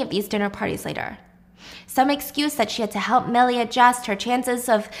even be any of these dinner parties later. Some excuse that she had to help Millie adjust. Her chances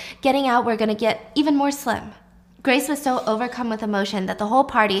of getting out were going to get even more slim. Grace was so overcome with emotion that the whole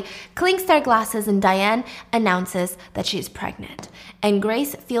party clinks their glasses and Diane announces that she's pregnant. And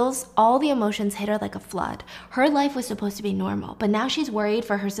Grace feels all the emotions hit her like a flood. Her life was supposed to be normal, but now she's worried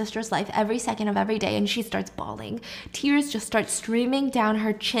for her sister's life every second of every day, and she starts bawling. Tears just start streaming down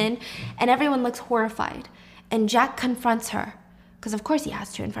her chin, and everyone looks horrified. And Jack confronts her, because of course he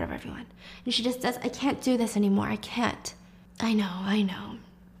has to in front of everyone. And she just says, I can't do this anymore, I can't. I know.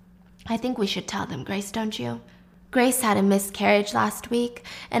 I think we should tell them, Grace, don't you? Grace had a miscarriage last week,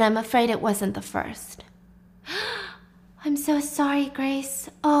 and I'm afraid it wasn't the first. I'm so sorry, Grace.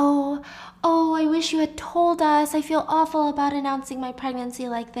 Oh, I wish you had told us. I feel awful about announcing my pregnancy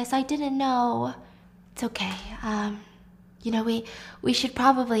like this. I didn't know. It's okay. We should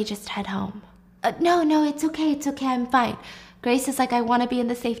probably just head home. No, it's okay. I'm fine. Grace is like, I want to be in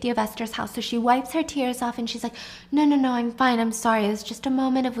the safety of Esther's house, so she wipes her tears off, and she's like, no, I'm fine. I'm sorry. It was just a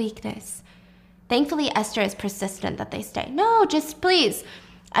moment of weakness. Thankfully, Esther is persistent that they stay. No, just please.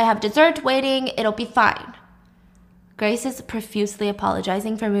 I have dessert waiting. It'll be fine. Grace is profusely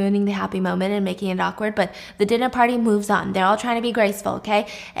apologizing for ruining the happy moment and making it awkward, but the dinner party moves on. They're all trying to be graceful, okay?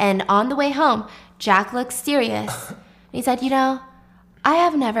 And on the way home, Jack looks serious. He said, I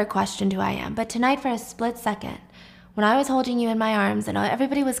have never questioned who I am, but tonight for a split second, when I was holding you in my arms and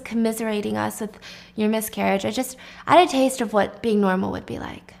everybody was commiserating us with your miscarriage, I had a taste of what being normal would be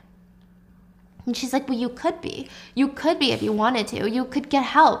like. And she's like, well, you could be. You could be if you wanted to. You could get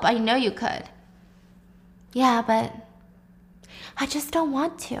help. I know you could. Yeah, but I just don't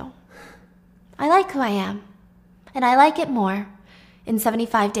want to. I like who I am. And I like it more in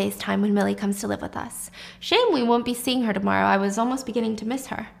 75 days' time when Millie comes to live with us. Shame we won't be seeing her tomorrow. I was almost beginning to miss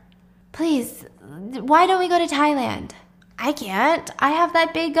her. Please, why don't we go to Thailand? I can't. I have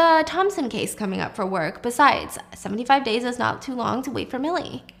that big Thompson case coming up for work. Besides, 75 days is not too long to wait for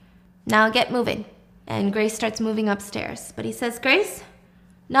Millie. Now get moving. And Grace starts moving upstairs. But he says, Grace,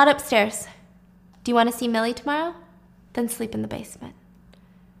 not upstairs. Do you want to see Millie tomorrow? Then sleep in the basement.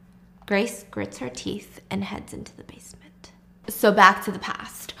 Grace grits her teeth and heads into the basement. So back to the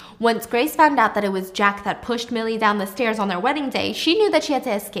past. Once Grace found out that it was Jack that pushed Millie down the stairs on their wedding day, she knew that she had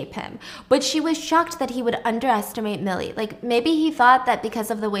to escape him. But she was shocked that he would underestimate Millie. Like, maybe he thought that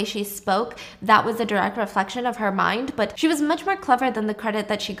because of the way she spoke, that was a direct reflection of her mind, but she was much more clever than the credit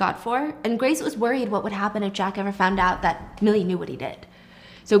that she got for, and Grace was worried what would happen if Jack ever found out that Millie knew what he did.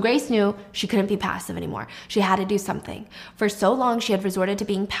 So Grace knew she couldn't be passive anymore. She had to do something. For so long, she had resorted to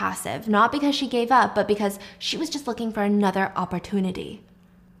being passive, not because she gave up, but because she was just looking for another opportunity.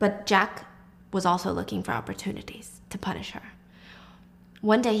 But Jack was also looking for opportunities to punish her.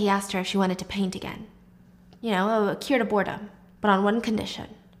 One day he asked her if she wanted to paint again. You know, a cure to boredom, but on one condition,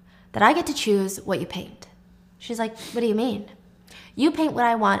 that I get to choose what you paint. She's like, what do you mean? You paint what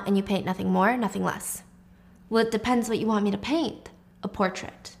I want and you paint nothing more, nothing less. Well, it depends what you want me to paint. A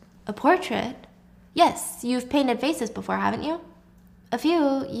portrait. A portrait? Yes, you've painted faces before, haven't you? A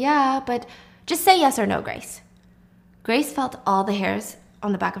few, yeah, but just say yes or no, Grace. Grace felt all the hairs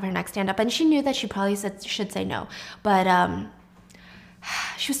on the back of her neck stand up, and she knew that she probably should say no, but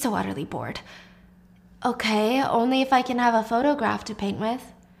she was so utterly bored. Okay, only if I can have a photograph to paint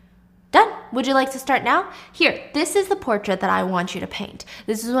with. Done. Would you like to start now? Here, this is the portrait that I want you to paint.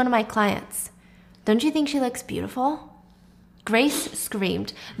 This is one of my clients. Don't you think she looks beautiful? Grace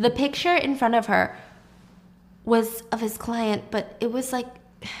screamed. The picture in front of her was of his client, but it was like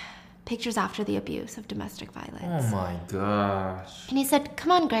pictures after the abuse of domestic violence. Oh my gosh. And he said,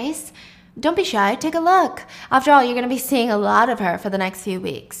 come on, Grace. Don't be shy. Take a look. After all, you're going to be seeing a lot of her for the next few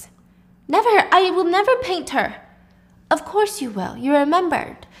weeks. Never. I will never paint her. Of course you will. You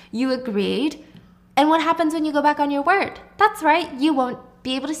remembered. You agreed. And what happens when you go back on your word? That's right. You won't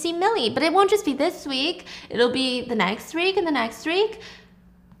be able to see Millie. But it won't just be this week. It'll be the next week and the next week.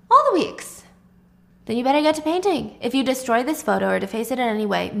 All the weeks. Then you better get to painting. If you destroy this photo or deface it in any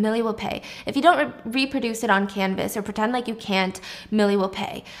way, Millie will pay. If you don't reproduce it on canvas or pretend like you can't, Millie will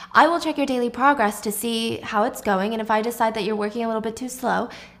pay. I will check your daily progress to see how it's going, and if I decide that you're working a little bit too slow,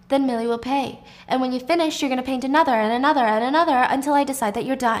 then Millie will pay. And when you finish, you're going to paint another and another and another until I decide that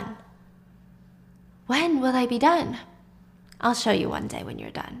you're done. When will I be done? I'll show you one day when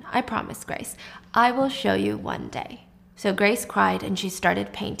you're done. I promise, Grace. I will show you one day. So Grace cried and she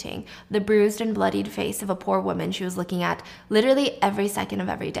started painting the bruised and bloodied face of a poor woman she was looking at literally every second of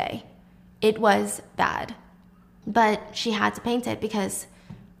every day. It was bad, but she had to paint it because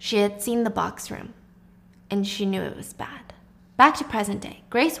she had seen the box room and she knew it was bad. Back to present day.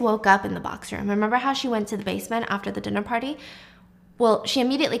 Grace woke up in the box room. Remember how she went to the basement after the dinner party? Well, she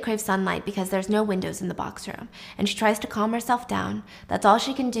immediately craves sunlight because there's no windows in the box room, and she tries to calm herself down. That's all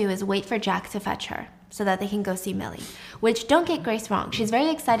she can do is wait for Jack to fetch her so that they can go see Millie. Which, don't get Grace wrong, she's very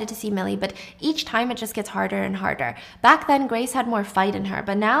excited to see Millie, but each time it just gets harder and harder. Back then, Grace had more fight in her,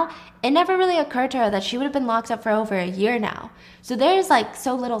 but now it never really occurred to her that she would have been locked up for over a year now. So there's like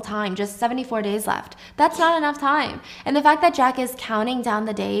so little time, just 74 days left. That's not enough time. And the fact that Jack is counting down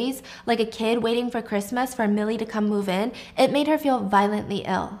the days like a kid waiting for Christmas for Millie to come move in, it made her feel violently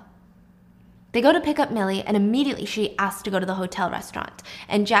ill. They go to pick up Millie, and immediately she asks to go to the hotel restaurant.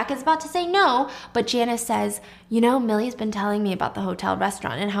 And Jack is about to say no, but Janice says, you know, Millie's been telling me about the hotel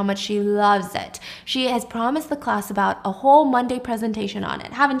restaurant and how much she loves it. She has promised the class about a whole Monday presentation on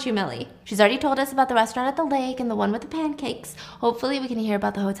it. Haven't you, Millie? She's already told us about the restaurant at the lake and the one with the pancakes. Hopefully we can hear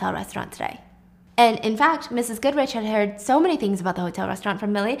about the hotel restaurant today. And in fact, Mrs. Goodrich had heard so many things about the hotel restaurant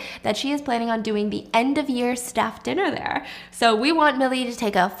from Millie that she is planning on doing the end-of-year staff dinner there. So we want Millie to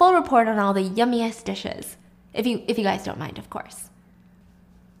take a full report on all the yummiest dishes. If you guys don't mind, of course.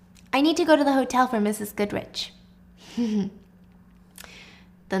 I need to go to the hotel for Mrs. Goodrich. Then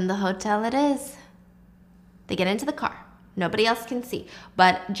the hotel it is. They get into the car. Nobody else can see,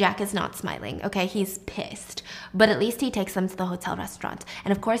 but Jack is not smiling, okay? He's pissed, but at least he takes them to the hotel restaurant.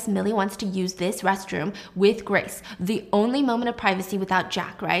 And of course, Millie wants to use this restroom with Grace, the only moment of privacy without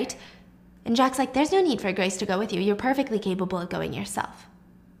Jack, right? And Jack's like, there's no need for Grace to go with you. You're perfectly capable of going yourself.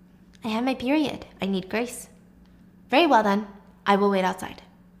 I have my period. I need Grace. Very well then. I will wait outside.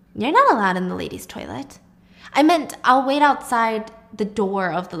 You're not allowed in the ladies' toilet. I meant I'll wait outside the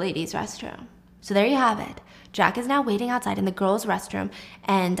door of the ladies' restroom. So there you have it. Jack is now waiting outside in the girls' restroom,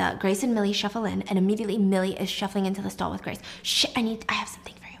 and Grace and Millie shuffle in, and immediately Millie is shuffling into the stall with Grace. Shh, I have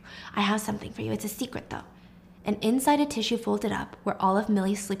something for you. I have something for you. It's a secret, though. And inside a tissue folded up were all of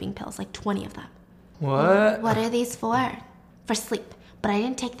Millie's sleeping pills, like 20 of them. What? What are these for? For sleep. But I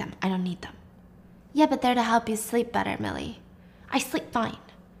didn't take them. I don't need them. Yeah, but they're to help you sleep better, Millie. I sleep fine.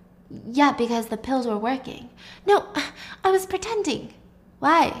 Yeah, because the pills were working. No, I was pretending.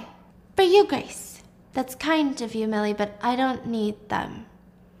 Why? For you, Grace. That's kind of you, Millie, but I don't need them.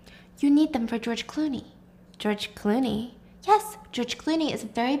 You need them for George Clooney. George Clooney? Yes, George Clooney is a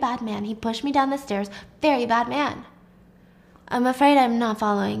very bad man. He pushed me down the stairs. Very bad man. I'm afraid I'm not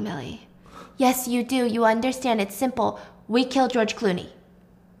following, Millie. Yes, you do. You understand. It's simple. We kill George Clooney.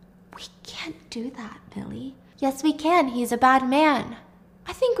 We can't do that, Millie. Yes, we can. He's a bad man.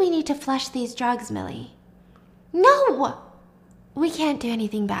 I think we need to flush these drugs, Millie. No! We can't do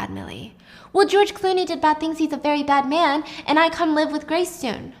anything bad, Millie. Well, George Clooney did bad things. He's a very bad man, and I come live with Grace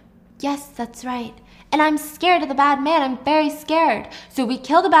soon. Yes, that's right. And I'm scared of the bad man. I'm very scared. So we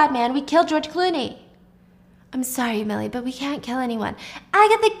kill the bad man. We kill George Clooney. I'm sorry, Millie, but we can't kill anyone.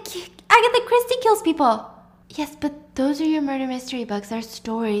 Agatha Christie kills people. Yes, but those are your murder mystery books. They're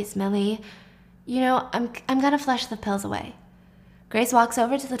stories, Millie. You know, I'm gonna flush the pills away. Grace walks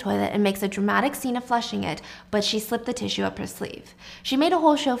over to the toilet and makes a dramatic scene of flushing it, but she slipped the tissue up her sleeve. She made a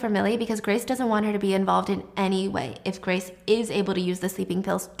whole show for Millie because Grace doesn't want her to be involved in any way if Grace is able to use the sleeping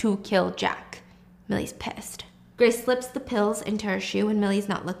pills to kill Jack. Millie's pissed. Grace slips the pills into her shoe when Millie's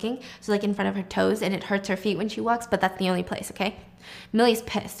not looking, so like in front of her toes, and it hurts her feet when she walks, but that's the only place, okay? Millie's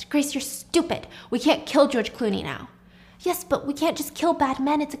pissed. Grace, you're stupid. We can't kill George Clooney now. Yes, but we can't just kill bad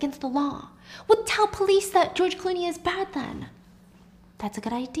men. It's against the law. Well, tell police that George Clooney is bad then. That's a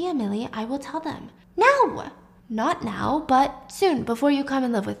good idea, Millie. I will tell them. Now! Not now, but soon, before you come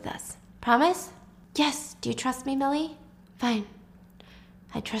and live with us. Promise? Yes. Do you trust me, Millie? Fine.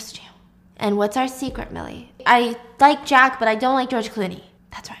 I trust you. And what's our secret, Millie? I like Jack, but I don't like George Clooney.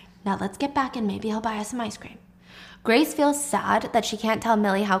 That's right. Now let's get back and maybe he'll buy us some ice cream. Grace feels sad that she can't tell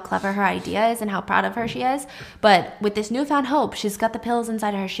Millie how clever her idea is and how proud of her she is, but with this newfound hope, she's got the pills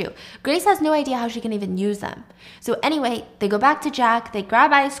inside her shoe. Grace has no idea how she can even use them. So anyway, they go back to Jack, they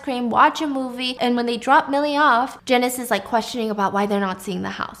grab ice cream, watch a movie, and when they drop Millie off, Janice is like questioning about why they're not seeing the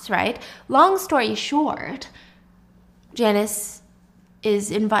house, right? Long story short, Janice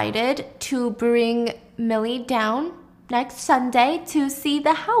is invited to bring Millie down next Sunday to see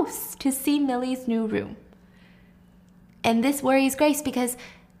the house, to see Millie's new room. And this worries Grace because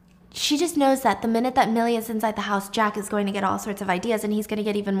she just knows that the minute that Millie is inside the house, Jack is going to get all sorts of ideas and he's going to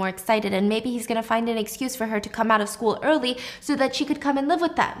get even more excited, and maybe he's going to find an excuse for her to come out of school early so that she could come and live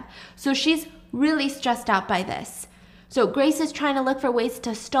with them. So she's really stressed out by this. So Grace is trying to look for ways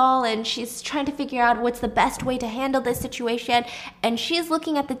to stall, and she's trying to figure out what's the best way to handle this situation. And she's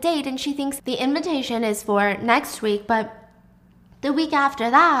looking at the date and she thinks the invitation is for next week, but the week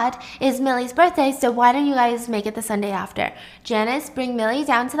after that is Millie's birthday, so why don't you guys make it the Sunday after? Janice, bring Millie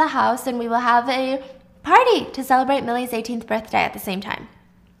down to the house and we will have a party to celebrate Millie's 18th birthday at the same time.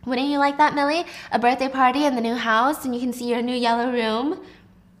 Wouldn't you like that, Millie? A birthday party in the new house and you can see your new yellow room?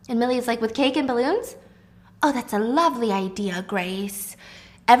 And Millie's like, with cake and balloons? Oh, that's a lovely idea, Grace.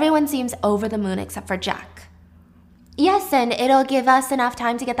 Everyone seems over the moon except for Jack. Yes, and it'll give us enough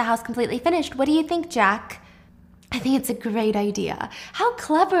time to get the house completely finished. What do you think, Jack? I think it's a great idea. How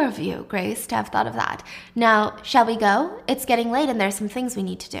clever of you, Grace, to have thought of that. Now, shall we go? It's getting late and there's some things we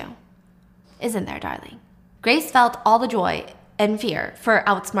need to do. Isn't there, darling? Grace felt all the joy and fear for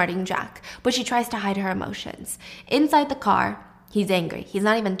outsmarting Jack, but she tries to hide her emotions. Inside the car, he's angry. He's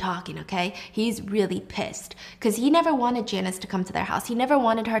not even talking, okay? He's really pissed because he never wanted Janice to come to their house. He never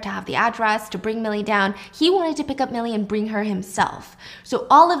wanted her to have the address, to bring Millie down. He wanted to pick up Millie and bring her himself. So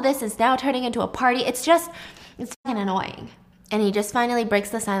all of this is now turning into a party. It's fucking annoying. And he just finally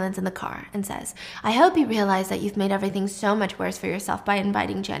breaks the silence in the car and says, I hope you realize that you've made everything so much worse for yourself by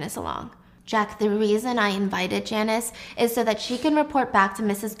inviting Janice along. Jack, the reason I invited Janice is so that she can report back to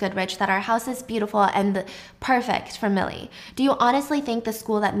Mrs. Goodrich that our house is beautiful and perfect for Millie. Do you honestly think the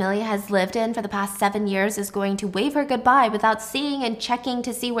school that Millie has lived in for the past 7 years is going to wave her goodbye without seeing and checking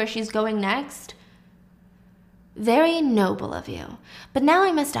to see where she's going next? Very noble of you. But now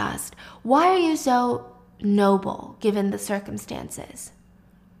I must ask, why are you so noble given the circumstances?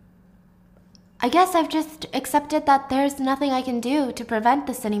 I guess I've just accepted that there's nothing I can do to prevent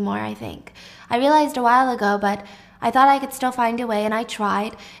this anymore, I think. I realized a while ago, but I thought I could still find a way, and I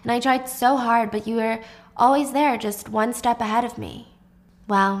tried so hard, but you were always there, just one step ahead of me.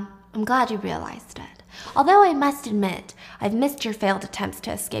 Well, I'm glad you realized it. Although I must admit, I've missed your failed attempts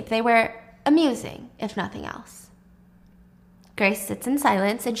to escape. They were amusing, if nothing else. Grace sits in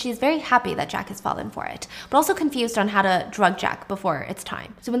silence, and she's very happy that Jack has fallen for it, but also confused on how to drug Jack before it's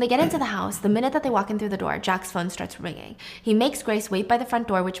time. So when they get into the house, the minute that they walk in through the door, Jack's phone starts ringing. He makes Grace wait by the front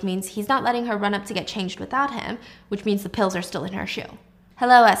door, which means he's not letting her run up to get changed without him, which means the pills are still in her shoe.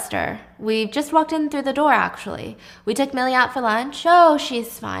 Hello, Esther. We've just walked in through the door, actually. We took Millie out for lunch. Oh,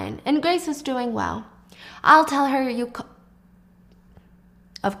 she's fine. And Grace is doing well. I'll tell her you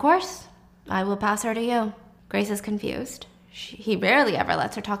Of course. I will pass her to you. Grace is confused. He rarely ever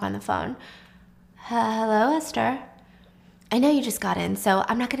lets her talk on the phone. Hello, Esther. I know you just got in, so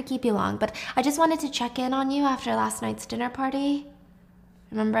I'm not going to keep you long, but I just wanted to check in on you after last night's dinner party.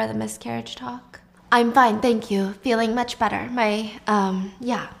 Remember the miscarriage talk? I'm fine, thank you. Feeling much better.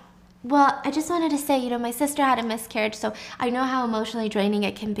 Yeah. Well, I just wanted to say, my sister had a miscarriage, so I know how emotionally draining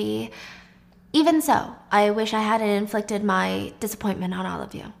it can be. Even so, I wish I hadn't inflicted my disappointment on all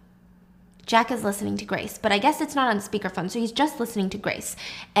of you. Jack is listening to Grace, but I guess it's not on speakerphone, so he's just listening to Grace.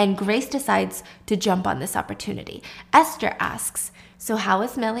 And Grace decides to jump on this opportunity. Esther asks, so how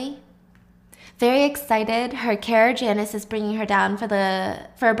is Millie? Very excited. Her carer, Janice, is bringing her down for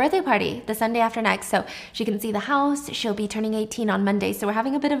a birthday party the Sunday after next, so she can see the house. She'll be turning 18 on Monday, so we're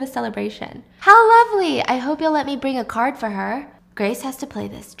having a bit of a celebration. How lovely! I hope you'll let me bring a card for her. Grace has to play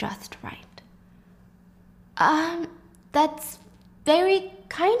this just right. That's very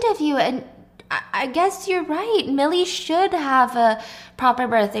kind of you, and I guess you're right. Millie should have a proper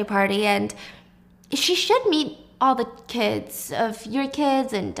birthday party, and she should meet all the kids of your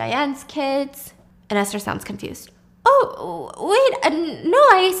kids and Diane's kids. And Esther sounds confused. Oh, wait, no,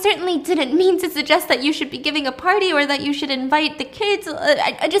 I certainly didn't mean to suggest that you should be giving a party or that you should invite the kids.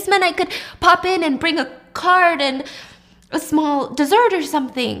 I just meant I could pop in and bring a card and a small dessert or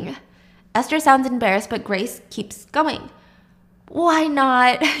something. Esther sounds embarrassed, but Grace keeps going. Why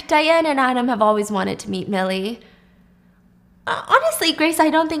not? Diane and Adam have always wanted to meet Millie. Honestly, Grace, I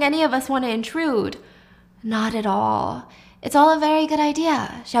don't think any of us want to intrude. Not at all. It's all a very good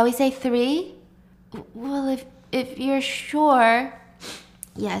idea. Shall we say 3? Well, if you're sure.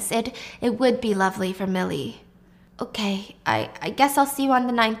 Yes, it would be lovely for Millie. Okay, I guess I'll see you on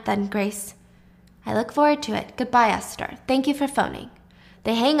the 9th then, Grace. I look forward to it. Goodbye, Esther. Thank you for phoning.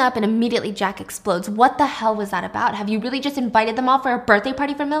 They hang up and immediately Jack explodes. What the hell was that about? Have you really just invited them all for a birthday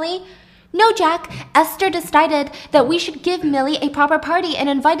party for Millie? No, Jack. Esther decided that we should give Millie a proper party and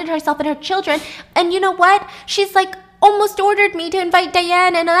invited herself and her children. And you know what? She's almost ordered me to invite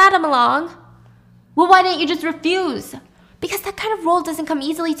Diane and Adam along. Well, why didn't you just refuse? Because that kind of role doesn't come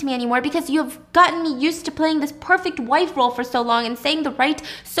easily to me anymore because you have gotten me used to playing this perfect wife role for so long and saying the right,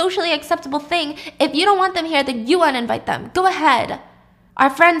 socially acceptable thing. If you don't want them here, then you uninvite them. Go ahead. Our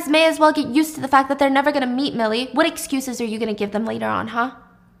friends may as well get used to the fact that they're never going to meet Millie. What excuses are you going to give them later on, huh?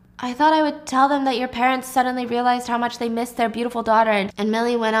 I thought I would tell them that your parents suddenly realized how much they missed their beautiful daughter and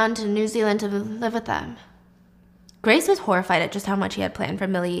Millie went on to New Zealand to live with them. Grace was horrified at just how much he had planned for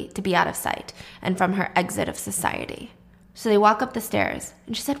Millie to be out of sight and from her exit of society. So they walk up the stairs,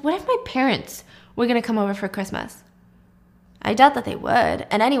 and she said, what if my parents were going to come over for Christmas? I doubt that they would,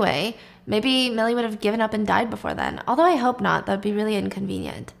 and anyway, maybe Millie would have given up and died before then, although I hope not. That would be really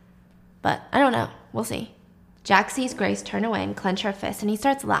inconvenient. But I don't know. We'll see. Jack sees Grace turn away and clench her fist, and he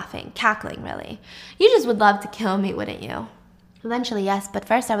starts laughing, cackling, really. You just would love to kill me, wouldn't you? Eventually, yes, but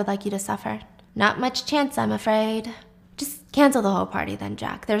first I would like you to suffer. Not much chance, I'm afraid. Just cancel the whole party then,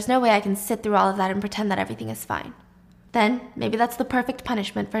 Jack. There's no way I can sit through all of that and pretend that everything is fine. Then, maybe that's the perfect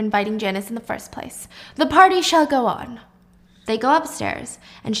punishment for inviting Janice in the first place. The party shall go on. They go upstairs,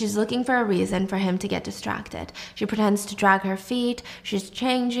 and she's looking for a reason for him to get distracted. She pretends to drag her feet, she's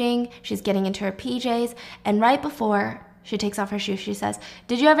changing, she's getting into her PJs, and right before she takes off her shoes, she says,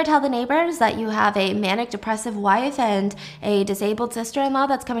 did you ever tell the neighbors that you have a manic depressive wife and a disabled sister-in-law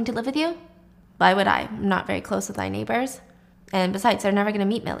that's coming to live with you? Why would I? I'm not very close with my neighbors. And besides, they're never going to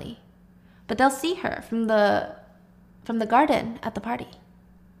meet Millie. But they'll see her from the garden at the party.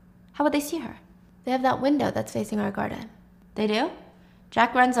 How would they see her? They have that window that's facing our garden. They do?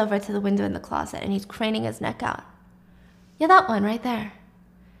 Jack runs over to the window in the closet, and he's craning his neck out. Yeah, that one right there.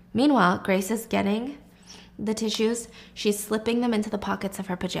 Meanwhile, Grace is getting the tissues. She's slipping them into the pockets of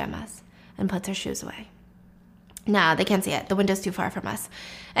her pajamas and puts her shoes away. Nah, they can't see it. The window's too far from us.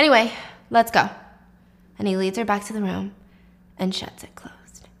 Anyway, let's go. And he leads her back to the room and shuts it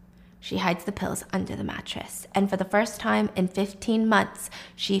closed. She hides the pills under the mattress, and for the first time in 15 months,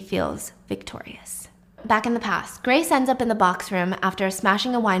 she feels victorious. Back in the past, Grace ends up in the box room after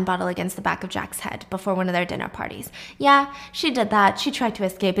smashing a wine bottle against the back of Jack's head before one of their dinner parties. Yeah, she did that. She tried to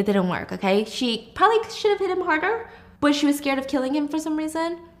escape. It didn't work, okay? She probably should have hit him harder, but she was scared of killing him for some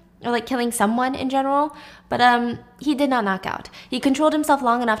reason. or like killing someone in general, but he did not knock out. He controlled himself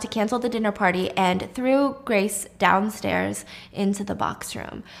long enough to cancel the dinner party and threw Grace downstairs into the box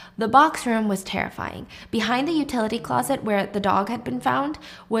room. The box room was terrifying. Behind the utility closet where the dog had been found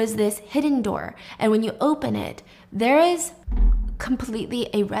was this hidden door, and when you open it, there is completely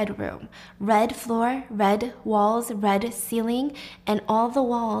a red room. Red floor, red walls, red ceiling, and all the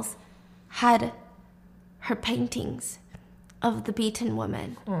walls had her paintings of the beaten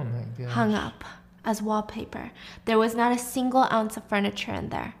woman hung up as wallpaper. There was not a single ounce of furniture in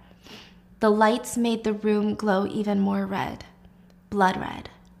there. The lights made the room glow even more red, blood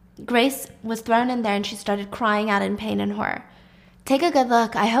red. Grace was thrown in there and she started crying out in pain and horror. Take a good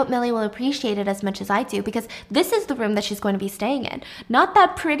look. I hope Millie will appreciate it as much as I do, because this is the room that she's going to be staying in. Not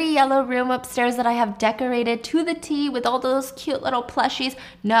that pretty yellow room upstairs that I have decorated to the T with all those cute little plushies.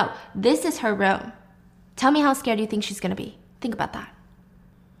 No, this is her room. Tell me how scared you think she's going to be. Think about that.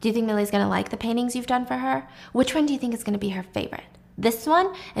 Do you think Millie's going to like the paintings you've done for her? Which one do you think is going to be her favorite? This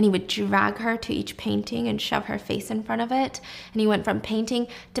one? And he would drag her to each painting and shove her face in front of it. And he went from painting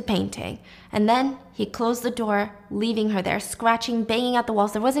to painting. And then he closed the door, leaving her there, scratching, banging at the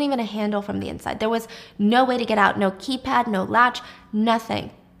walls. There wasn't even a handle from the inside. There was no way to get out, no keypad, no latch,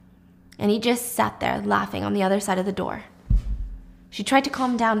 nothing. And he just sat there laughing on the other side of the door. She tried to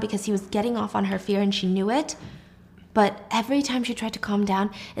calm down because he was getting off on her fear and she knew it. But every time she tried to calm down,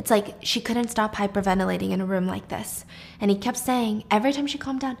 it's like she couldn't stop hyperventilating in a room like this. And he kept saying, every time she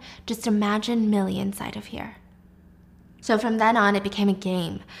calmed down, just imagine Millie inside of here. So from then on, it became a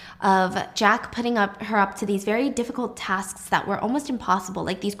game of Jack putting her up to these very difficult tasks that were almost impossible,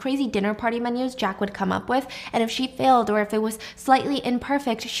 like these crazy dinner party menus Jack would come up with. And if she failed or if it was slightly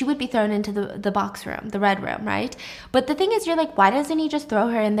imperfect, she would be thrown into the box room, the red room, right? But the thing is, you're like, why doesn't he just throw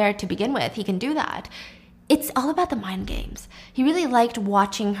her in there to begin with? He can do that. It's all about the mind games. He really liked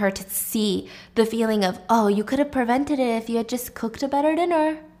watching her to see the feeling of, oh, you could have prevented it if you had just cooked a better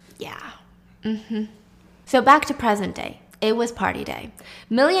dinner. Yeah. So back to present day. It was party day.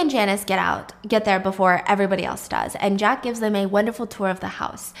 Millie and Janice get there before everybody else does, and Jack gives them a wonderful tour of the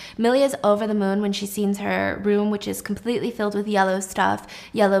house. Millie is over the moon when she sees her room, which is completely filled with yellow stuff,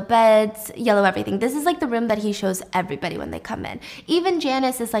 yellow beds, yellow everything. This is like the room that he shows everybody when they come in. Even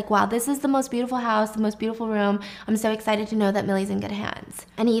Janice is like, wow, this is the most beautiful house, the most beautiful room. I'm so excited to know that Millie's in good hands.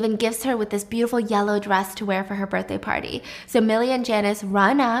 And he even gifts her with this beautiful yellow dress to wear for her birthday party. So Millie and Janice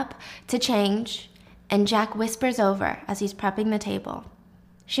run up to change, and Jack whispers over as he's prepping the table.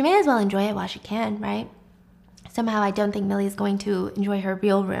 She may as well enjoy it while she can, right? Somehow I don't think Millie's going to enjoy her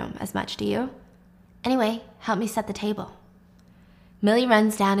real room as much, do you? Anyway, help me set the table. Millie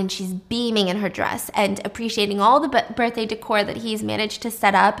runs down and she's beaming in her dress and appreciating all the birthday decor that he's managed to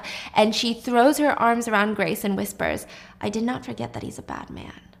set up, and she throws her arms around Grace and whispers, I did not forget that he's a bad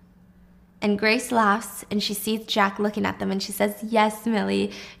man. And Grace laughs, and she sees Jack looking at them, and she says, yes,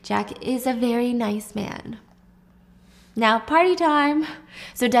 Millie, Jack is a very nice man. Now, party time.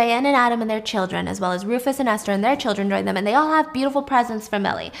 So Diane and Adam and their children, as well as Rufus and Esther and their children, join them, and they all have beautiful presents for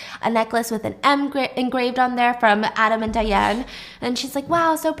Millie. A necklace with an M engraved on there from Adam and Diane. And she's like,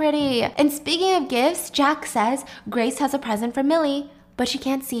 wow, so pretty. And speaking of gifts, Jack says Grace has a present for Millie, but she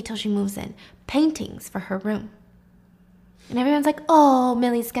can't see till she moves in. Paintings for her room. And everyone's like, oh,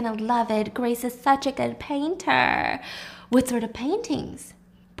 Millie's gonna love it. Grace is such a good painter. What sort of paintings?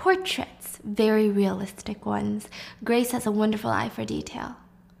 Portraits, very realistic ones. Grace has a wonderful eye for detail.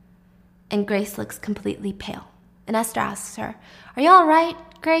 And Grace looks completely pale. And Esther asks her, are you all right,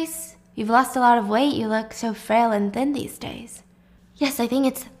 Grace? You've lost a lot of weight. You look so frail and thin these days. Yes, I think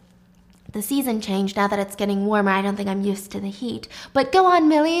it's the season change now that it's getting warmer. I don't think I'm used to the heat. But go on,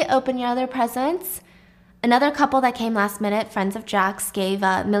 Millie, open your other presents. Another couple that came last minute, friends of Jack's, gave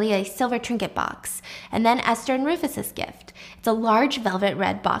Millie a silver trinket box. And then Esther and Rufus's gift. It's a large velvet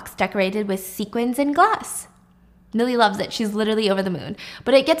red box decorated with sequins and glass. Millie loves it. She's literally over the moon.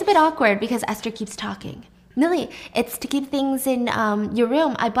 But it gets a bit awkward because Esther keeps talking. Millie, it's to keep things in your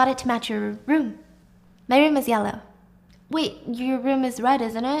room. I bought it to match your room. My room is yellow. Wait, your room is red,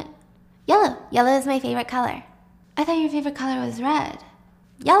 isn't it? Yellow. Yellow is my favorite color. I thought your favorite color was red.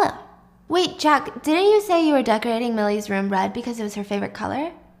 Yellow. Wait, Jack, didn't you say you were decorating Millie's room red because it was her favorite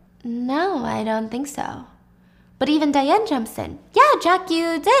color? No, I don't think so. But even Diane jumps in. Yeah, Jack,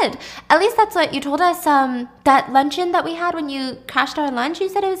 you did. At least that's what you told us, that luncheon that we had when you crashed our lunch, you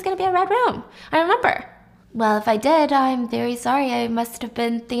said it was going to be a red room. I remember. Well, if I did, I'm very sorry. I must have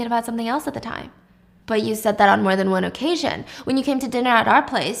been thinking about something else at the time. But you said that on more than one occasion. When you came to dinner at our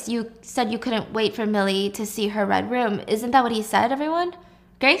place, you said you couldn't wait for Millie to see her red room. Isn't that what he said, everyone?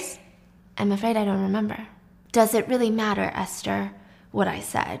 Grace? I'm afraid I don't remember. Does it really matter, Esther? what I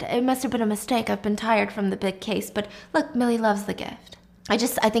said. It must have been a mistake. I've been tired from the big case, but look, Millie loves the gift. I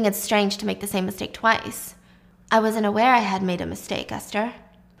think it's strange to make the same mistake twice. I wasn't aware I had made a mistake, Esther.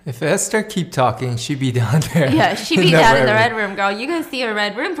 If Esther keep talking, she'd be down there. Yeah, she'd be down in the red room, girl. You guys see a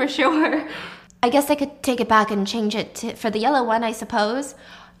red room for sure. I guess I could take it back and change it for the yellow one, I suppose.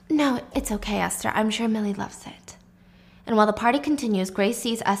 No, it's okay, Esther. I'm sure Millie loves it. And while the party continues, Grace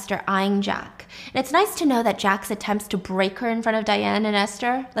sees Esther eyeing Jack. And it's nice to know that Jack's attempts to break her in front of Diane and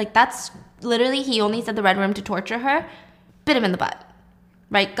Esther, like that's literally, he only said the red room to torture her, bit him in the butt.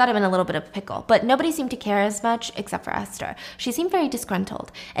 Right, got him in a little bit of a pickle, but nobody seemed to care as much except for Esther. She seemed very disgruntled,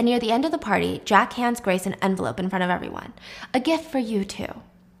 and near the end of the party, Jack hands Grace an envelope in front of everyone. A gift for you two.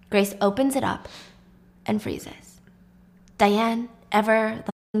 Grace opens it up and freezes. Diane, ever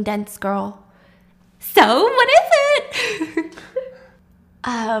the dense girl. So, what is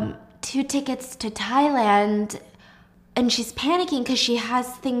it? 2 tickets to Thailand, and she's panicking because she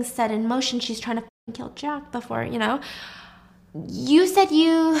has things set in motion. She's trying to kill Jack before, You said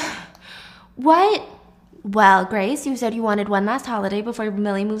you... What? Well, Grace, you said you wanted one last holiday before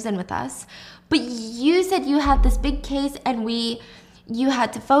Millie moves in with us. But you said you had this big case and you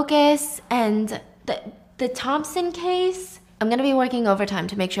had to focus, and the Thompson case... I'm going to be working overtime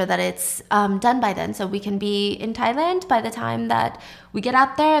to make sure that it's done by then so we can be in Thailand by the time that we get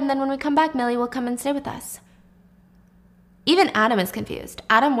out there, and then when we come back, Millie will come and stay with us. Even Adam is confused.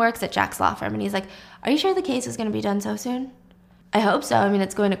 Adam works at Jack's law firm, and he's like, are you sure the case is going to be done so soon? I hope so. I mean,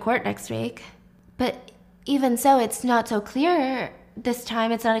 it's going to court next week. But even so, it's not so clear this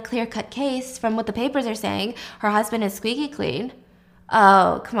time. It's not a clear-cut case from what the papers are saying. Her husband is squeaky clean.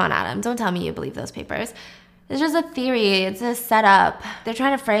 Oh, come on, Adam. Don't tell me you believe those papers. It's just a theory. It's a setup. They're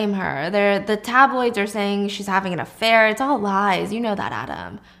trying to frame her. The tabloids are saying she's having an affair. It's all lies. You know that,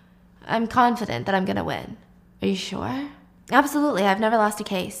 Adam. I'm confident that I'm going to win. Are you sure? Absolutely. I've never lost a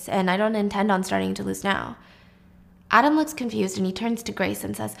case, and I don't intend on starting to lose now. Adam looks confused, and he turns to Grace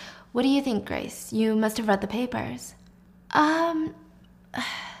and says, what do you think, Grace? You must have read the papers. I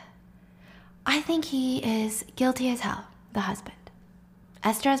think he is guilty as hell, the husband.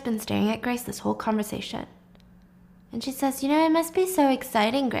 Esther has been staring at Grace this whole conversation. And she says, it must be so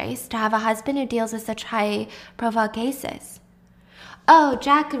exciting, Grace, to have a husband who deals with such high-profile cases. Oh,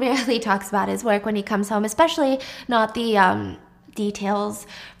 Jack rarely talks about his work when he comes home, especially not the, details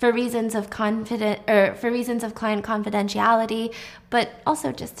for reasons of client confidentiality, but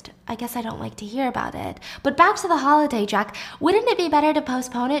also just, I guess I don't like to hear about it. But back to the holiday, Jack. Wouldn't it be better to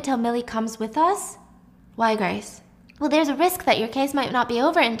postpone it till Millie comes with us? Why, Grace? Well, there's a risk that your case might not be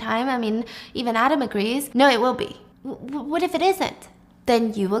over in time. I mean, even Adam agrees. No, it will be. What if it isn't?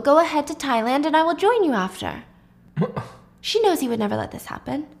 Then you will go ahead to Thailand and I will join you after. She knows he would never let this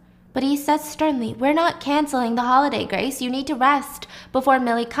happen. But he says sternly, we're not canceling the holiday, Grace. You need to rest before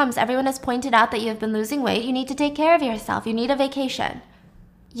Millie comes. Everyone has pointed out that you have been losing weight. You need to take care of yourself. You need a vacation.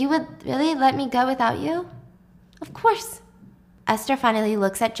 You would really let me go without you? Of course. Esther finally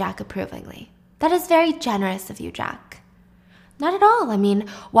looks at Jack approvingly. That is very generous of you, Jack. Not at all. I mean,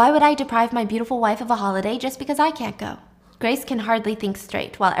 why would I deprive my beautiful wife of a holiday just because I can't go? Grace can hardly think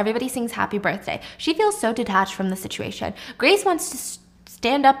straight while everybody sings happy birthday. She feels so detached from the situation. Grace wants to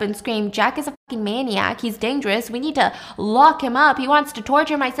stand up and scream, Jack is a fucking maniac. He's dangerous. We need to lock him up. He wants to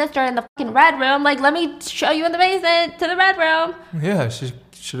torture my sister in the fucking red room. Like, let me show you in the basement to the red room. Yeah, she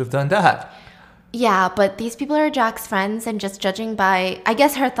should have done that. Yeah, but these people are Jack's friends, and just judging by, I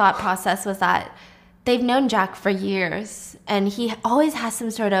guess her thought process was that they've known Jack for years, and he always has some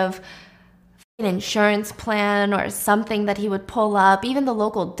sort of insurance plan or something that he would pull up, even the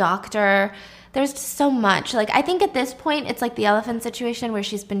local doctor. There's just so much. Like, I think at this point, it's like the elephant situation where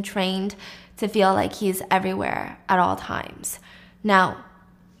she's been trained to feel like he's everywhere at all times. Now,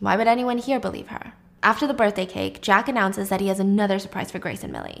 why would anyone here believe her? After the birthday cake, Jack announces that he has another surprise for Grace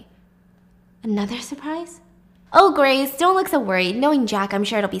and Millie. Another surprise? Oh, Grace, don't look so worried. Knowing Jack, I'm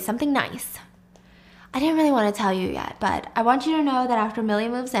sure it'll be something nice. I didn't really want to tell you yet, but I want you to know that after Millie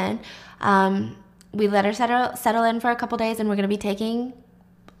moves in, we let her settle in for a couple days, and we're going to be taking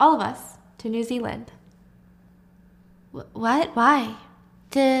all of us to New Zealand. What? Why?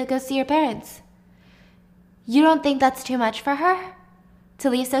 To go see your parents. You don't think that's too much for her? To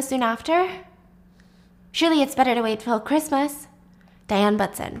leave so soon after? Surely it's better to wait till Christmas. Diane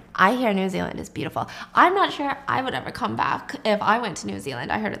butts in. I hear New Zealand is beautiful. I'm not sure I would ever come back if I went to New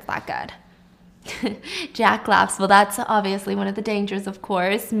Zealand. I heard it's that good. Jack laughs. Well, that's obviously one of the dangers, of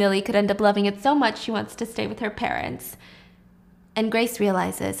course. Millie could end up loving it so much she wants to stay with her parents. And Grace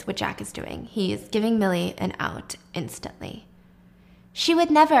realizes what Jack is doing. He is giving Millie an out instantly. She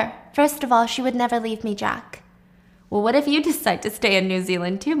would never. First of all, she would never leave me, Jack. Well, what if you decide to stay in New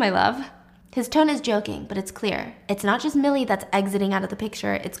Zealand too, my love? His tone is joking, but it's clear. It's not just Millie that's exiting out of the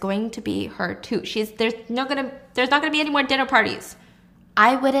picture. It's going to be her too. There's not gonna be any more dinner parties.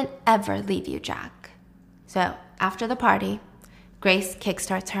 I wouldn't ever leave you, Jack. So after the party, Grace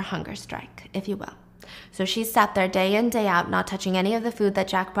kickstarts her hunger strike, if you will. So she sat there day in, day out, not touching any of the food that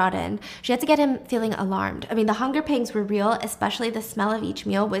Jack brought in. She had to get him feeling alarmed. I mean, the hunger pangs were real, especially the smell of each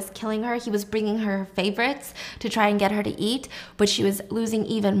meal was killing her. He was bringing her favorites to try and get her to eat, but she was losing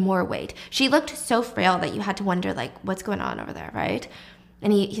even more weight. She looked so frail that you had to wonder, like, what's going on over there, right?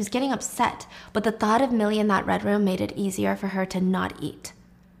 And he was getting upset, but the thought of Millie in that red room made it easier for her to not eat.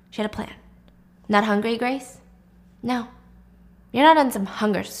 She had a plan. Not hungry, Grace? No. You're not on some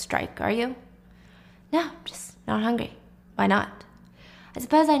hunger strike, are you? No, just not hungry. Why not? I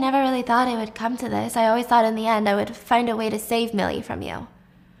suppose I never really thought it would come to this. I always thought in the end I would find a way to save Millie from you.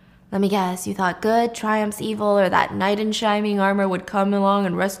 Let me guess, you thought good triumphs evil, or that knight in shining armor would come along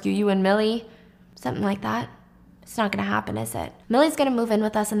and rescue you and Millie? Something like that. It's not gonna happen, is it? Millie's gonna move in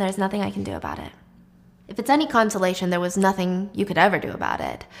with us and there's nothing I can do about it. If it's any consolation, there was nothing you could ever do about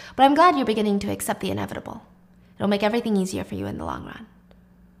it. But I'm glad you're beginning to accept the inevitable. It'll make everything easier for you in the long run.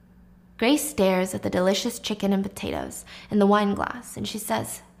 Grace stares at the delicious chicken and potatoes in the wine glass, and she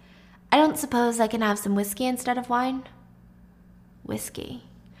says, I don't suppose I can have some whiskey instead of wine? Whiskey?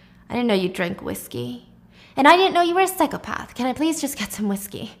 I didn't know you drank whiskey. And I didn't know you were a psychopath. Can I please just get some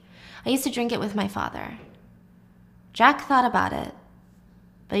whiskey? I used to drink it with my father. Jack thought about it,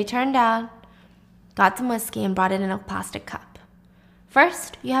 but he turned down, got some whiskey, and brought it in a plastic cup.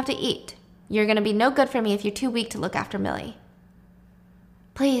 First, you have to eat. You're going to be no good for me if you're too weak to look after Millie.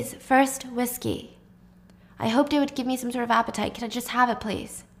 Please, first, whiskey. I hoped it would give me some sort of appetite. Can I just have it,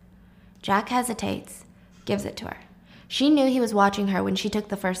 please? Jack hesitates, gives it to her. She knew he was watching her when she took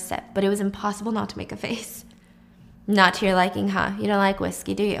the first sip, but it was impossible not to make a face. Not to your liking, huh? You don't like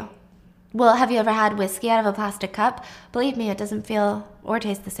whiskey, do you? Well, have you ever had whiskey out of a plastic cup? Believe me, it doesn't feel or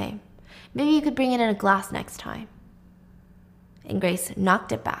taste the same. Maybe you could bring it in a glass next time. And Grace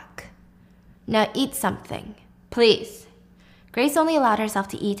knocked it back. Now eat something, please. Grace only allowed herself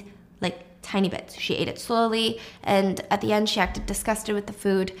to eat, like, tiny bits. She ate it slowly, and at the end she acted disgusted with the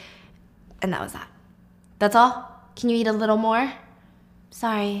food, and that was that. That's all? Can you eat a little more?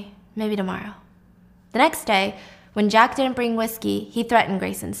 Sorry, maybe tomorrow. The next day, when Jack didn't bring whiskey, he threatened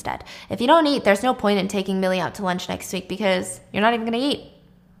Grace instead. If you don't eat, there's no point in taking Millie out to lunch next week because you're not even going to eat.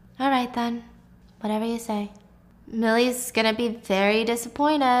 All right, then. Whatever you say. Millie's going to be very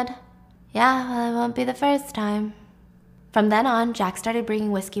disappointed. Yeah, well, it won't be the first time. From then on, Jack started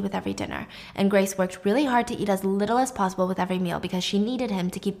bringing whiskey with every dinner, and Grace worked really hard to eat as little as possible with every meal because she needed him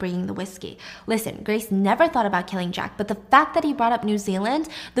to keep bringing the whiskey. Listen, Grace never thought about killing Jack, but the fact that he brought up New Zealand,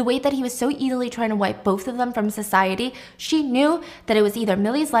 the way that he was so easily trying to wipe both of them from society, she knew that it was either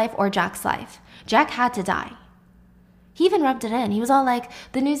Millie's life or Jack's life. Jack had to die. He even rubbed it in. He was all like,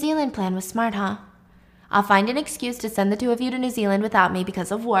 the New Zealand plan was smart, huh? I'll find an excuse to send the two of you to New Zealand without me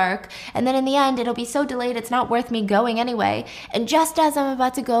because of work, and then in the end, it'll be so delayed it's not worth me going anyway. And just as I'm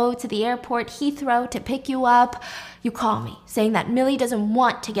about to go to the airport, Heathrow, to pick you up, you call me, saying that Millie doesn't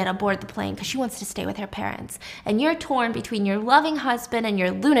want to get aboard the plane because she wants to stay with her parents. And you're torn between your loving husband and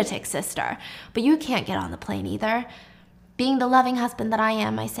your lunatic sister, but you can't get on the plane either. Being the loving husband that I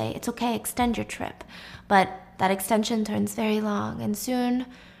am, I say, it's okay, extend your trip. But that extension turns very long, and soon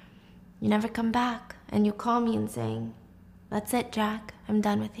you never come back. And you call me and saying, that's it, Jack, I'm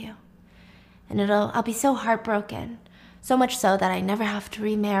done with you. And I'll be so heartbroken, so much so that I never have to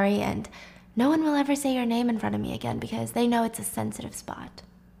remarry, and no one will ever say your name in front of me again because they know it's a sensitive spot.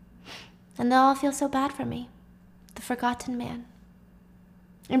 And they'll all feel so bad for me, the forgotten man.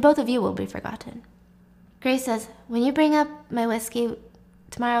 And both of you will be forgotten. Grace says, when you bring up my whiskey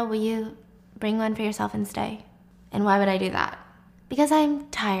tomorrow, will you bring one for yourself and stay? And why would I do that? Because I'm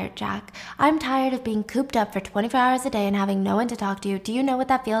tired, Jack. I'm tired of being cooped up for 24 hours a day and having no one to talk to. Do you know what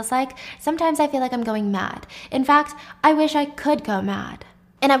that feels like? Sometimes I feel like I'm going mad. In fact, I wish I could go mad.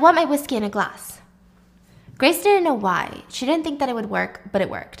 And I want my whiskey in a glass. Grace didn't know why. She didn't think that it would work, but it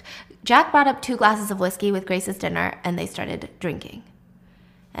worked. Jack brought up 2 glasses of whiskey with Grace's dinner, and they started drinking.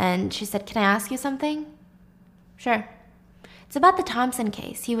 And she said, can I ask you something? Sure. It's about the Thompson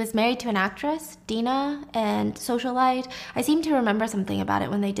case. He was married to an actress, Dina, and socialite. I seem to remember something about it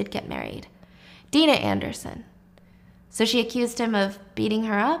when they did get married. Dina Anderson. So she accused him of beating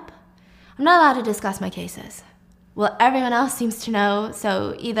her up? I'm not allowed to discuss my cases. Well, everyone else seems to know,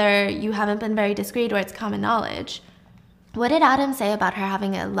 so either you haven't been very discreet or it's common knowledge. What did Adam say about her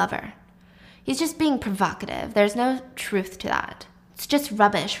having a lover? He's just being provocative. There's no truth to that. It's just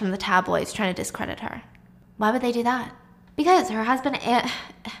rubbish from the tabloids trying to discredit her. Why would they do that? Because her husband,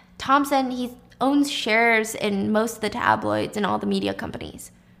 Thompson, he owns shares in most of the tabloids and all the media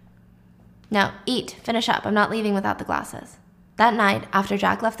companies. Now, eat, finish up. I'm not leaving without the glasses. That night, after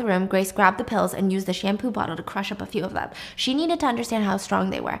Jack left the room, Grace grabbed the pills and used the shampoo bottle to crush up a few of them. She needed to understand how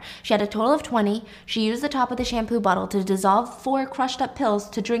strong they were. She had a total of 20. She used the top of the shampoo bottle to dissolve 4 crushed up pills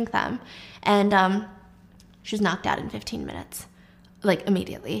to drink them. And she was knocked out in 15 minutes. Like,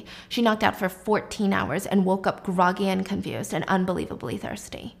 immediately. She knocked out for 14 hours and woke up groggy and confused and unbelievably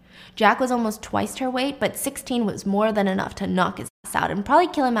thirsty. Jack was almost twice her weight, but 16 was more than enough to knock his ass out and probably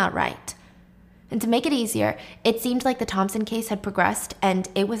kill him outright. And to make it easier, it seemed like the Thompson case had progressed and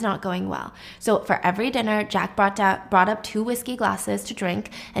it was not going well. So for every dinner, Jack brought up 2 whiskey glasses to drink,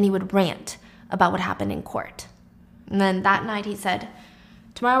 and he would rant about what happened in court. And then that night he said,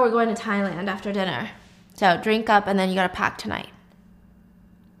 "Tomorrow we're going to Thailand after dinner. So drink up and then you gotta pack tonight."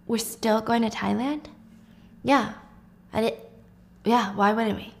 We're still going to Thailand? Yeah. Yeah, why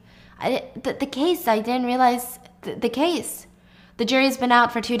wouldn't we? The case, I didn't realize the case. The jury's been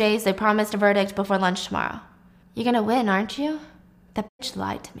out for 2 days. They promised a verdict before lunch tomorrow. You're gonna win, aren't you? That bitch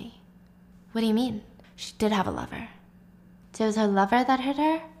lied to me. What do you mean? She did have a lover. So it was her lover that hurt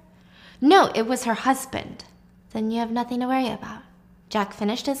her? No, it was her husband. Then you have nothing to worry about. Jack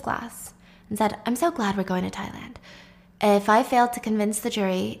finished his glass and said, "I'm so glad we're going to Thailand. If I fail to convince the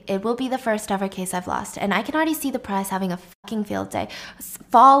jury, it will be the first ever case I've lost, and I can already see the press having a fucking field day.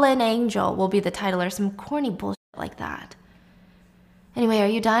 Fallen Angel will be the title or some corny bullshit like that. Anyway,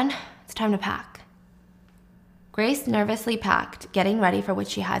 are you done? It's time to pack." Grace nervously packed, getting ready for what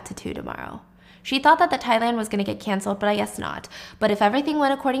she had to do tomorrow. She thought that the Thailand was going to get canceled, but I guess not. But if everything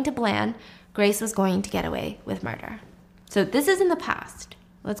went according to plan, Grace was going to get away with murder. So this is in the past.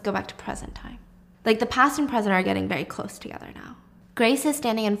 Let's go back to present time. Like, the past and present are getting very close together now. Grace is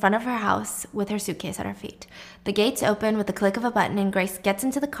standing in front of her house with her suitcase at her feet. The gates open with the click of a button, and Grace gets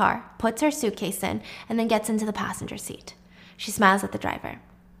into the car, puts her suitcase in, and then gets into the passenger seat. She smiles at the driver.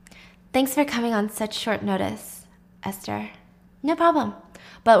 "Thanks for coming on such short notice, Esther." "No problem.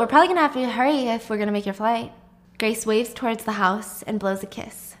 But we're probably going to have to hurry if we're going to make your flight." Grace waves towards the house and blows a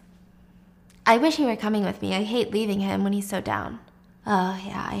kiss. "I wish he were coming with me. I hate leaving him when he's so down." "Oh,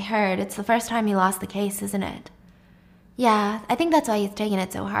 yeah, I heard. It's the first time he lost the case, isn't it?" "Yeah, I think that's why he's taking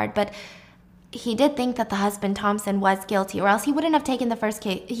it so hard, but he did think that the husband, Thompson, was guilty, or else he wouldn't have taken the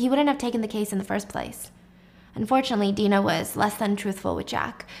case in the first place. Unfortunately, Dina was less than truthful with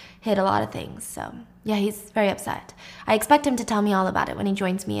Jack, hid a lot of things, so yeah, he's very upset. I expect him to tell me all about it when he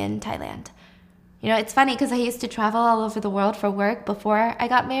joins me in Thailand. You know, it's funny because I used to travel all over the world for work before I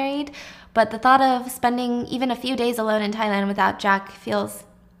got married, but the thought of spending even a few days alone in Thailand without Jack feels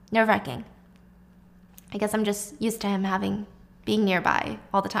nerve-wracking. I guess I'm just used to him being nearby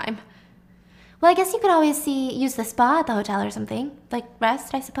all the time. Well, I guess you could always use the spa at the hotel or something, like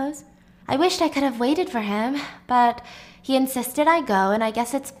rest, I suppose. I wished I could have waited for him, but he insisted I go, and I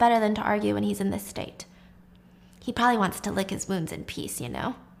guess it's better than to argue when he's in this state. He probably wants to lick his wounds in peace, you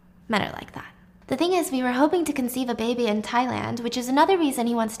know? Men are like that. The thing is, we were hoping to conceive a baby in Thailand, which is another reason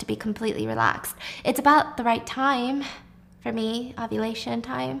he wants to be completely relaxed. It's about the right time. For me, ovulation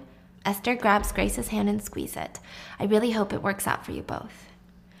time. Esther grabs Grace's hand and squeezes it. I really hope it works out for you both.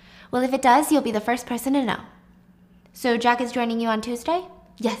 Well, if it does, you'll be the first person to know. So Jack is joining you on Tuesday?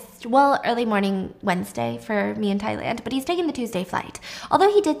 Yes, well, early morning Wednesday for me in Thailand, but he's taking the Tuesday flight.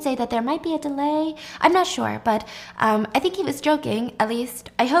 Although he did say that there might be a delay. I'm not sure, but I think he was joking. At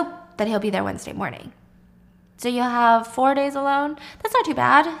least, I hope that he'll be there Wednesday morning. So you'll have 4 days alone? That's not too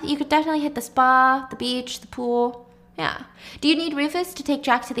bad. You could definitely hit the spa, the beach, the pool. Yeah. Do you need Rufus to take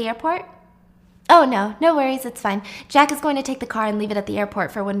Jack to the airport? Oh, no worries, it's fine. Jack is going to take the car and leave it at the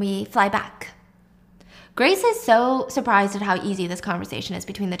airport for when we fly back. Grace is so surprised at how easy this conversation is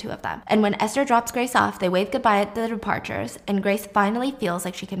between the two of them. And when Esther drops Grace off, they wave goodbye at the departures, and Grace finally feels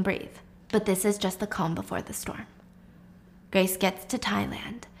like she can breathe. But this is just the calm before the storm. Grace gets to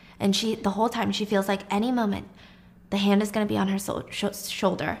Thailand, and the whole time she feels like any moment, the hand is going to be on her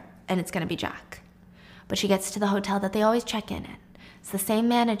shoulder, and it's going to be Jack. But she gets to the hotel that they always check in. It's the same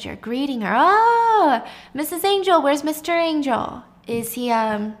manager greeting her. "Oh, Mrs. Angel, where's Mr. Angel? Is he,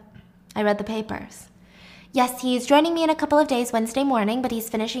 I read the papers." "Yes, he's joining me in a couple of days Wednesday morning, but he's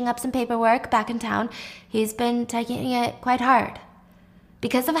finishing up some paperwork back in town. He's been taking it quite hard."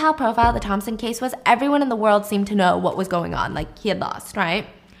 Because of how profiled the Thompson case was, everyone in the world seemed to know what was going on, like he had lost, right?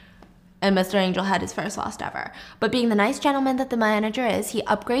 And Mr. Angel had his first loss ever. But being the nice gentleman that the manager is, he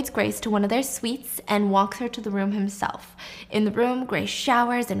upgrades Grace to one of their suites and walks her to the room himself. In the room, Grace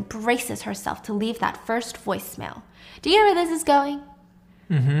showers and braces herself to leave that first voicemail. Do you hear where this is going?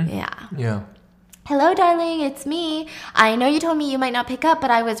 Mm-hmm. Yeah. Yeah. Hello, darling, it's me. I know you told me you might not pick up, but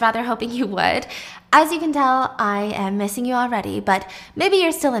I was rather hoping you would. As you can tell, I am missing you already, but maybe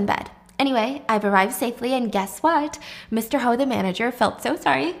you're still in bed. Anyway, I've arrived safely, and guess what? Mr. Ho, the manager, felt so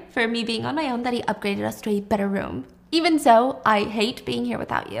sorry for me being on my own that he upgraded us to a better room. Even so, I hate being here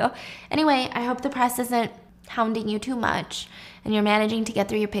without you. Anyway, I hope the press isn't hounding you too much, and you're managing to get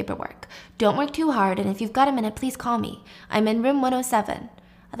through your paperwork. Don't work too hard, and if you've got a minute, please call me. I'm in room 107.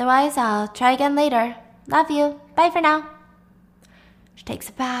 Otherwise, I'll try again later. Love you. Bye for now. She takes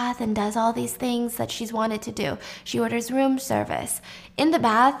a bath and does all these things that she's wanted to do. She orders room service. In the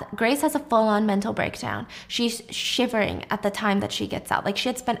bath, Grace has a full-on mental breakdown. She's shivering at the time that she gets out. Like she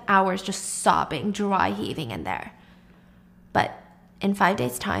had spent hours just sobbing, dry heaving in there. But in 5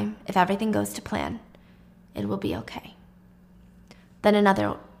 days' time, if everything goes to plan, it will be okay. Then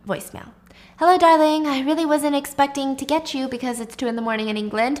another voicemail. Hello, darling. I really wasn't expecting to get you because it's 2 a.m. in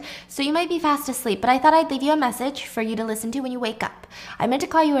England, so you might be fast asleep, but I thought I'd leave you a message for you to listen to when you wake up. I meant to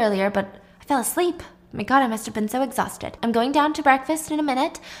call you earlier, but I fell asleep. My God, I must have been so exhausted. I'm going down to breakfast in a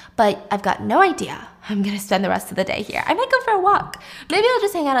minute, but I've got no idea. I'm going to spend the rest of the day here. I might go for a walk. Maybe I'll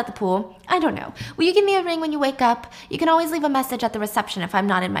just hang out at the pool. I don't know. Will you give me a ring when you wake up? You can always leave a message at the reception if I'm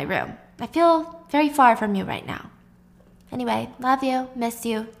not in my room. I feel very far from you right now. Anyway, love you, miss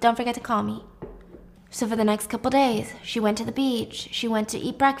you. Don't forget to call me. So for the next couple days, she went to the beach, she went to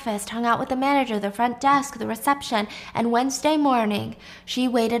eat breakfast, hung out with the manager, the front desk, the reception, and Wednesday morning, she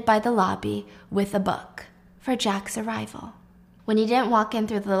waited by the lobby with a book for Jack's arrival. When he didn't walk in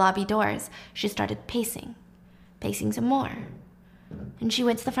through the lobby doors, she started pacing some more. And she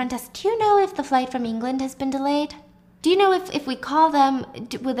went to the front desk. Do you know if the flight from England has been delayed? Do you know if we call them,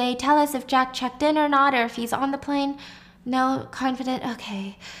 will they tell us if Jack checked in or not, or if he's on the plane? No, confident,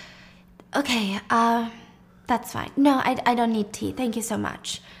 okay, that's fine. No, I don't need tea, thank you so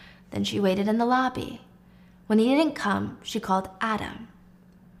much. Then she waited in the lobby. When he didn't come, she called Adam.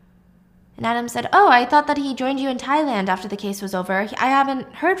 And Adam said, oh, I thought that he joined you in Thailand after the case was over. I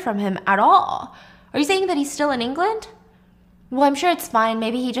haven't heard from him at all. Are you saying that he's still in England? Well, I'm sure it's fine.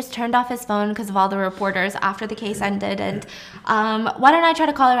 Maybe he just turned off his phone because of all the reporters after the case ended. And why don't I try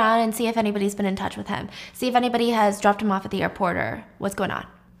to call around and see if anybody's been in touch with him? See if anybody has dropped him off at the airport or what's going on.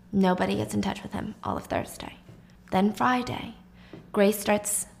 Nobody gets in touch with him all of Thursday. Then Friday, Grace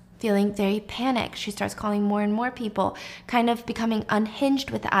starts feeling very panicked. She starts calling more and more people, kind of becoming unhinged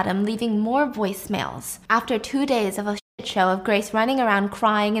with Adam, leaving more voicemails. After 2 days of a shit show of Grace running around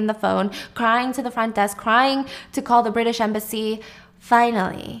crying in the phone, crying to the front desk, crying to call the British embassy,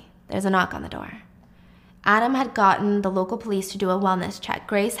 finally, there's a knock on the door. Adam had gotten the local police to do a wellness check.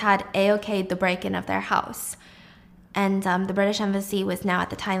 Grace had A-okayed the break-in of their house. And the British embassy was now at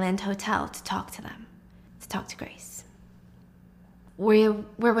the Thailand hotel to talk to them, to talk to Grace. We're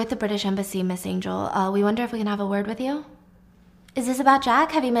with the British embassy, Miss Angel. We wonder if we can have a word with you. Is this about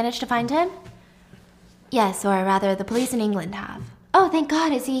Jack? Have you managed to find him? Yes, or rather, the police in England have. Oh, thank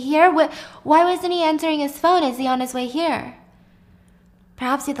God. Is he here? Why wasn't he answering his phone? Is he on his way here?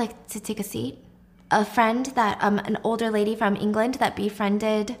 Perhaps you'd like to take a seat. A friend that, an older lady from England that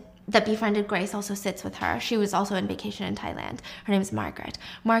befriended Grace also sits with her. She was also on vacation in Thailand. Her name is Margaret.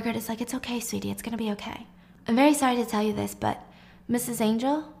 Margaret is like, it's okay, sweetie. It's going to be okay. I'm very sorry to tell you this, but Mrs.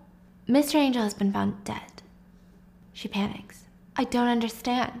 Angel? Mr. Angel has been found dead. She panics. I don't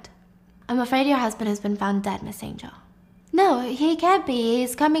understand. I'm afraid your husband has been found dead, Miss Angel. No, he can't be.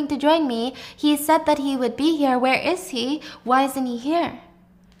 He's coming to join me. He said that he would be here. Where is he? Why isn't he here?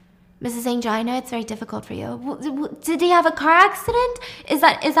 Mrs. Angel, I know it's very difficult for you. Did he have a car accident? Is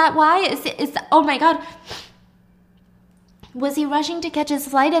that why? Oh my God. Was he rushing to catch his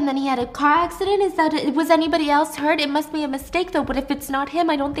flight and then he had a car accident? Was anybody else hurt? It must be a mistake though, but if it's not him,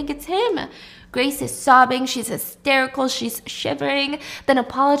 I don't think it's him. Grace is sobbing, she's hysterical, she's shivering, then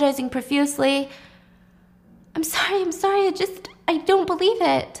apologizing profusely. I'm sorry, I don't believe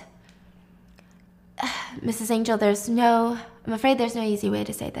it. Mrs. Angel, I'm afraid there's no easy way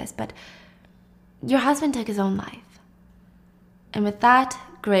to say this, but your husband took his own life. And with that,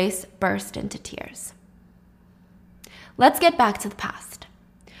 Grace burst into tears. Let's get back to the past.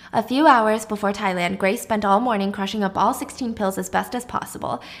 A few hours before Thailand, Grace spent all morning crushing up all 16 pills as best as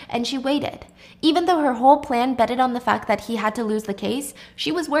possible, and she waited. Even though her whole plan betted on the fact that he had to lose the case,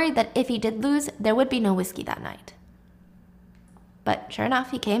 she was worried that if he did lose, there would be no whiskey that night. But sure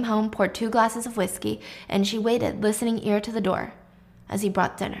enough, he came home, poured 2 glasses of whiskey, and she waited, listening ear to the door, as he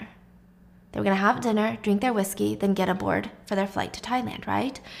brought dinner. They were going to have dinner, drink their whiskey, then get aboard for their flight to Thailand,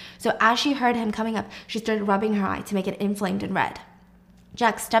 right? So as she heard him coming up, she started rubbing her eye to make it inflamed and red.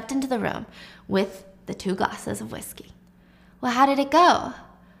 Jack stepped into the room with the 2 glasses of whiskey. Well, how did it go?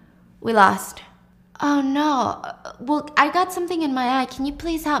 We lost. Oh no. Well, I got something in my eye. Can you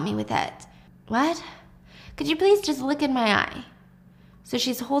please help me with it? What? Could you please just look in my eye? So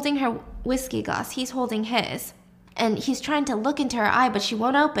she's holding her whiskey glass. He's holding his. And he's trying to look into her eye, but she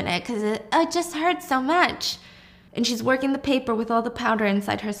won't open it because it just hurts so much. And she's working the paper with all the powder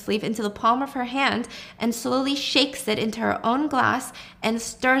inside her sleeve into the palm of her hand and slowly shakes it into her own glass and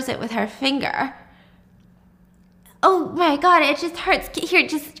stirs it with her finger. Oh my god, it just hurts. Here,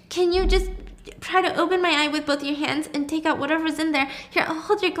 can you just try to open my eye with both your hands and take out whatever's in there? Here, I'll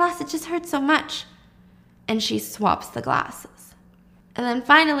hold your glass. It just hurts so much. And she swaps the glasses. And then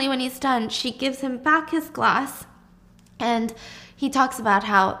finally, when he's done, she gives him back his glass. And he talks about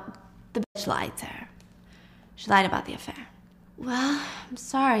how the bitch lied to her. She lied about the affair. Well, I'm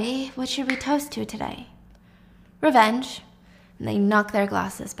sorry. What should we toast to today? Revenge. And they knock their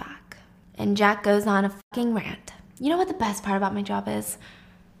glasses back. And Jack goes on a fucking rant. You know what the best part about my job is?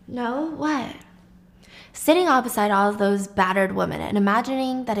 No? What? Sitting opposite all of those battered women and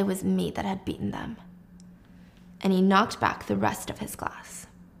imagining that it was me that had beaten them. And he knocked back the rest of his glass.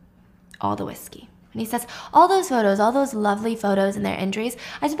 All the whiskey. And he says, all those photos, all those lovely photos and their injuries,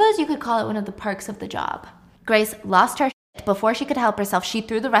 I suppose you could call it one of the perks of the job. Grace lost her shit. Before she could help herself, she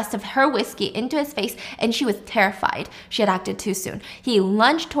threw the rest of her whiskey into his face, and she was terrified. She had acted too soon. He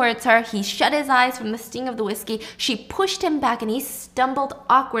lunged towards her. He shut his eyes from the sting of the whiskey. She pushed him back, and he stumbled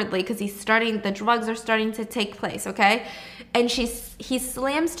awkwardly because the drugs are starting to take place, okay? And he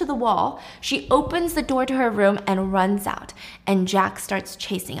slams to the wall. She opens the door to her room and runs out. And Jack starts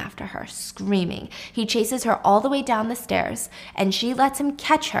chasing after her, screaming. He chases her all the way down the stairs, and she lets him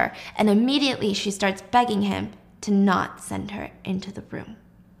catch her, and immediately she starts begging him to not send her into the room.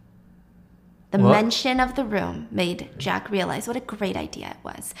 The mention of the room made Jack realize what a great idea it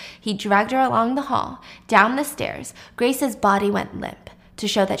was. He dragged her along the hall, down the stairs. Grace's body went limp to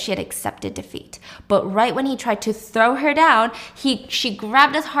show that she had accepted defeat. But right when he tried to throw her down, she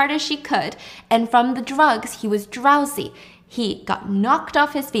grabbed as hard as she could, and from the drugs, he was drowsy. He got knocked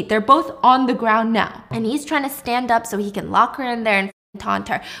off his feet. They're both on the ground now, and he's trying to stand up so he can lock her in there and taunt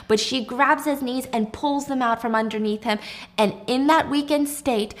her, but she grabs his knees and pulls them out from underneath him, and in that weakened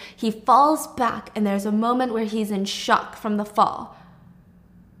state, he falls back, and there's a moment where he's in shock from the fall.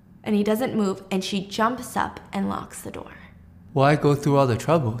 And he doesn't move, and she jumps up and locks the door. Why go through all the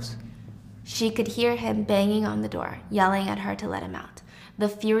troubles? She could hear him banging on the door, yelling at her to let him out. The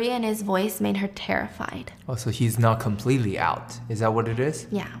fury in his voice made her terrified. Oh, so he's not completely out. Is that what it is?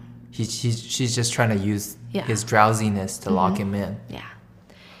 Yeah. She's just trying to use his drowsiness to lock him in. Yeah.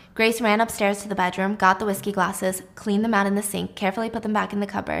 Grace ran upstairs to the bedroom, got the whiskey glasses, cleaned them out in the sink, carefully put them back in the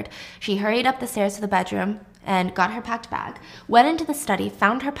cupboard. She hurried up the stairs to the bedroom and got her packed bag, went into the study,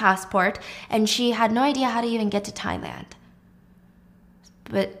 found her passport, and she had no idea how to even get to Thailand.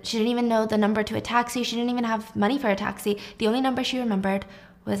 But she didn't even know the number to a taxi. She didn't even have money for a taxi. The only number she remembered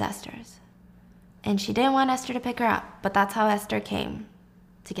was Esther's. And she didn't want Esther to pick her up, but that's how Esther came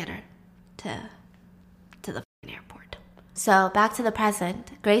to get her to the airport. So back to the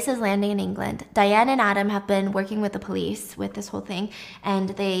present. Grace is landing in England. Diane and Adam have been working with the police with this whole thing,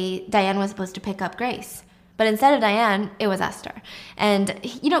 and Diane was supposed to pick up Grace. But instead of Diane, it was Esther. And,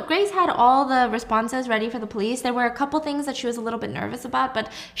 Grace had all the responses ready for the police. There were a couple things that she was a little bit nervous about,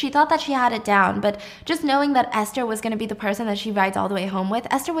 but she thought that she had it down. But just knowing that Esther was going to be the person that she rides all the way home with,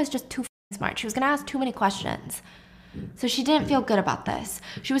 Esther was just too smart. She was going to ask too many questions. So she didn't feel good about this.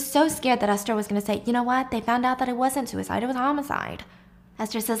 She was so scared that Esther was going to say, you know what? They found out that it wasn't suicide, it was homicide.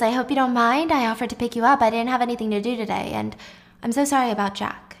 Esther says, I hope you don't mind. I offered to pick you up. I didn't have anything to do today, and I'm so sorry about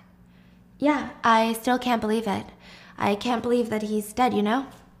Jack. Yeah, I still can't believe it. I can't believe that he's dead,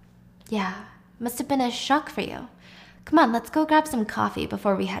 Yeah, must have been a shock for you. Come on, let's go grab some coffee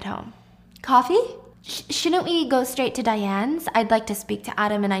before we head home. Coffee? Shouldn't we go straight to Diane's? I'd like to speak to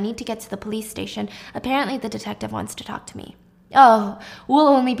Adam, and I need to get to the police station. Apparently the detective wants to talk to me. Oh, we'll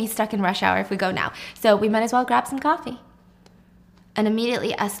only be stuck in rush hour if we go now, so we might as well grab some coffee. And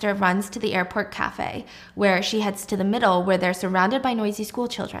immediately Esther runs to the airport cafe, where she heads to the middle, where they're surrounded by noisy school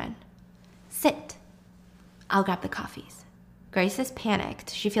children. Sit. I'll grab the coffees. Grace is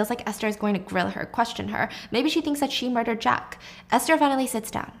panicked. She feels like Esther is going to grill her, question her. Maybe she thinks that she murdered Jack. Esther finally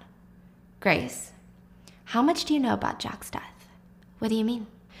sits down. Grace, how much do you know about Jack's death? What do you mean?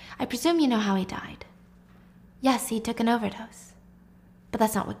 I presume you know how he died. Yes, he took an overdose. But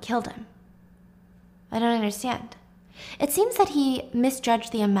that's not what killed him. I don't understand. It seems that he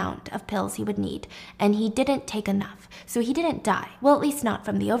misjudged the amount of pills he would need, and he didn't take enough, so he didn't die. Well, at least not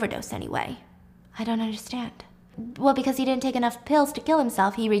from the overdose anyway. I don't understand. Well, because he didn't take enough pills to kill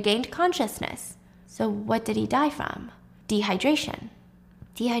himself, he regained consciousness. So what did he die from? Dehydration.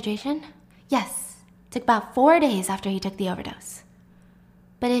 Dehydration? Yes. Took about 4 days after he took the overdose.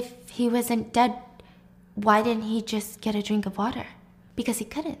 But if he wasn't dead, why didn't he just get a drink of water? Because he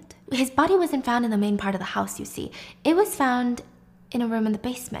couldn't. His body wasn't found in the main part of the house, you see. It was found in a room in the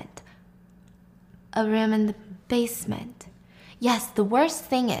basement. A room in the basement. Yes, the worst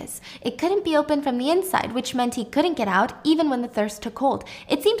thing is, it couldn't be opened from the inside, which meant he couldn't get out even when the thirst took hold.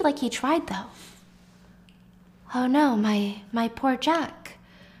 It seemed like he tried, though. Oh no, my poor Jack.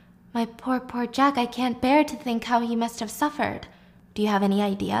 My poor Jack, I can't bear to think how he must have suffered. Do you have any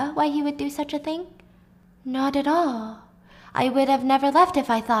idea why he would do such a thing? Not at all. I would have never left if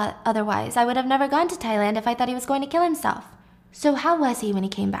I thought otherwise. I would have never gone to Thailand if I thought he was going to kill himself. So how was he when he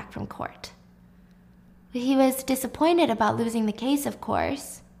came back from court? He was disappointed about losing the case, of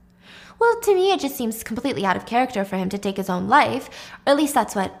course. Well, to me, it just seems completely out of character for him to take his own life, or at least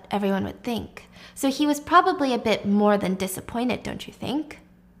that's what everyone would think. So he was probably a bit more than disappointed, don't you think?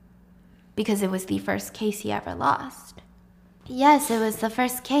 Because it was the first case he ever lost. Yes, it was the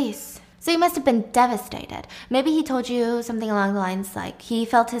first case. So he must have been devastated. Maybe he told you something along the lines like he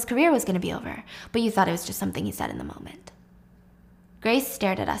felt his career was going to be over, but you thought it was just something he said in the moment. Grace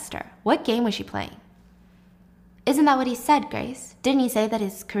stared at Esther. What game was she playing? Isn't that what he said, Grace? Didn't he say that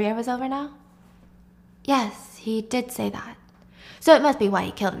his career was over now? Yes, he did say that. So it must be why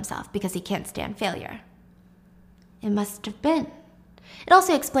he killed himself, because he can't stand failure. It must have been. It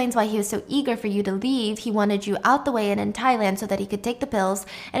also explains why he was so eager for you to leave. He wanted you out the way and in Thailand so that he could take the pills,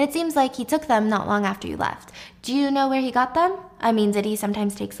 and it seems like he took them not long after you left. Do you know where he got them? I mean, did he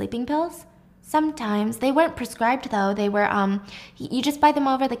sometimes take sleeping pills? Sometimes. They weren't prescribed, though. They were, you just buy them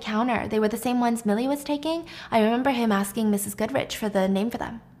over the counter. They were the same ones Millie was taking. I remember him asking Mrs. Goodrich for the name for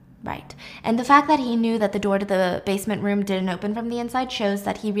them. Right. And the fact that he knew that the door to the basement room didn't open from the inside shows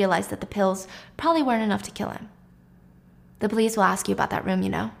that he realized that the pills probably weren't enough to kill him. The police will ask you about that room, you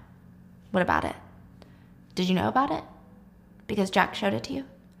know. What about it? Did you know about it? Because Jack showed it to you?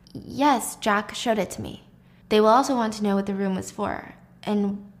 Yes, Jack showed it to me. They will also want to know what the room was for,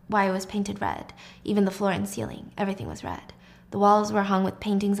 and why it was painted red. Even the floor and ceiling, everything was red. The walls were hung with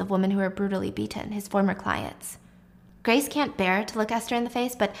paintings of women who were brutally beaten, his former clients. Grace can't bear to look Esther in the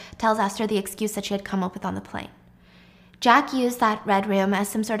face, but tells Esther the excuse that she had come up with on the plane. Jack used that red room as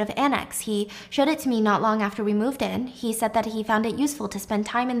some sort of annex. He showed it to me not long after we moved in. He said that he found it useful to spend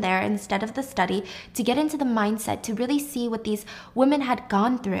time in there instead of the study, to get into the mindset, to really see what these women had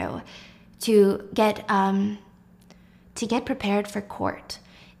gone through, to get prepared for court.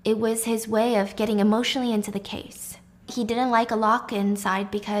 It was his way of getting emotionally into the case. He didn't like a lock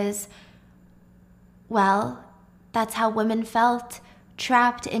inside because, well, that's how women felt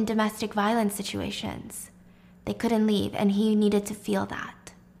trapped in domestic violence situations. They couldn't leave, and he needed to feel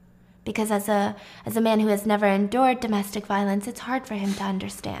that. Because as a man who has never endured domestic violence, it's hard for him to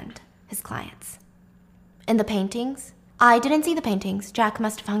understand his clients. And the paintings? I didn't see the paintings. Jack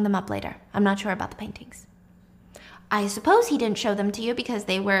must have hung them up later. I'm not sure about the paintings. I suppose he didn't show them to you because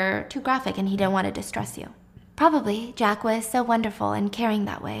they were too graphic and he didn't want to distress you. Probably. Jack was so wonderful and caring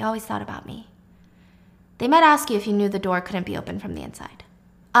that way, always thought about me. They might ask you if you knew the door couldn't be opened from the inside.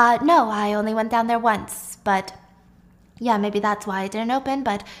 No, I only went down there once, but yeah, maybe that's why it didn't open,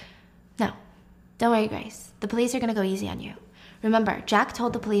 but no. Don't worry, Grace. The police are going to go easy on you. Remember, Jack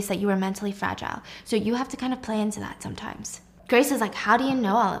told the police that you were mentally fragile, so you have to kind of play into that sometimes. Grace is like, how do you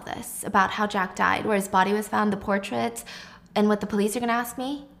know all of this? About how Jack died, where his body was found, the portraits, and what the police are going to ask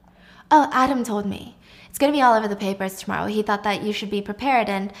me? Oh, Adam told me. It's going to be all over the papers tomorrow. He thought that you should be prepared,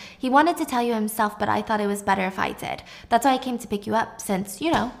 and he wanted to tell you himself, but I thought it was better if I did. That's why I came to pick you up, since,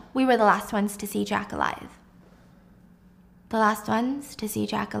 you know, we were the last ones to see Jack alive. The last ones to see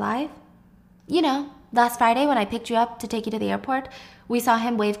Jack alive? You know, last Friday when I picked you up to take you to the airport, we saw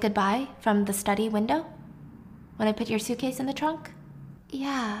him wave goodbye from the study window. When I put your suitcase in the trunk?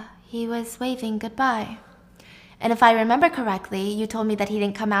 Yeah, he was waving goodbye. And if I remember correctly, you told me that he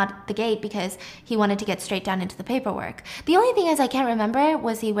didn't come out the gate because he wanted to get straight down into the paperwork. The only thing is I can't remember,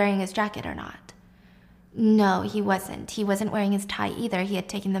 was he wearing his jacket or not? No, he wasn't. He wasn't wearing his tie either. He had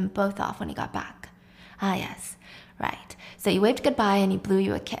taken them both off when he got back. Ah, yes. Right. So he waved goodbye and he blew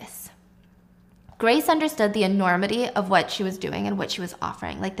you a kiss. Grace understood the enormity of what she was doing and what she was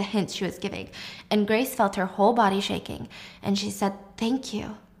offering, like the hints she was giving. And Grace felt her whole body shaking. And she said, "Thank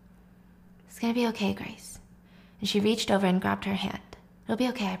you. It's going to be okay, Grace." And she reached over and grabbed her hand. "It'll be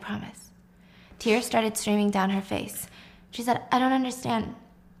okay, I promise." Tears started streaming down her face. She said, "I don't understand.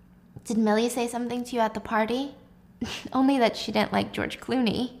 Did Millie say something to you at the party?" "Only that she didn't like George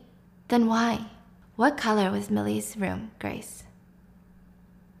Clooney." "Then why? What color was Millie's room, Grace?"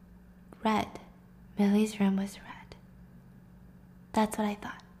 "Red. Millie's room was red." "That's what I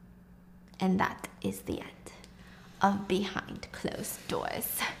thought." And that is the end of Behind Closed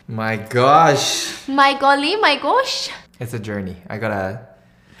Doors. My gosh. My golly, my gosh. It's a journey. I gotta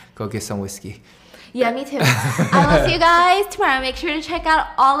go get some whiskey. Yeah, me too. I will see you guys tomorrow. Make sure to check out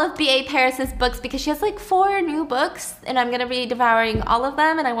all of B.A. Paris's books because she has like 4 new books and I'm going to be devouring all of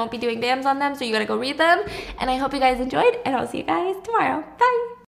them and I won't be doing bams on them, so you got to go read them. And I hope you guys enjoyed and I'll see you guys tomorrow. Bye!